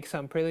to make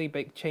some pretty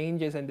big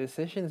changes and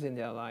decisions in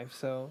their life.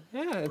 So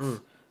yeah, it's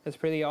Mm. it's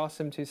pretty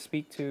awesome to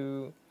speak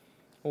to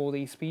all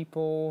these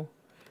people.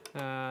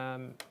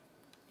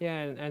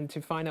 Yeah, and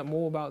to find out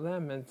more about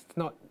them. And it's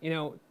not,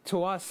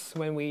 to us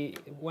when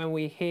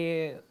we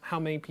hear how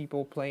many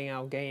people playing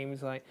our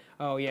games, like,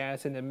 oh yeah,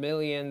 it's in the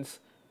millions,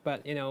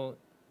 but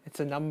it's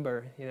a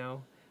number.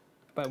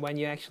 But when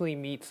you actually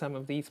meet some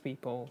of these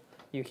people,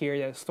 you hear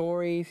their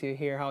stories, you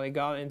hear how they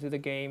got into the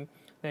game,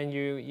 then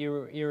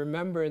you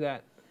remember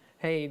that,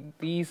 hey,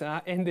 these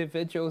are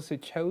individuals who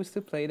chose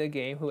to play the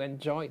game, who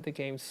enjoyed the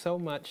game so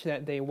much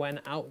that they went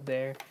out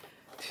there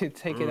to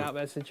take it up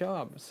as a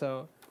job.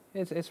 So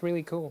it's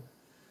really cool.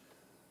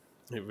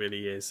 It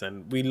really is,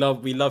 and we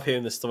love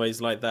hearing the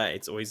stories like that.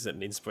 It's always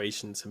an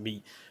inspiration to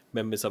meet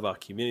members of our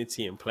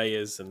community and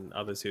players and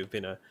others who have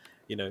been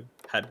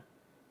had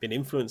been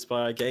influenced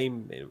by our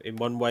game in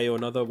one way or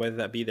another, whether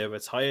that be their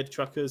retired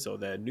truckers or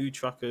their new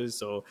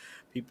truckers or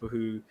people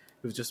who've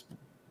just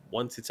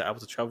wanted to able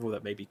to travel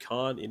that maybe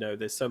can't.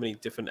 There's so many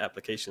different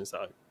applications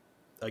that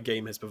a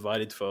game has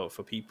provided for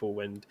people,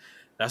 and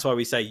that's why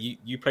we say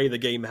you play the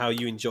game how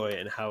you enjoy it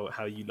and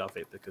how you love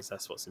it, because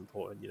that's what's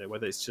important.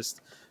 Whether it's just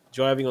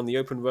driving on the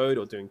open road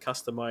or doing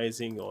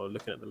customizing or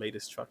looking at the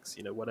latest trucks,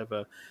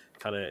 whatever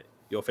kind of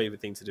your favorite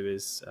thing to do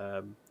is,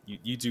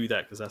 you do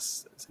that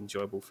because it's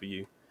enjoyable for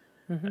you.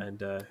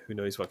 And who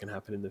knows what can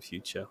happen in the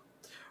future.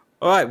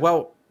 All right,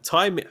 well,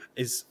 time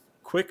is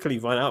quickly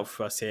run out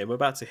for us here. We're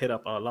about to hit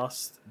up our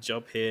last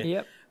job here.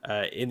 Yep.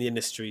 In the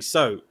industry,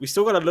 so we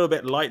still got a little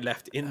bit light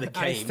left in the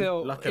game.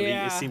 Luckily,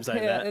 yeah, it seems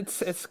like yeah,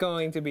 that it's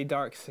going to be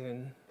dark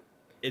soon.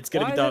 it's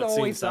going to Why be is it dark soon.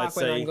 always So I'd dark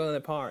when I'm say going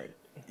to park?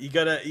 you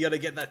gotta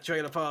get that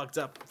trailer parked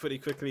up pretty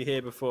quickly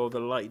here before the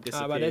light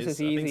disappears. But this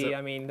is easy. So.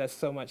 I mean, there's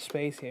so much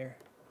space here.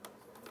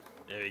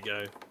 There we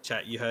go,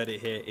 chat. You heard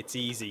it here. It's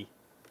easy.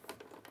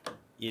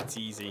 It's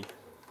easy.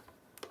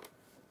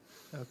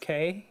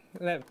 Okay,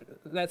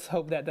 let's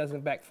hope that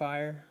doesn't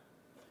backfire.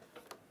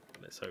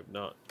 Let's hope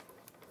not.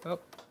 Oh.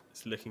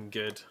 It's looking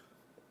good.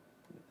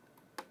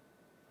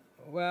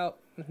 Well,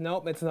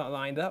 nope, it's not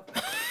lined up.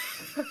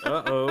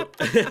 Uh-oh.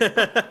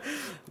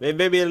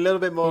 Maybe a little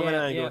bit more of an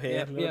angle here.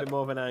 Yep, a little bit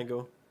more of an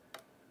angle.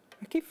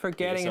 I keep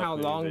forgetting how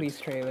long moving. these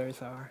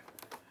trailers are.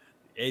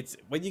 It's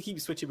when you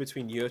keep switching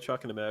between Euro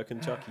truck and American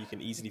truck, you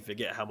can easily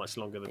forget how much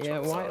longer the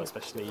trucks are,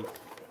 especially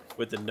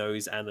with the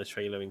nose and the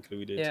trailer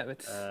included.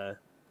 Yeah,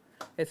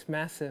 it's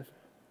massive.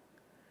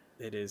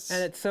 It is.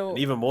 And it's so, and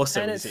even more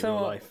so and in it's real so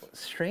life.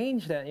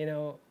 strange that,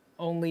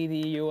 only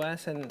the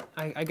US and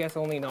I guess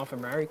only North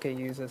America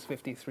uses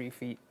 53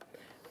 feet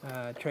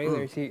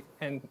trailers.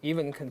 And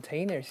even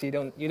containers, you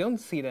don't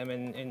see them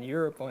in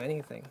Europe or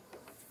anything.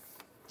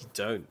 You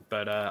don't,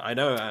 but I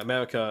know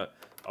America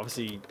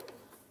obviously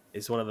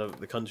is one of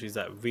the countries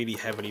that really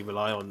heavily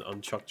rely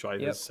on truck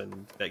drivers,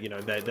 and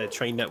that their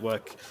train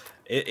network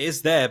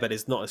is there, but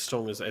it's not as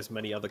strong as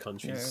many other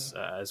countries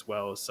as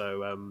well.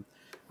 So and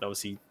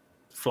obviously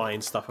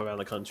flying stuff around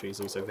the country is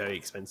also very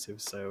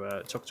expensive.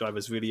 So truck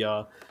drivers really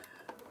are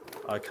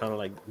kind of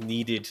like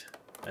needed,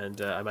 and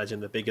I imagine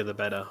the bigger the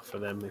better for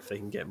them if they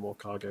can get more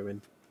cargo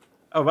in.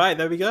 All right,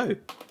 there we go.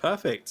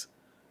 Perfect.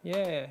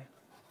 Yeah.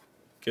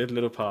 Good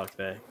little park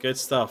there. Good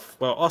stuff.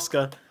 Well,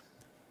 Oscar,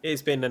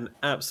 it's been an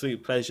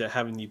absolute pleasure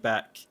having you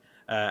back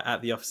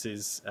at the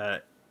offices.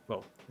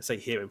 Well, I say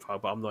here in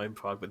Prague, but I'm not in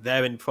Prague, but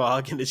they're in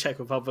Prague in the Czech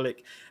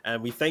Republic.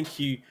 And we thank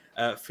you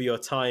for your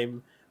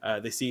time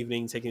this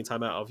evening, taking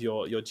time out of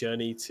your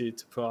journey to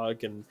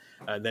Prague and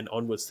then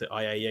onwards to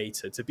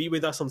IAA to be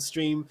with us on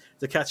stream,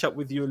 to catch up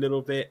with you a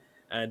little bit.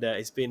 And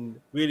it's been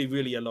really,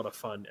 really a lot of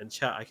fun. And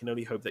chat, I can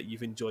only hope that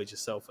you've enjoyed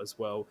yourself as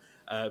well.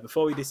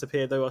 Before we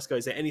disappear, though, Oscar,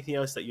 is there anything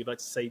else that you'd like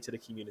to say to the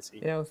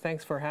community?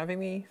 Thanks for having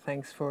me.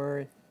 Thanks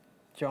for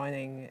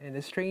joining in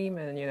the stream.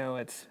 And,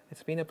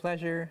 it's been a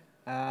pleasure.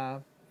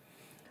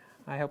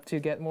 I hope to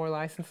get more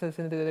licenses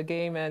into the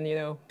game and,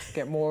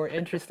 get more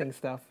interesting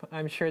stuff.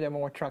 I'm sure there are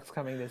more trucks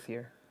coming this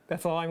year.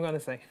 That's all I'm going to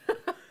say.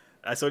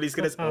 That's what he's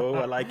going to say. Oh,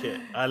 I like it.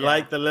 I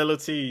like the little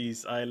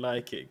tease. I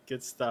like it.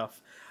 Good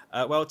stuff.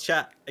 Well,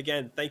 chat,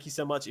 again, thank you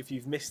so much. If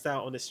you've missed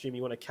out on the stream,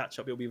 you want to catch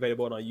up, it'll be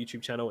available on our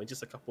YouTube channel in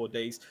just a couple of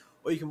days.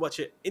 Or you can watch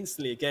it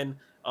instantly again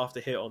after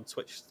here on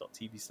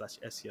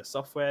twitch.tv/SES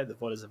Software. The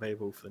VOD is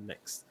available for the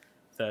next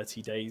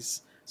 30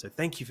 days. So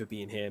thank you for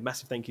being here.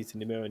 Massive thank you to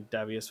Nimir and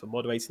Darius for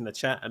moderating the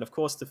chat. And of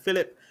course to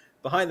Philip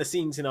behind the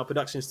scenes in our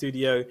production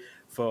studio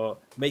for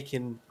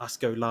making us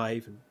go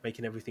live and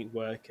making everything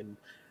work and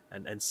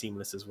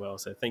seamless as well.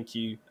 So thank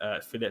you,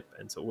 Philip,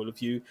 and to all of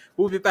you.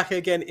 We'll be back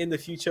again in the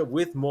future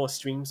with more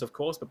streams, of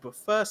course. But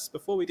first,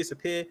 before we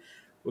disappear,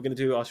 we're going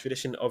to do our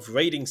tradition of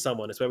raiding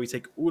someone. It's where we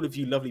take all of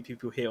you lovely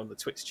people here on the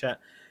Twitch chat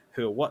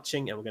who are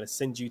watching, and we're going to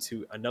send you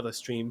to another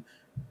stream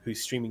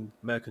who's streaming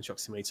American Truck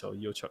Simulator or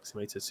Euro Truck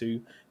Simulator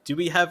 2. Do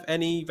we have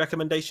any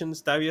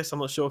recommendations, Darius? I'm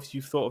not sure if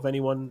you've thought of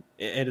anyone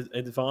in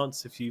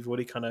advance, if you've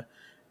already kind of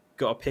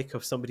got a pick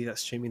of somebody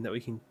that's streaming that we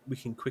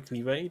can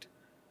quickly raid.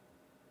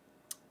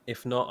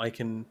 If not, I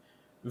can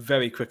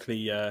very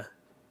quickly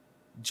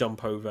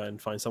jump over and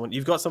find someone.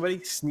 You've got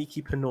somebody?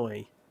 Sneaky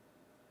Pinoy.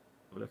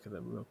 Have a look at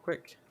them real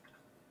quick.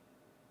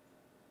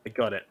 I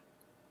got it.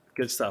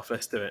 Good stuff.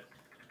 Let's do it.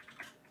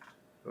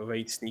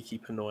 Raid Sneaky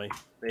Pinoy.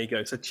 There you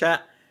go. So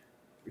chat,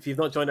 if you've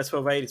not joined us for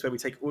a raid, it's where we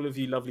take all of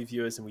you lovely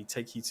viewers and we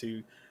take you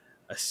to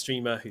a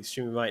streamer who's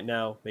streaming right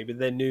now. Maybe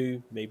they're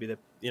new, maybe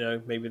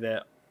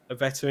they're a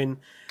veteran,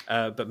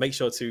 but make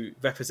sure to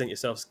represent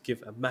yourselves.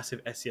 Give a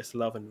massive SES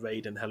love and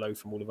raid and hello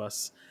from all of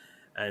us.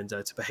 and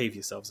to behave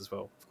yourselves as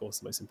well. Of course,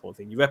 the most important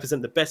thing. You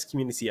represent the best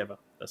community ever.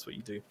 That's what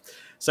you do.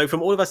 So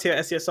from all of us here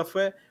at SES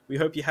Software, we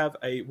hope you have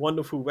a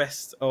wonderful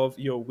rest of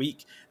your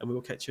week, and we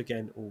will catch you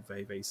again all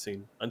very, very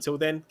soon. Until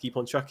then, keep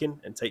on trucking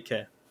and take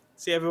care.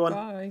 See you, everyone.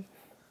 Bye.